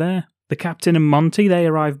meet you there. The captain and Monty, they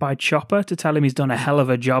arrive by chopper to tell him he's done a hell of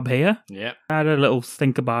a job here. Yep. I had a little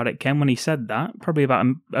think about it, Ken, when he said that. Probably about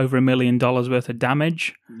over $1 million worth of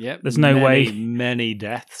damage. Yep. There's no way. Many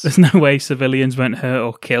deaths. There's no way civilians weren't hurt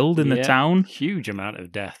or killed in the town. Huge amount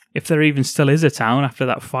of death. If there even still is a town after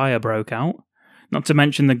that fire broke out. Not to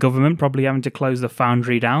mention the government probably having to close the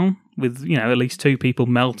foundry down with, at least 2 people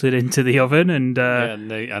melted into the oven and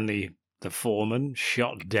the foreman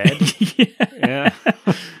shot dead. Yeah.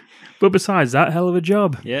 But besides that, hell of a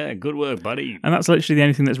job. Yeah, good work, buddy. And that's literally the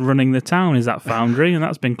only thing that's running the town is that foundry, and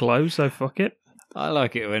that's been closed, so fuck it. I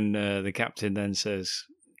like it when the captain then says,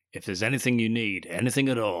 if there's anything you need, anything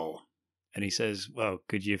at all. And he says, well,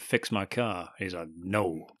 could you fix my car? He's like,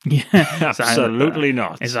 no. Yeah. Absolutely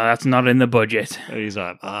not. He's like, that's not in the budget. And he's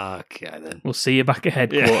like, okay then. We'll see you back at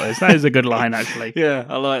headquarters. Yeah. That is a good line, actually. Yeah,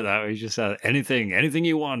 I like that. He just said, anything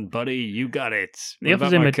you want, buddy, you got it. He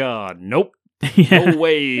offers him my car. Nope. Yeah. No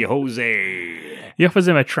way, Jose. He offers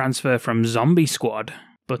him a transfer from Zombie Squad.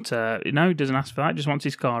 But no, he doesn't ask for that. He just wants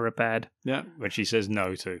his car repaired. Yeah, which he says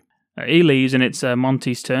no to. He leaves and it's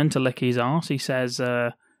Monty's turn to lick his arse. He says,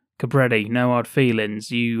 Cabretti, no hard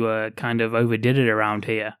feelings. You kind of overdid it around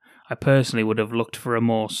here. I personally would have looked for a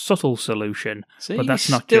more subtle solution. See, but that's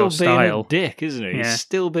not your style. He's still being a dick, isn't he? Yeah. He's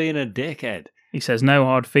still being a dickhead. He says no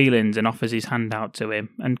hard feelings and offers his hand out to him.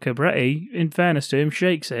 And Cabretti, in fairness to him,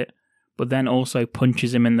 shakes it, but then also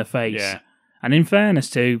punches him in the face. Yeah. And in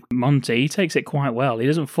fairness to Monty, he takes it quite well. He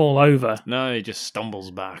doesn't fall over. No, he just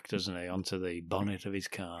stumbles back, doesn't he, onto the bonnet of his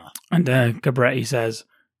car. And Cabretti says,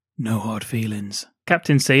 no hard feelings.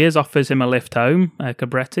 Captain Sears offers him a lift home,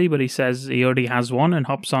 Cabretti, but he says he already has one and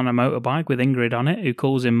hops on a motorbike with Ingrid on it, who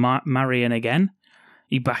calls him Marion again.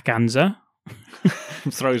 He backhands her.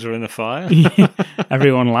 Throws her in the fire.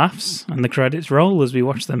 Everyone laughs, and the credits roll as we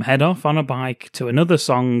watch them head off on a bike to another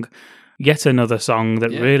song, yet another song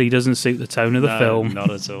that really doesn't suit the tone of the film.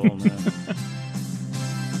 Not at all, no.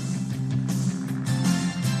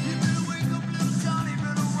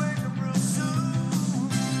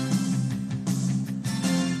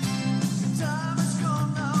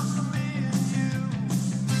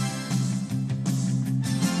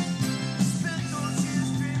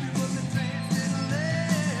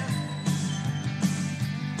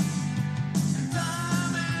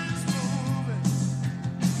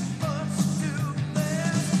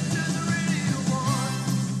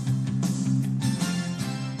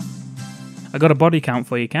 I got a body count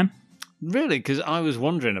for you, Ken. Really, because I was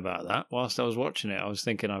wondering about that whilst I was watching it. I was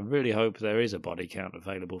thinking, I really hope there is a body count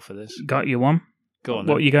available for this. Got you one? Go on.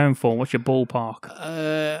 What are then. you going for? What's your ballpark?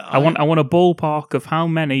 I I want a ballpark of how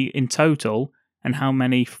many in total and how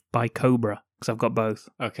many by Cobra, because I've got both.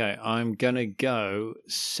 Okay, I'm going to go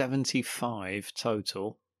 75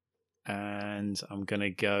 total, and I'm going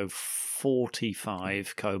to go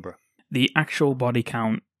 45 Cobra. The actual body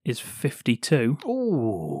count is 52,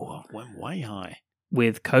 Ooh, went way high.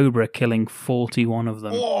 with Cobra killing 41 of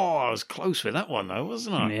them. Oh, I was close with that one, though,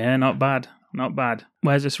 wasn't I? Yeah, not bad. Not bad.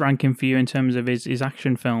 Where's this ranking for you in terms of his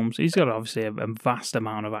action films? He's got obviously a vast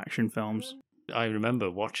amount of action films. I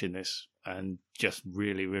remember watching this and just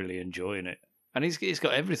really, really enjoying it. And he's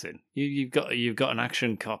got everything. You've got an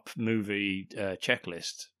action cop movie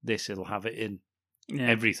checklist. It'll have it in. Yeah.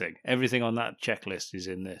 Everything on that checklist is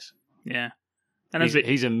in this. Yeah. And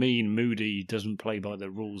He's a mean, moody, doesn't play by the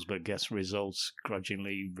rules, but gets results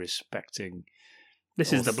grudgingly respecting.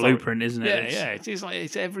 This is the blueprint, isn't it? Yeah.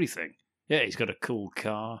 It's everything. Yeah, he's got a cool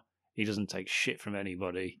car. He doesn't take shit from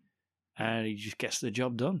anybody, and he just gets the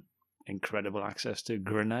job done. Incredible access to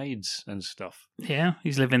grenades and stuff. Yeah,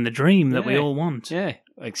 he's living the dream that we all want. Yeah,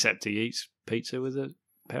 except he eats pizza with a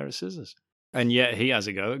pair of scissors. And yet he has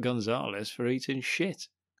a go at Gonzalez for eating shit.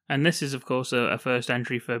 And this is, of course, a first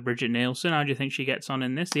entry for Bridget Nielsen. How do you think she gets on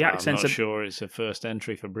in this? The I'm accent's not sure it's a first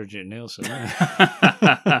entry for Bridget Nielsen.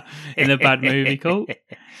 in the bad movie cult.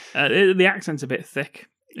 The accent's a bit thick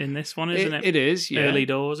in this one, isn't it? It is, yeah. Early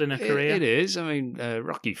doors in her career. It is. I mean,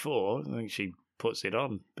 Rocky IV, I think she puts it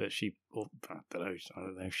on, but I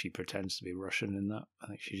don't know if she pretends to be Russian in that. I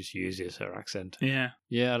think she just uses her accent. Yeah.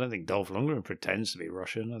 Yeah, I don't think Dolph Lundgren pretends to be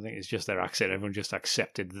Russian. I think it's just their accent. Everyone just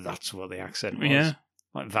accepted that's what the accent was. Yeah.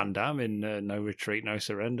 Like Van Damme in No Retreat, No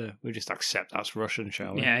Surrender. We just accept that's Russian,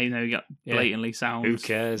 shall we? Yeah, you got blatantly sounds. Who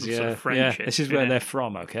cares? sort Yeah. of French. This is where they're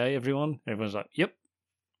from, okay, everyone? Everyone's like, yep.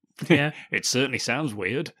 Yeah. It certainly sounds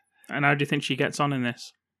weird. And how do you think she gets on in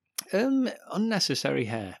this? Unnecessary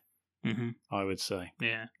hair. Mm-hmm. I would say.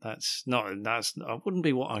 Yeah. That's wouldn't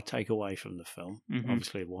be what I take away from the film. Mm-hmm.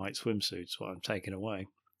 Obviously, white swimsuit's what I'm taking away.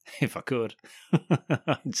 If I could,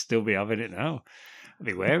 I'd still be having it now. I'd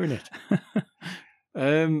be wearing it.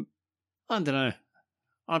 I don't know.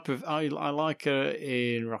 I like her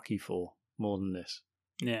in Rocky IV more than this.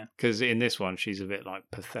 Yeah. Because in this one, she's a bit like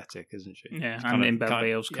pathetic, isn't she? Yeah, She's and in Beverly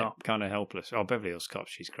Hills Cop. Kind of helpless. Oh, Beverly Hills Cop,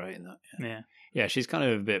 she's great in that. Yeah. Yeah, she's kind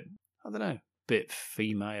of a bit, I don't know, bit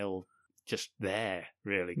female, just there,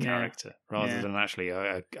 really, character, rather than actually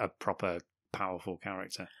a proper, powerful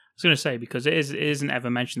character. I was going to say, because it isn't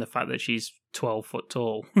ever mentioned the fact that she's 12 foot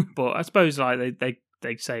tall, but I suppose like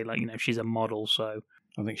they say, like, she's a model, so...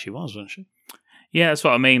 I think she was, wasn't she? Yeah, that's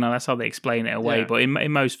what I mean. Like, that's how they explain it away. Yeah. But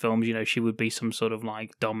in most films, she would be some sort of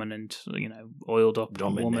like dominant, oiled up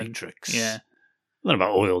woman. Dominatrix. Yeah. Not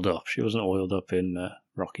about oiled up. She wasn't oiled up in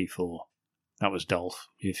Rocky IV. That was Dolph,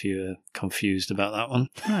 if you're confused about that one.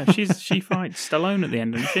 No, she fights Stallone at the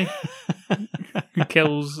end, doesn't she? He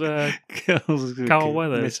kills Carl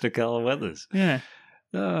Weathers. Mr. Carl Weathers. Yeah.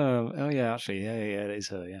 Oh, yeah, actually, yeah, it is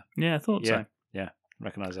her, yeah. Yeah, I thought so. Yeah,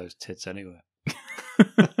 recognise those tits anyway.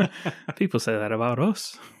 People say that about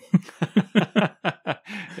us.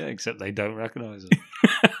 Yeah, except they don't recognise them.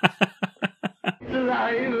 It's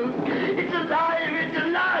alive! It's alive! It's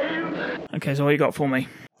alive! Okay, so what you got for me?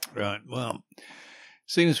 Right, well,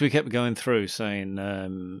 seeing as we kept going through saying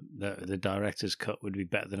that the director's cut would be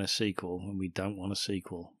better than a sequel, and we don't want a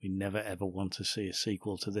sequel, we never ever want to see a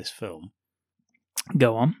sequel to this film.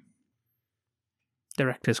 Go on.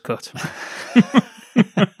 Director's cut.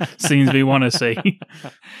 Scenes we want to see.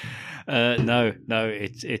 No,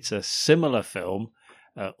 it's a similar film,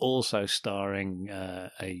 also starring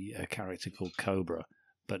a character called Cobra,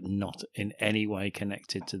 but not in any way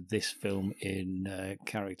connected to this film in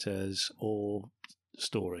characters or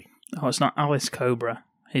story. Oh, it's not Alice Cobra,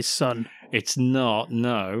 his son. It's not,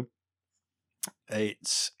 no.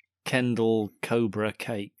 It's Kendall Cobra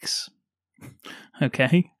Cakes.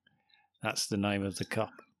 Okay. That's the name of the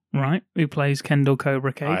cop. Right. Who plays Kendall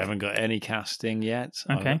Cobra Cake? I haven't got any casting yet.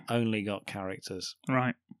 Okay. I've only got characters.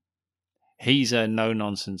 Right. He's a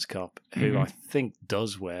no-nonsense cop who I think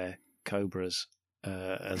does wear cobras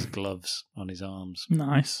as gloves on his arms.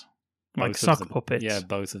 Nice. Like sock puppets? Yeah,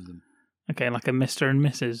 both of them. Okay, like a Mr. and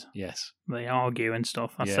Mrs. Yes. They argue and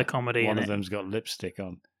stuff. That's the comedy One in of it. them's got lipstick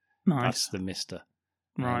on. Nice. That's the Mister.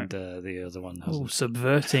 Right. And the other one hasn't. Oh,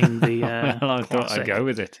 subverting the well, I thought I'd go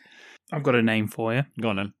with it. I've got a name for you. Go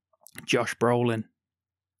on then. Josh Brolin.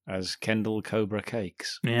 As Kendall Cobra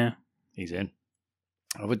Cakes. Yeah. He's in.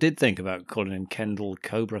 I did think about calling him Kendall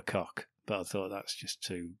Cobra Cock, but I thought that's just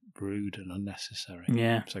too rude and unnecessary.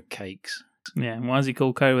 Yeah. So cakes. Yeah. Why is he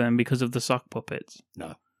called Cobra then? Because of the sock puppets?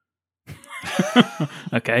 No.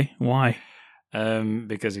 Okay. Why?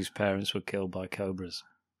 Because his parents were killed by cobras.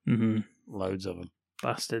 Mm-hmm. Loads of them.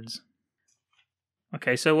 Bastards.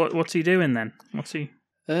 Okay, so what's he doing then? What's he...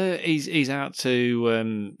 He's out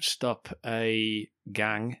to stop a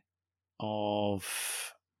gang of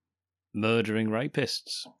murdering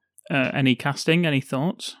rapists. Any casting, any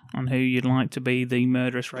thoughts on who you'd like to be the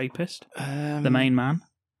murderous rapist? The main man?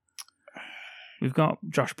 We've got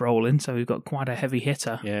Josh Brolin, so we've got quite a heavy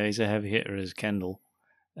hitter. Yeah, he's a heavy hitter as Kendall.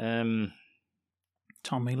 Tommy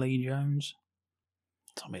Lee Jones.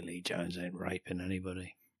 Tommy Lee Jones ain't raping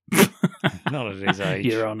anybody. Not at his age.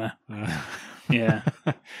 Your Honour. Yeah.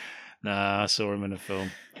 Nah, I saw him in a film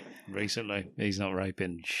recently. He's not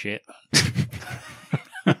raping shit.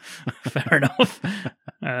 Fair enough.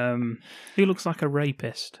 Who looks like a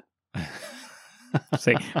rapist?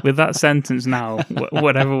 See, with that sentence now,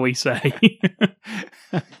 whatever we say.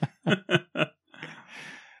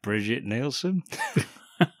 Bridget Nielsen?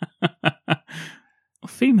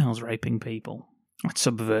 Females raping people. That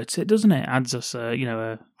subverts it, doesn't it? Adds us,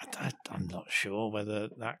 I'm not sure whether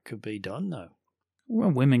that could be done, though.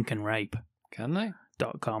 Well, women can rape. Can they?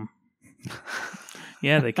 .com.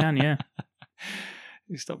 Yeah, they can, yeah.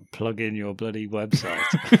 You stop plugging your bloody website.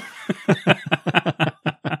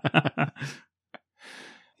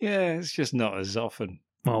 Yeah, it's just not as often.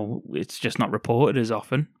 Well, it's just not reported as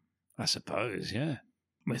often. I suppose, yeah.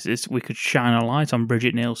 We could shine a light on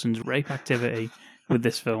Bridget Nielsen's rape activity with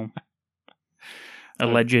this film.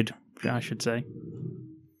 Alleged, I should say.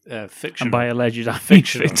 Fictional. And by alleged, I mean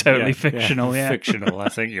fictional. totally fictional, yeah. Fictional, I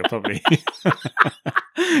think you'll probably...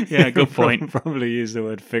 Yeah, good point. Probably use the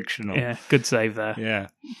word fictional. Yeah, good save there. Yeah.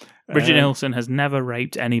 Bridget Nielsen has never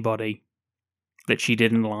raped anybody that she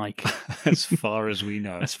didn't like. As far as we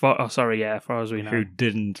know. As far as we know. Who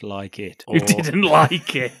didn't like it. Who didn't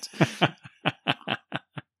like it.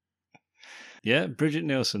 Yeah, Bridget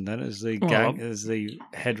Nielsen then as the as the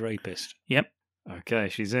head rapist. Yep. Okay,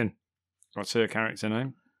 she's in. What's her character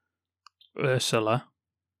name? Ursula.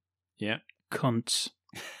 Yeah. Kuntz.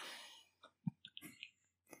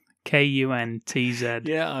 Kuntz.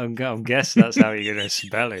 Yeah, I'm guessing that's how you're going to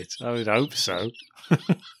spell it. I would hope so.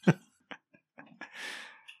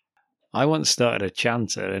 I once started a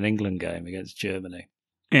chant at an England game against Germany.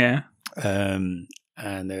 Yeah. And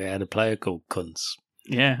they had a player called Kuntz.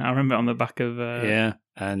 Yeah, I remember on the back of... Yeah,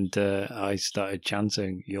 and I started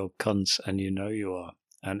chanting, "You're cunts and you know you are."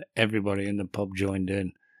 And everybody in the pub joined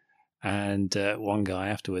in. And one guy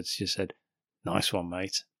afterwards just said, "Nice one,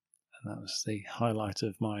 mate." And that was the highlight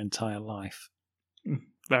of my entire life.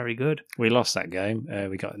 Very good. We lost that game.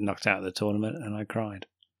 We got knocked out of the tournament and I cried.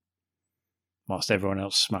 Whilst everyone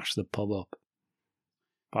else smashed the pub up.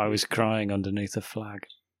 I was crying underneath a flag.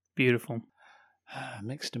 Beautiful.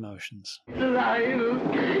 Mixed emotions. It's alive!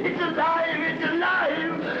 It's alive! It's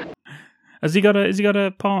alive! Has he got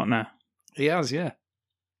a partner? He has, yeah.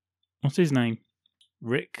 What's his name?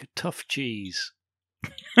 Rick Tough Cheese.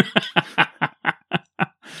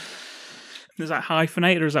 Is that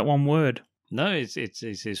hyphenated or is that one word? No, it's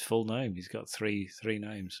his full name. He's got three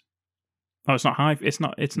names. Oh, it's not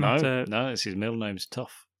No, it's his middle name's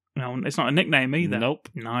Tough. No, it's not a nickname either. Nope.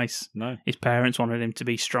 Nice. No. His parents wanted him to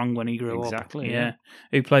be strong when he grew up. Exactly. Yeah.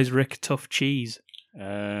 Who plays Rick Tough Cheese?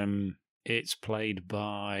 It's played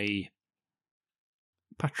by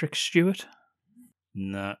Patrick Stewart.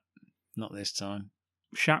 No, not this time.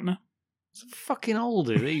 Shatner. It's fucking old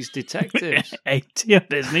are these detectives. 80 on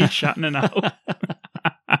Disney. Shatner now.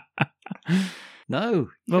 No,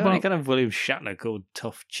 you can't have William Shatner called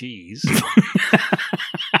Tough Cheese.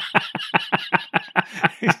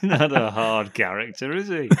 He's not a hard character, is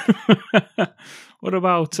he? What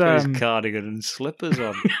about his cardigan and slippers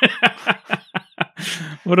on?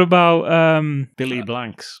 What about Billy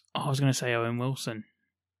Blanks? I was going to say Owen Wilson.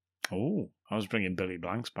 Oh, I was bringing Billy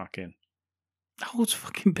Blanks back in. How old's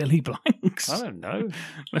fucking Billy Blanks? I don't know.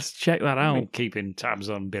 Let's check that out. I've been keeping tabs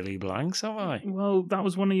on Billy Blanks, have I? Well, that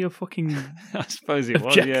was one of your fucking I suppose it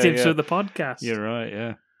was. objectives of the podcast. You're right,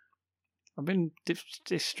 yeah. I've been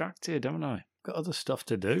distracted, haven't I? Got other stuff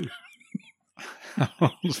to do. How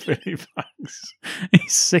old's Billy Blanks?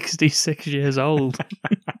 He's 66 years old.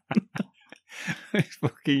 He's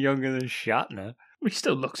fucking younger than Shatner. He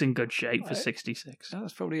still looks in good shape for 66.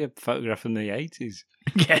 That's probably a photograph from the 80s.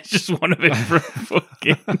 Yeah, it's just one of him from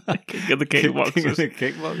fucking King of the Kickboxers. King of the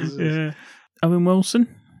Kickboxers. Yeah. Owen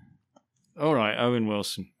Wilson. All right, Owen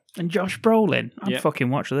Wilson. And Josh Brolin. I'd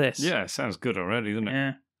fucking watch this. Yeah, sounds good already, doesn't it?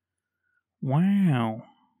 Yeah. Wow.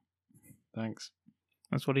 Thanks.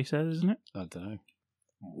 That's what he says, isn't it? I don't know.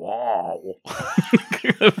 Wow.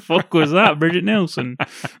 Who the fuck was that? Bridget Nielsen?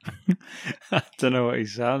 I don't know what he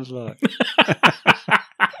sounds like.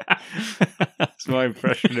 That's my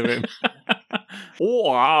impression of him.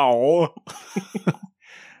 Wow.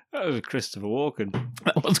 That was Christopher Walken.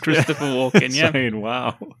 That was Christopher Walken, yeah. Saying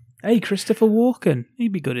wow. Hey, Christopher Walken.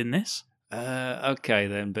 He'd be good in this. Okay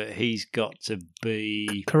then, but he's got to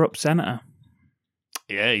be... Corrupt senator.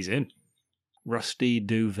 Yeah, he's in. Rusty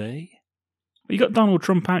Duvet. You got Donald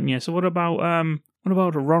Trump, haven't you? So what about a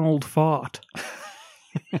Ronald Fart?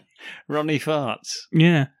 Ronnie Farts.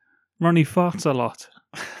 Yeah. Ronnie farts a lot.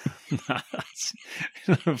 That's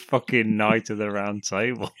a fucking Knight of the Round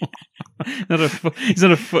Table. He's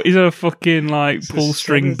not a fucking like pull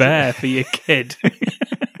string bear for your kid.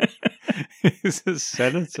 He's a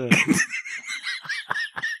senator.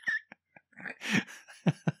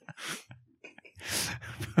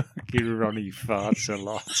 Fucking Ronnie farts a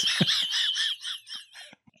lot.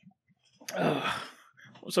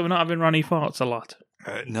 So we're not having Ronnie farts a lot.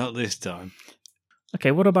 Not this time.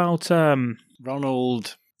 Okay, what about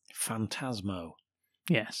Ronald Phantasmo?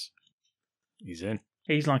 Yes. He's in.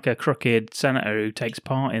 He's like a crooked senator who takes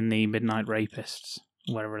part in the Midnight Rapists,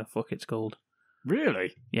 whatever the fuck it's called.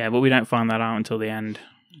 Really? Yeah, but we don't find that out until the end.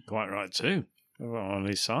 Quite right too. We're on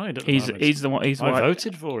his side. At the He's moment. the one. I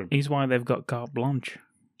voted for him. He's why they've got carte blanche.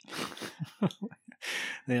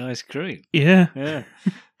 The ice cream. Yeah. Yeah.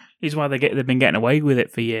 He's why they've been getting away with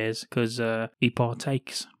it for years because he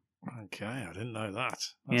partakes. Okay, I didn't know that.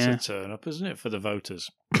 That's a turn up, isn't it, for the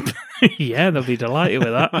voters? Yeah, they'll be delighted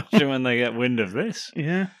with that. Imagine when they get wind of this.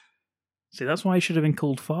 Yeah. See, that's why he should have been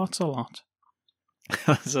called Farts a lot.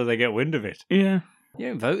 So they get wind of it. Yeah. You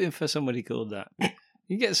ain't voting for somebody called that.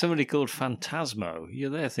 You get somebody called Phantasmo,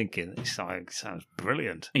 you're there thinking, this sounds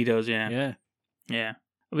brilliant. He does, yeah. Yeah. Yeah.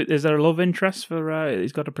 Is there a love interest for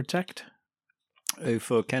he's got to protect? Oh,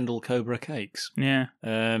 for Kendall Cobra Cakes? Yeah.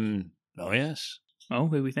 Oh, yes. Oh,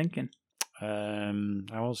 who are we thinking? How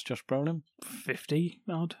old's Josh Brolin? 50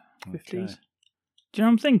 odd. 50s. Okay. Do you know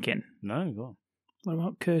what I'm thinking? No, go on. What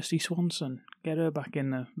about Kirsty Swanson? Get her back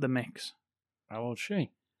in the mix. How old's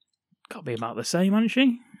she? Got to be about the same, hasn't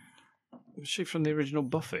she? Was she from the original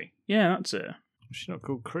Buffy? Yeah, that's her. Was she not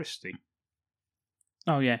called Christy?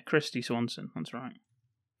 Oh, yeah, Kirsty Swanson. That's right.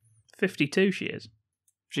 52 she is.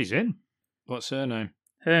 She's in. What's her name?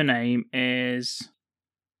 Her name is...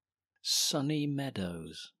 Sunny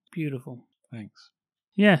Meadows. Beautiful. Thanks.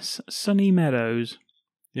 Yes, Sunny Meadows.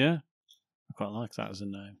 Yeah? I quite like that as a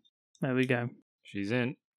name. There we go. She's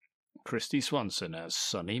in. Christy Swanson as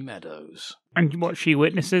Sunny Meadows. And what, she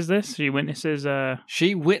witnesses this? She witnesses...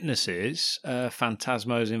 She witnesses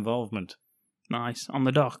Phantasmo's involvement. Nice. On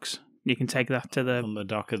the docks. You can take that to the... On the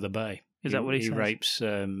dock of the bay. Is that what he says? He rapes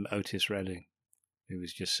Otis Redding, who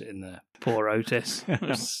was just sitting there. Poor Otis.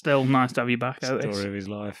 It's still nice to have you back, Otis. Story of his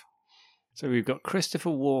life. So we've got Christopher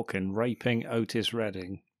Walken raping Otis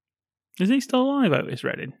Redding. Is he still alive, Otis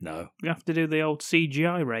Redding? No. We have to do the old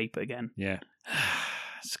CGI rape again. Yeah.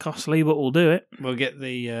 It's costly, but we'll do it. We'll get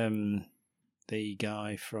the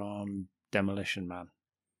guy from Demolition Man.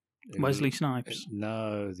 Wesley Snipes.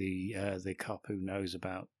 No, the cop who knows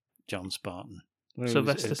about John Spartan.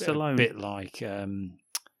 Sylvester Stallone. A bit like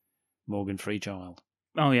Morgan Freechild.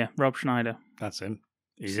 Oh yeah, Rob Schneider. That's him.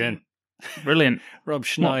 He's in. Brilliant. Rob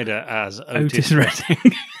Schneider as Otis Redding.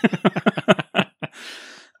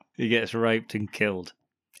 He gets raped and killed.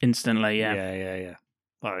 Instantly, yeah. Yeah.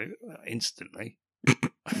 Well, instantly.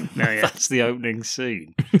 No, yeah. That's the opening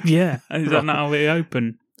scene. Yeah. Is that not how we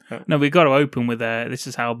open? No, we've got to open with this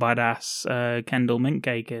is how badass Kendall Mint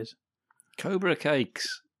Cake is. Cobra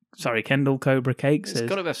Cakes. Sorry, Kendall Cobra Cakes It's is.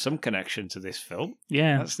 got to have some connection to this film.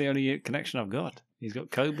 Yeah. That's the only connection I've got. He's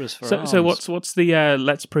got cobras for arms. So what's the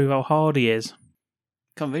let's prove how hard he is?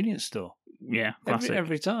 Convenience store. Yeah, classic.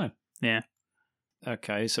 Every time. Yeah.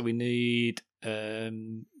 Okay, so we need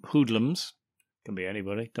hoodlums. Can be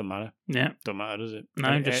anybody. Doesn't matter. Yeah. Don't matter, does it?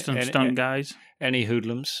 No, just some stunt guys. Any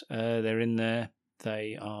hoodlums. They're in there.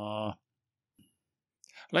 They are...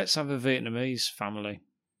 Let's have a Vietnamese family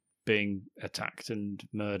being attacked and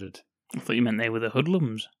murdered. I thought you meant they were the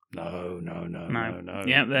hoodlums. No.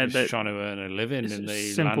 Yeah, they're just trying to earn a living in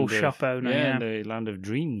the simple land shop owner. Yeah, the land of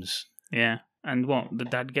dreams. Yeah, and what? The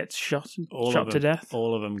dad gets shot To death.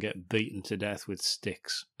 All of them get beaten to death with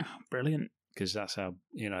sticks. Oh, brilliant. Because that's how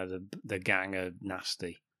the gang are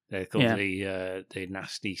nasty. They're called the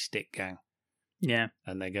nasty stick gang. Yeah,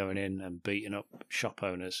 and they're going in and beating up shop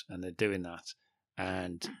owners, and they're doing that.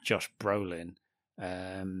 And Josh Brolin,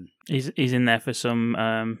 he's in there for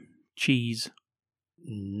some cheese.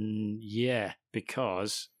 Yeah,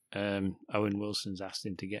 because Owen Wilson's asked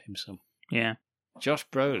him to get him some. Yeah. Josh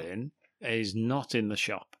Brolin is not in the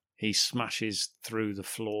shop. He smashes through the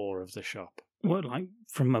floor of the shop. What, like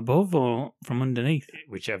from above or from underneath?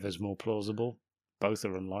 Whichever's more plausible. Both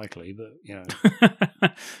are unlikely, but, you know.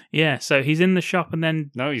 Yeah, so he's in the shop and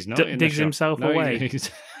then No, he's not in the digs shop. himself No, away.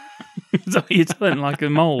 he's- So you're telling like a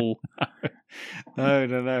mole.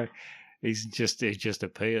 No. He just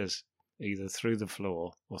appears either through the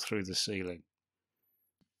floor or through the ceiling.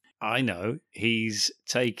 I know he's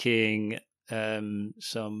taking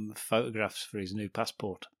some photographs for his new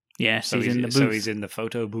passport. Yes, So he's in the booth. So he's in the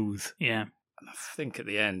photo booth. Yeah, And I think at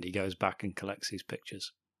the end he goes back and collects his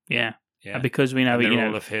pictures. yeah. Yeah. And because we know, And they're you know,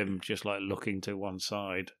 all of him just like looking to one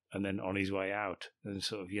side and then on his way out and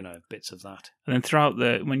sort of, you know, bits of that. and then throughout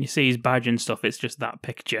when you see his badge and stuff, it's just that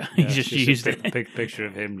picture. Yeah, He's just used a it. big picture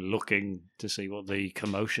of him looking to see what the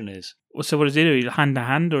commotion is. Well, so what does he do? Hand to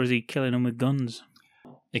hand, or is he killing them with guns?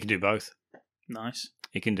 He can do both. Nice.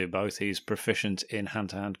 He can do both. He's proficient in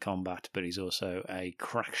hand-to-hand combat, but he's also a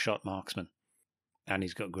crack shot marksman. And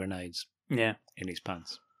he's got grenades Yeah, in his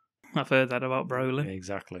pants. I've heard that about Brolin.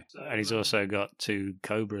 Exactly. And he's also got 2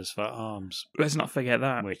 Cobras for arms, Let's not forget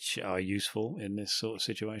that. which are useful in this sort of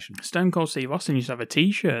situation. Stone Cold Steve Austin used to have a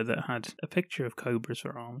T-shirt that had a picture of cobras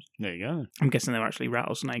for arms. There you go. I'm guessing they were actually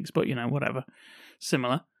rattlesnakes, but you know, whatever.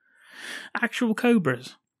 Similar. Actual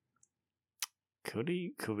cobras. Could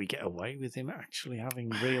we get away with him actually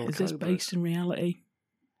having real Is Cobras? this based in reality?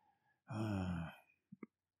 Ah,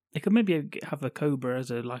 They could maybe have a cobra as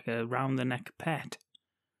a round the neck pet,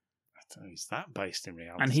 I don't know, is that based in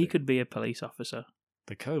reality? and he could be a police officer.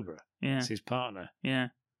 The Cobra. Yeah, It's his partner. yeah.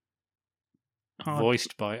 Hard-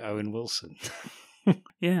 Voiced by Owen Wilson.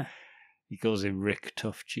 Yeah, He calls him Rick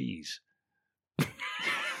Tough Cheese.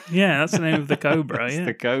 yeah. That's the name of the cobra. That's Yeah,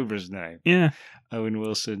 the Cobra's name. yeah, Owen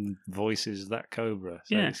Wilson voices that Cobra,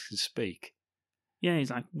 so Yeah. he can speak yeah.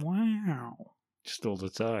 He's like, wow. just all the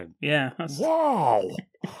time. Yeah, that's Wow!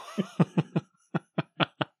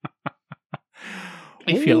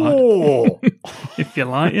 if you like. If you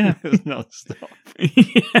like, yeah. It's non-stop.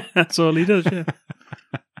 Yeah, that's all he does. Yeah.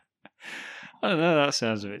 I don't know, that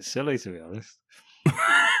sounds a bit silly, to be honest.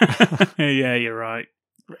 Yeah, you're right.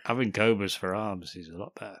 Having Cobras for arms is a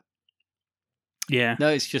lot better. Yeah, No,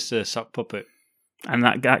 it's just a sock puppet. and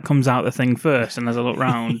that comes out the thing first, and as I look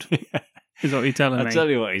round, is what you're telling I'll me. tell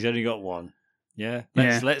you what, he's only got one. Yeah?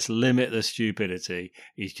 Yeah. Let's limit the stupidity.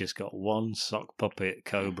 He's just got one sock puppet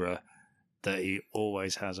Cobra that he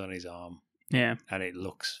always has on his arm, Yeah, and it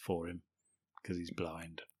looks for him because he's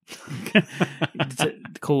blind.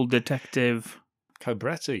 called Detective.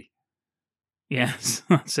 Cobretti. Yes,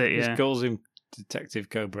 that's it. Yeah, Just calls him Detective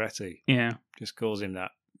Cobretti. yeah. Just calls him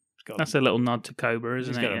that. He's got That's a little nod to Cobra,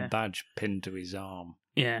 isn't he's it? got Yeah. a badge pinned to his arm.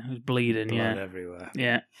 Yeah, he's bleeding. Blood Yeah, everywhere.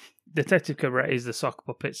 yeah. Detective Cobra is the sock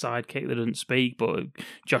puppet sidekick that doesn't speak, but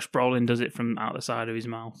Josh Brolin does it from out the side of his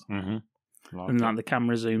mouth, Mm-hmm. and like the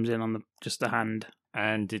camera zooms in on just the hand.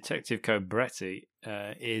 And Detective Cobretti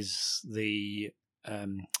is the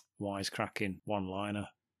wisecracking one-liner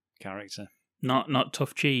character. Not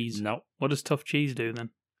Tough Cheese. No, What does Tough Cheese do then?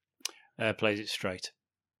 plays it straight.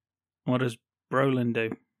 What does Brolin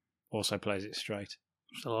do? Also plays it straight.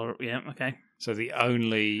 So, yeah, okay. So the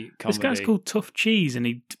only comedy... This guy's called Tough Cheese, and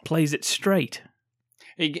he plays it straight.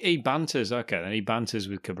 He banters, okay, then he banters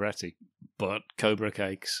with Cobretti, but Cobra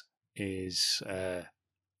Cakes is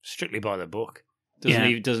strictly by the book.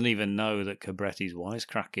 Doesn't even know that Cobretti's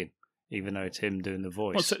wisecracking, even though it's him doing the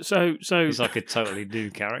voice. Well, so He's like a totally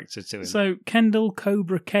new character to him. So Kendall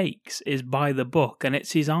Cobra Cakes is by the book, and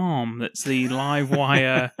it's his arm that's the live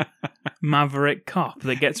wire maverick cop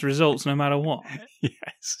that gets results no matter what.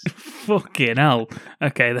 Yes. Fucking hell.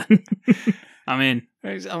 Okay then. I'm in.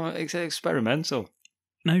 It's experimental.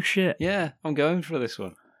 No shit. Yeah, I'm going for this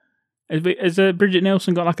one. Has Bridget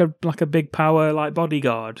Nielsen got like a big power like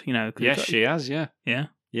bodyguard? You know? 'Cause Yes, she has. Yeah, Yeah.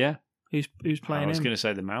 yeah. Who's playing I was him? going to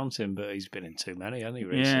say the Mountain, but he's been in too many, hasn't he?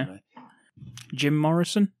 Recently. Jim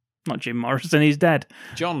Morrison. Not Jim Morrison. He's dead.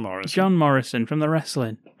 John Morrison. John Morrison from the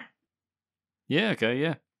wrestling. Yeah. Okay.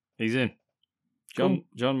 Yeah, he's in. Cool.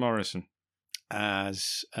 John Morrison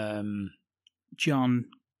as John.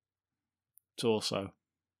 Torso.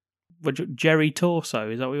 Jerry Torso.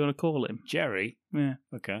 Is that what you want to call him? Jerry. Yeah.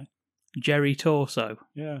 Okay. Jerry Torso.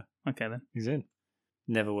 Yeah, Okay then. he's in.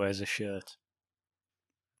 Never wears a shirt.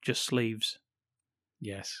 Just sleeves.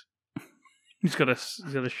 Yes. He's got a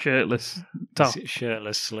shirtless top.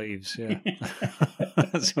 Shirtless sleeves. Yeah.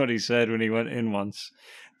 That's what he said when he went in once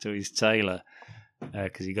to his tailor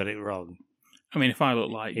because he got it wrong. I mean, if I look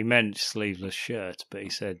like... He meant sleeveless shirt, but he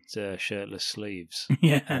said shirtless sleeves.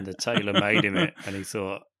 Yeah. And the tailor made him it, and he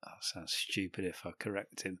thought, oh, sounds stupid if I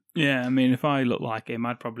correct him. Yeah, I mean, if I look like him,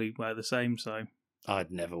 I'd probably wear the same, so...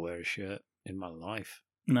 I'd never wear a shirt in my life.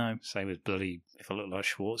 No. Same as bloody, if I look like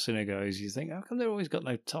Schwarzenegger, you think, how come they've always got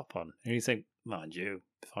no top on? And you think, mind you,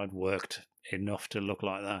 if I'd worked enough to look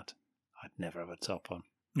like that, I'd never have a top on.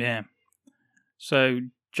 Yeah. So,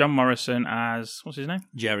 John Morrison as... What's his name?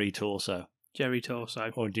 Jerry Torso. Jerry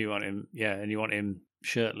Torso. Or do you want him, and you want him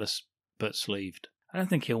shirtless but sleeved? I don't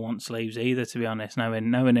think he'll want sleeves either, to be honest,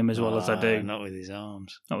 knowing him as well as I do. Not with his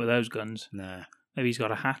arms. Not with those guns. Nah. Maybe he's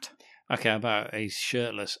got a hat. Okay, how about he's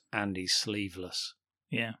shirtless and he's sleeveless?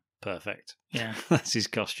 Yeah. Perfect. Yeah. That's his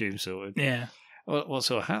costume sorted. Yeah. What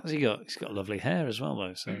sort of hat has he got? He's got lovely hair as well,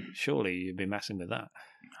 though, so surely you'd be messing with that.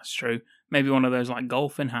 That's true. Maybe one of those, like,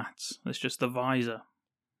 golfing hats. That's just the visor.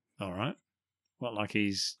 All right. What, like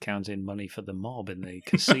he's counting money for the mob in the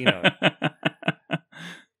casino?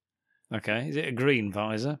 Okay, is it a green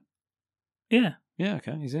visor? Yeah. Yeah,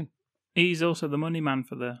 okay, he's in. He's also the money man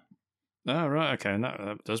for the... Oh, right, okay, and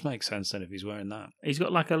that does make sense then if he's wearing that. He's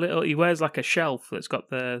got like a little... He wears like a shelf that's got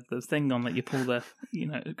the thing on that you pull the...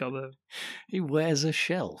 It's got the... He wears a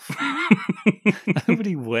shelf.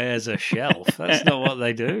 Nobody wears a shelf. That's not what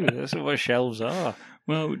they do. That's not what shelves are.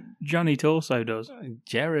 Well, Johnny Torso does.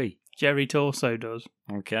 Jerry Torso does.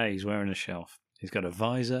 Okay, he's wearing a shelf. He's got a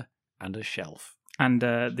visor and a shelf. And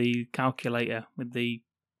the calculator with the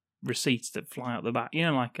receipts that fly out the back.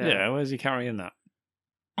 Like... yeah, where's he carrying that?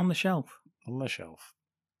 On the shelf. On the shelf.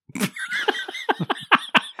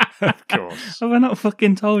 Of course. Have I not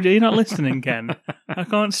fucking told you? You're not listening, Ken. I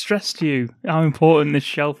can't stress to you how important this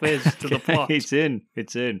shelf is to the plot. It's in.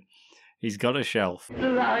 He's got a shelf. It's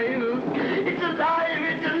alive! It's alive!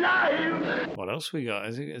 It's alive! What else we got?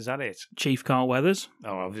 Is that it? Chief Carl Weathers.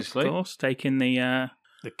 Oh, obviously. Of course, taking the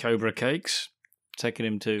Cobra cakes. Taking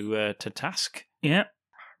him to task. Yeah.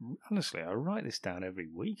 Honestly, I write this down every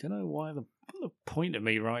week. I don't know why the point of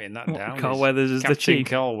me writing that down. Carl Weathers is the chief.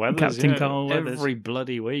 Carl Weathers. Captain Carl Weathers. Every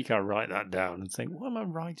bloody week I write that down and think, why am I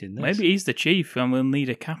writing this? Maybe he's the chief and we'll need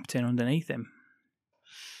a captain underneath him.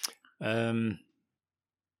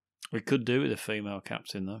 We could do with a female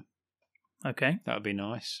captain, though. Okay. That would be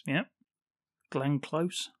nice. Yep. Glenn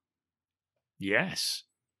Close. Yes.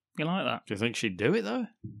 You like that? Do you think she'd do it, though?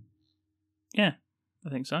 Yeah, I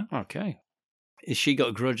think so. Okay. Has she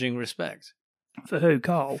got grudging respect? For who,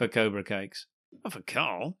 Carl? For Cobra Cakes. Not for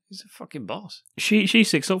Carl. He's a fucking boss. She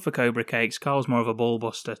sticks up for Cobra Cakes. Carl's more of a ball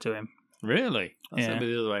buster to him. Really? That's Yeah.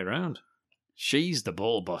 the other way around. She's the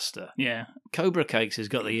ball buster. Yeah. Cobra Cakes has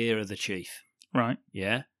got the ear of the chief. Right.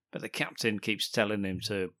 Yeah? But the captain keeps telling him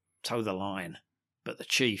to toe the line. But the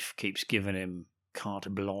chief keeps giving him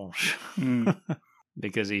carte blanche.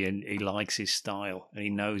 Because he likes his style and he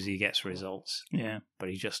knows he gets results. Yeah. But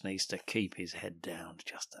he just needs to keep his head down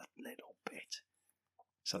just a little bit.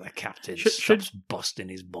 So the captain Should- stops busting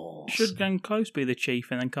his balls. Should Glenn Close be the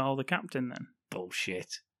chief and then Carl the captain then?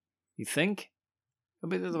 Bullshit. You think? It'll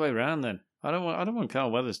be the other way around then. I don't want Carl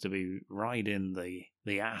Weathers to be riding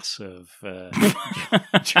the ass of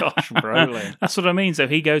Josh Brolin. That's what I mean. So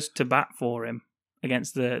he goes to bat for him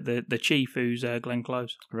against the chief, who's Glenn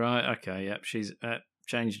Close. Right. Okay. Yep. She's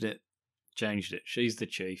changed it. She's the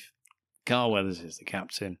chief. Carl Weathers is the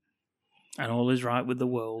captain, and all is right with the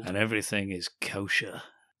world, and everything is kosher.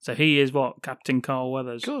 So he is what? Captain Carl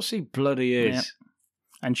Weathers. Of course, he bloody is. Yep.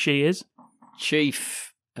 And she is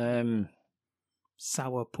Chief.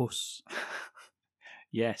 Sourpuss.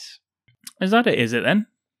 Yes. Is that it? Is it then?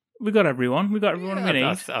 We got everyone. We got everyone we need.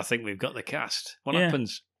 I think we've got the cast. What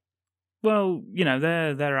happens? Well,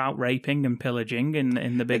 they're out raping and pillaging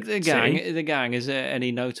in the big the gang. city. The gang. Is there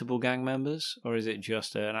any notable gang members, or is it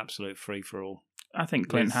just an absolute free for all? I think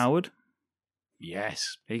Clint Howard.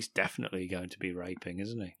 Yes, he's definitely going to be raping,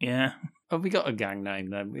 isn't he? Yeah. Have we got a gang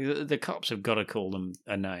name then? The cops have got to call them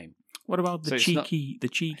a name. What about the cheeky chaps?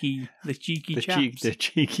 The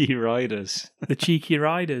cheeky riders. The cheeky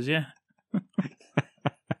riders, yeah.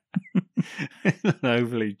 It's not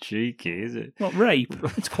overly cheeky, is it? What, rape?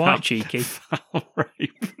 It's quite cheeky. Foul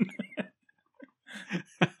rape.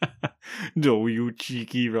 No, you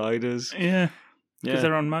cheeky riders. Yeah. Because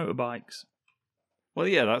they're on motorbikes. Well,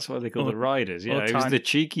 yeah, that's why they call the riders. Yeah, it was the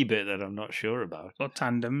cheeky bit that I'm not sure about. Or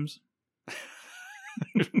tandems.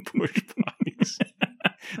 Push bikes.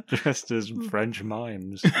 Dressed as French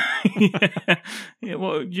mimes. Yeah,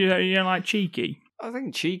 what, do you like cheeky? I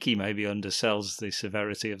think cheeky maybe undersells the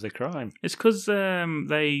severity of the crime. It's because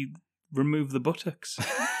they remove the buttocks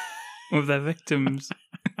of their victims.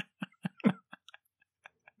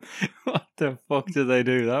 What The fuck do they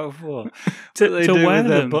do that for? To What do they do wear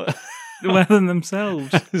with their them. Wear them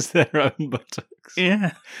themselves. as their own buttocks.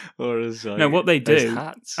 Yeah. Or as like, No, what they as do,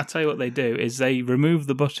 hats. I tell you what they do, is they remove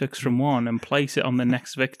the buttocks from one and place it on the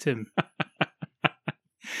next victim.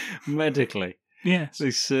 Medically. Yes. They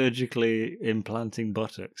surgically implanting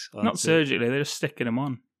buttocks. Not surgically, they're just sticking them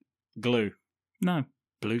on. Glue. No.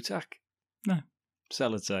 Blue tack. No.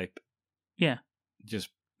 Sellotape. Yeah. Just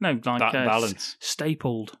No, like balance.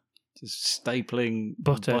 Stapled. Just stapling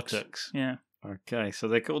Buttocks. Yeah. Okay, so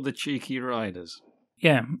they're called the cheeky riders,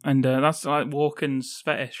 Yeah, and that's like Walken's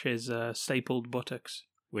fetish is stapled buttocks.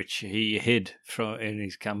 which he hid in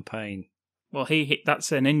his campaign. Well,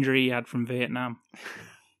 that's an injury he had from Vietnam.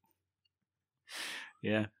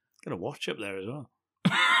 Yeah, got a watch up there as well.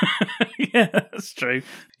 Yeah, that's true.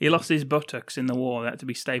 He lost his buttocks in the war. They had to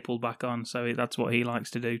be stapled back on, so that's what he likes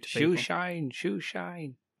to do to people. Shoe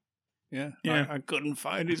shine. Yeah, Yeah. I couldn't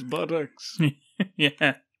find his buttocks.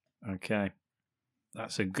 Yeah. Okay,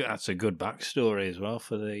 that's a good backstory as well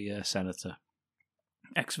for the senator.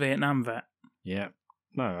 Ex-Vietnam vet. Yeah,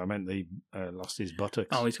 no, I meant he lost his buttocks.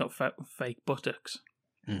 Oh, he's got fake buttocks.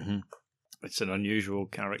 Mm-hmm. It's an unusual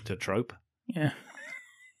character trope, Yeah.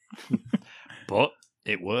 but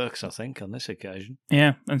it works, I think, on this occasion.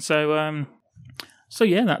 Yeah, and so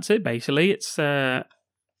yeah, that's it. Basically, it's I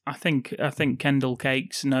think Kendall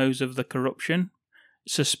Cakes knows of the corruption,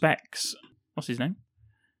 suspects. What's his name?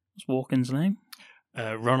 What's Walken's name?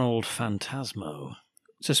 Ronald Phantasmo.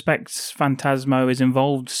 Suspects Phantasmo is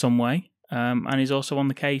involved some way, and he's also on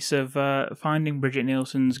the case of finding Bridget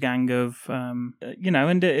Nielsen's gang of, and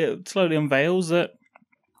it slowly unveils that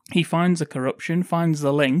he finds the corruption, finds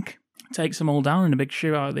the link, takes them all down in a big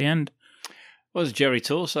shootout at the end. What's Jerry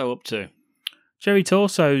Torso up to? Jerry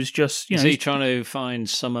Torso's just, Is he trying to find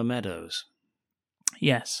Summer Meadows?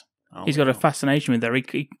 Yes. Aren't He's we got a all? fascination with her.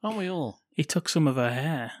 Aren't we all? He took some of her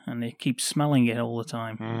hair and he keeps smelling it all the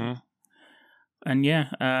time. Mm-hmm. And yeah,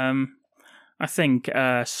 I think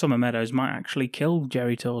Summer Meadows might actually kill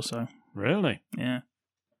Jerry Torso. Really? Yeah.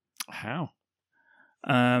 How?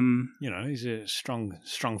 He's a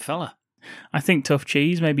strong fella. I think Tough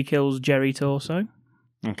Cheese maybe kills Jerry Torso.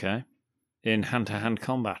 Okay. In hand-to-hand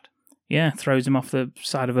combat. Yeah, throws him off the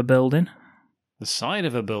side of a building. The side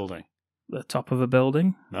of a building? The top of a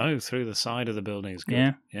building. No, through the side of the building is good.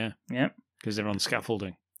 Yeah. Yeah. Yeah. Because they're on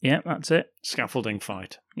scaffolding. Yeah, that's it. Scaffolding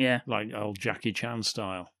fight. Yeah. Like old Jackie Chan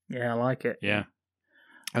style. Yeah, I like it. Yeah.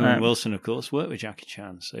 Owen Wilson, of course, worked with Jackie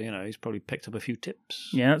Chan, so, he's probably picked up a few tips.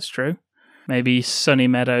 Yeah, that's true. Maybe Sonny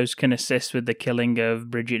Meadows can assist with the killing of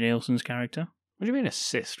Bridget Nielsen's character. What do you mean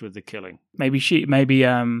assist with the killing? Maybe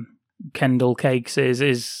Kendall Cakes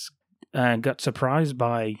is got surprised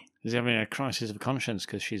by... Is he having a crisis of conscience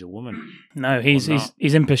because she's a woman? No, he's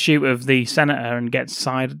in pursuit of the senator and gets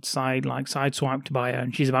sideswiped by her,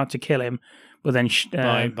 and she's about to kill him, but then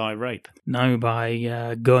by rape? No,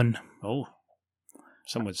 by gun. Oh,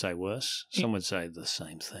 some would say worse. Some would say the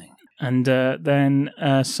same thing. And then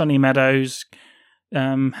Sonny Meadows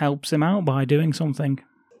helps him out by doing something.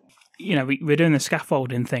 We're doing the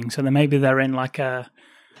scaffolding thing, so then maybe they're in like a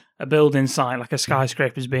building site, like a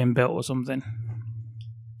skyscraper's being built or something.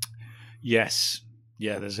 Yes.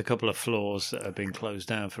 Yeah, there's a couple of floors that have been closed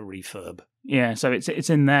down for refurb. Yeah, so it's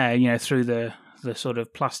in there, through the sort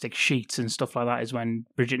of plastic sheets and stuff like that is when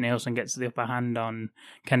Bridget Nielsen gets the upper hand on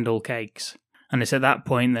Kendall Cakes. And it's at that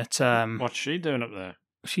point that... What's she doing up there?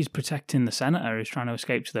 She's protecting the senator who's trying to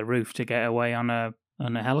escape to the roof to get away on a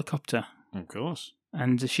helicopter. Of course.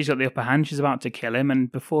 And she's got the upper hand, she's about to kill him,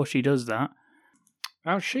 and before she does that...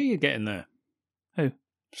 How's she getting there? Who?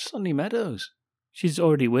 Sonny Meadows. She's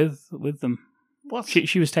already with them. What?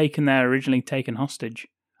 She was originally taken hostage.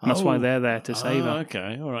 And that's why they're there to save her.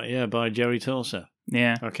 Okay, all right, yeah, by Jerry Torso.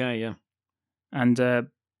 Yeah. Okay, yeah. And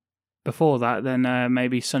before that, then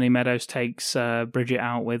maybe Sonny Meadows takes Bridget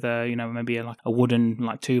out with maybe a wooden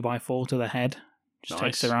 2x4 to the head. Just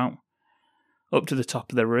takes her out. Up to the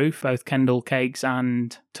top of the roof. Both Kendall Cakes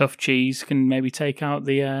and Tough Cheese can maybe take out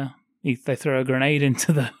they throw a grenade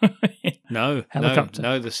into the helicopter.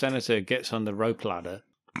 No, the senator gets on the rope ladder.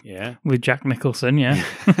 Yeah. With Jack Nicholson, yeah.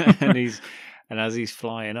 and as he's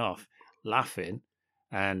flying off, laughing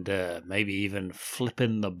and maybe even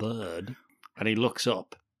flipping the bird, and he looks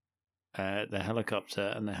up at the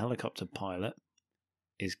helicopter, and the helicopter pilot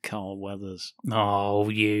is Carl Weathers. Oh,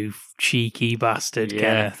 you cheeky bastard,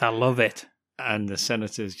 Kenneth. I love it. And the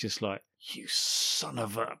senator's just like, you son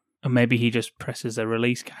of a... And maybe he just presses a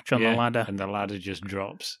release catch on the ladder. And the ladder just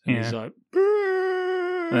drops. And he's like...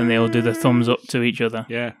 And then they all do the thumbs up to each other.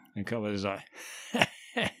 Yeah. And Cobra is like...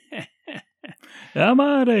 I'm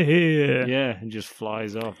out of here. Yeah, and just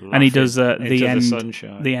flies off. And he does laughing the into end,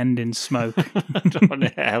 sunshine. the end in smoke On a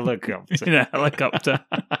helicopter. in a helicopter.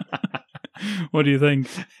 What do you think?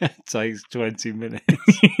 It takes 20 minutes.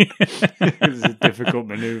 It's a difficult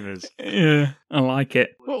manoeuvres. Yeah, I like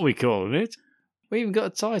it. What are we calling it? We even got a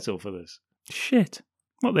title for this. Shit.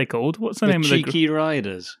 What are they called? What's the The name of the Cheeky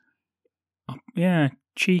Riders. Yeah,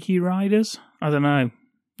 Cheeky Riders? I don't know.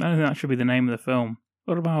 I don't think that should be the name of the film.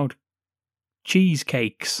 What about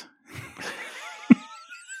Cheesecakes?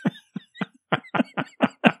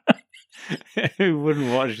 Who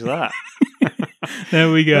wouldn't watch that?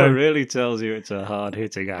 There we go. That really tells you it's a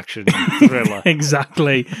hard-hitting action thriller.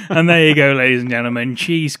 Exactly. And there you go, ladies and gentlemen.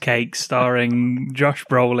 Cheesecake starring Josh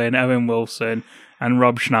Brolin, Owen Wilson, and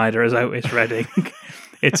Rob Schneider as Otis Redding.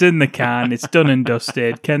 It's in the can. It's done and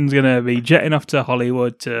dusted. Ken's going to be jetting off to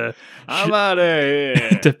Hollywood to I'm out of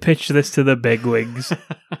here. to pitch this to the bigwigs.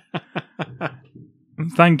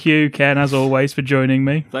 Thank you, Ken, as always, for joining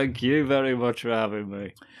me. Thank you very much for having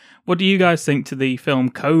me. What do you guys think to the film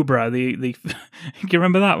Cobra? Do you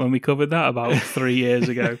remember that when we covered that about 3 years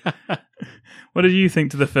ago? What did you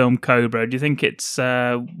think to the film Cobra? Do you think it's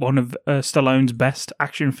one of Stallone's best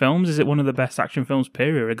action films? Is it one of the best action films,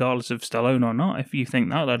 period, regardless of Stallone or not? If you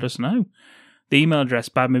think that, let us know. The email address,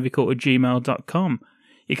 badmoviecult@gmail.com.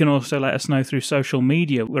 You can also let us know through social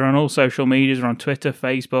media. We're on all social medias. We're on Twitter,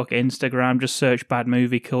 Facebook, Instagram. Just search Bad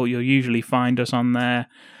Movie Cult. You'll usually find us on there.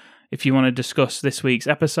 If you want to discuss this week's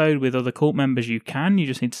episode with other cult members, you can. You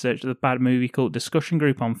just need to search the Bad Movie Cult discussion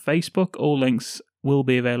group on Facebook. All links will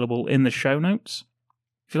be available in the show notes.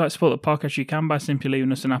 If you'd like to support the podcast, you can by simply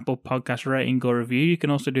leaving us an Apple Podcast rating or review. You can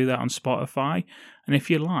also do that on Spotify. And if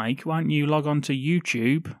you like, why don't you log on to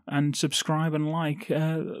YouTube and subscribe and like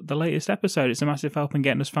the latest episode? It's a massive help in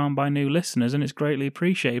getting us found by new listeners, and it's greatly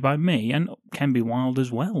appreciated by me and Ken B. Wild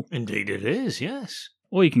as well. Indeed it is, yes.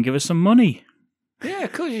 Or you can give us some money. Yeah,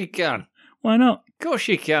 of course you can. Why not? Of course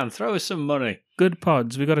you can. Throw us some money. Good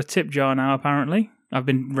pods. We've got a tip jar now, apparently. I've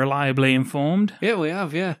been reliably informed. Yeah, we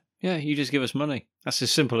have, yeah. Yeah, you just give us money. That's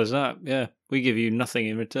as simple as that, yeah. We give you nothing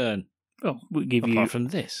in return. Well, we give Apart you from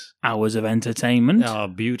this. hours of entertainment. Our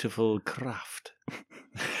beautiful craft.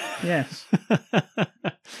 Yes. It's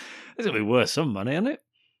going to be worth some money, isn't it?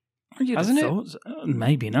 You'd Hasn't have it? thought so.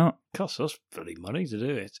 Maybe not. Costs us bloody money to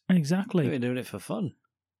do it. Exactly. We're doing it for fun.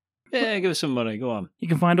 Yeah, give us some money. Go on. You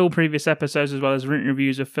can find all previous episodes as well as written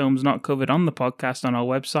reviews of films not covered on the podcast on our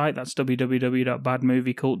website. That's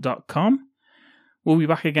www.badmoviecult.com. We'll be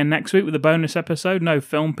back again next week with a bonus episode. No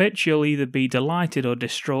film pitch. You'll either be delighted or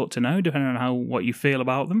distraught to know, depending on what you feel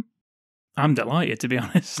about them. I'm delighted, to be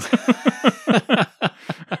honest.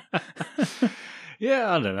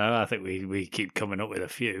 Yeah, I don't know. I think we keep coming up with a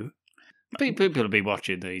few. People will be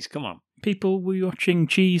watching these. Come on. People will be watching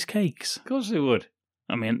cheesecakes. Of course they would.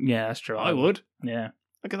 I mean, yeah, that's true. I would. Yeah.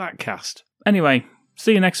 Look at that cast. Anyway,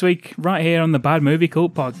 see you next week right here on the Bad Movie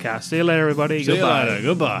Cult podcast. See you later, everybody. See Goodbye. you later.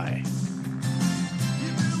 Goodbye.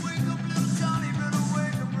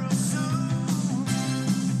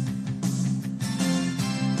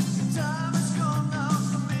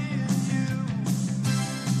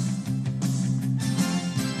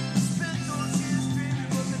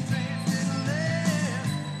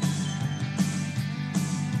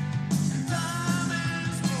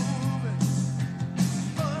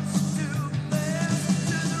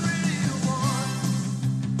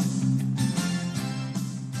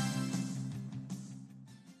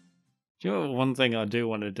 Do you know one thing I do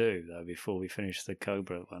want to do, though, before we finish the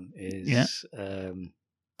Cobra one, is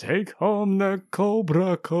take home the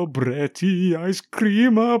Cobra Cobretti ice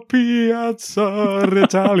cream a Piazza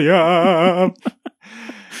Italia.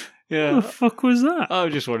 Yeah. What the fuck was that? I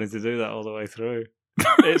just wanted to do that all the way through.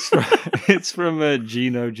 It's from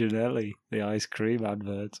Gino Ginelli, the ice cream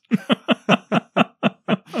advert.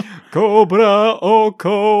 Cobra, oh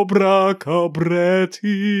Cobra Cobretti.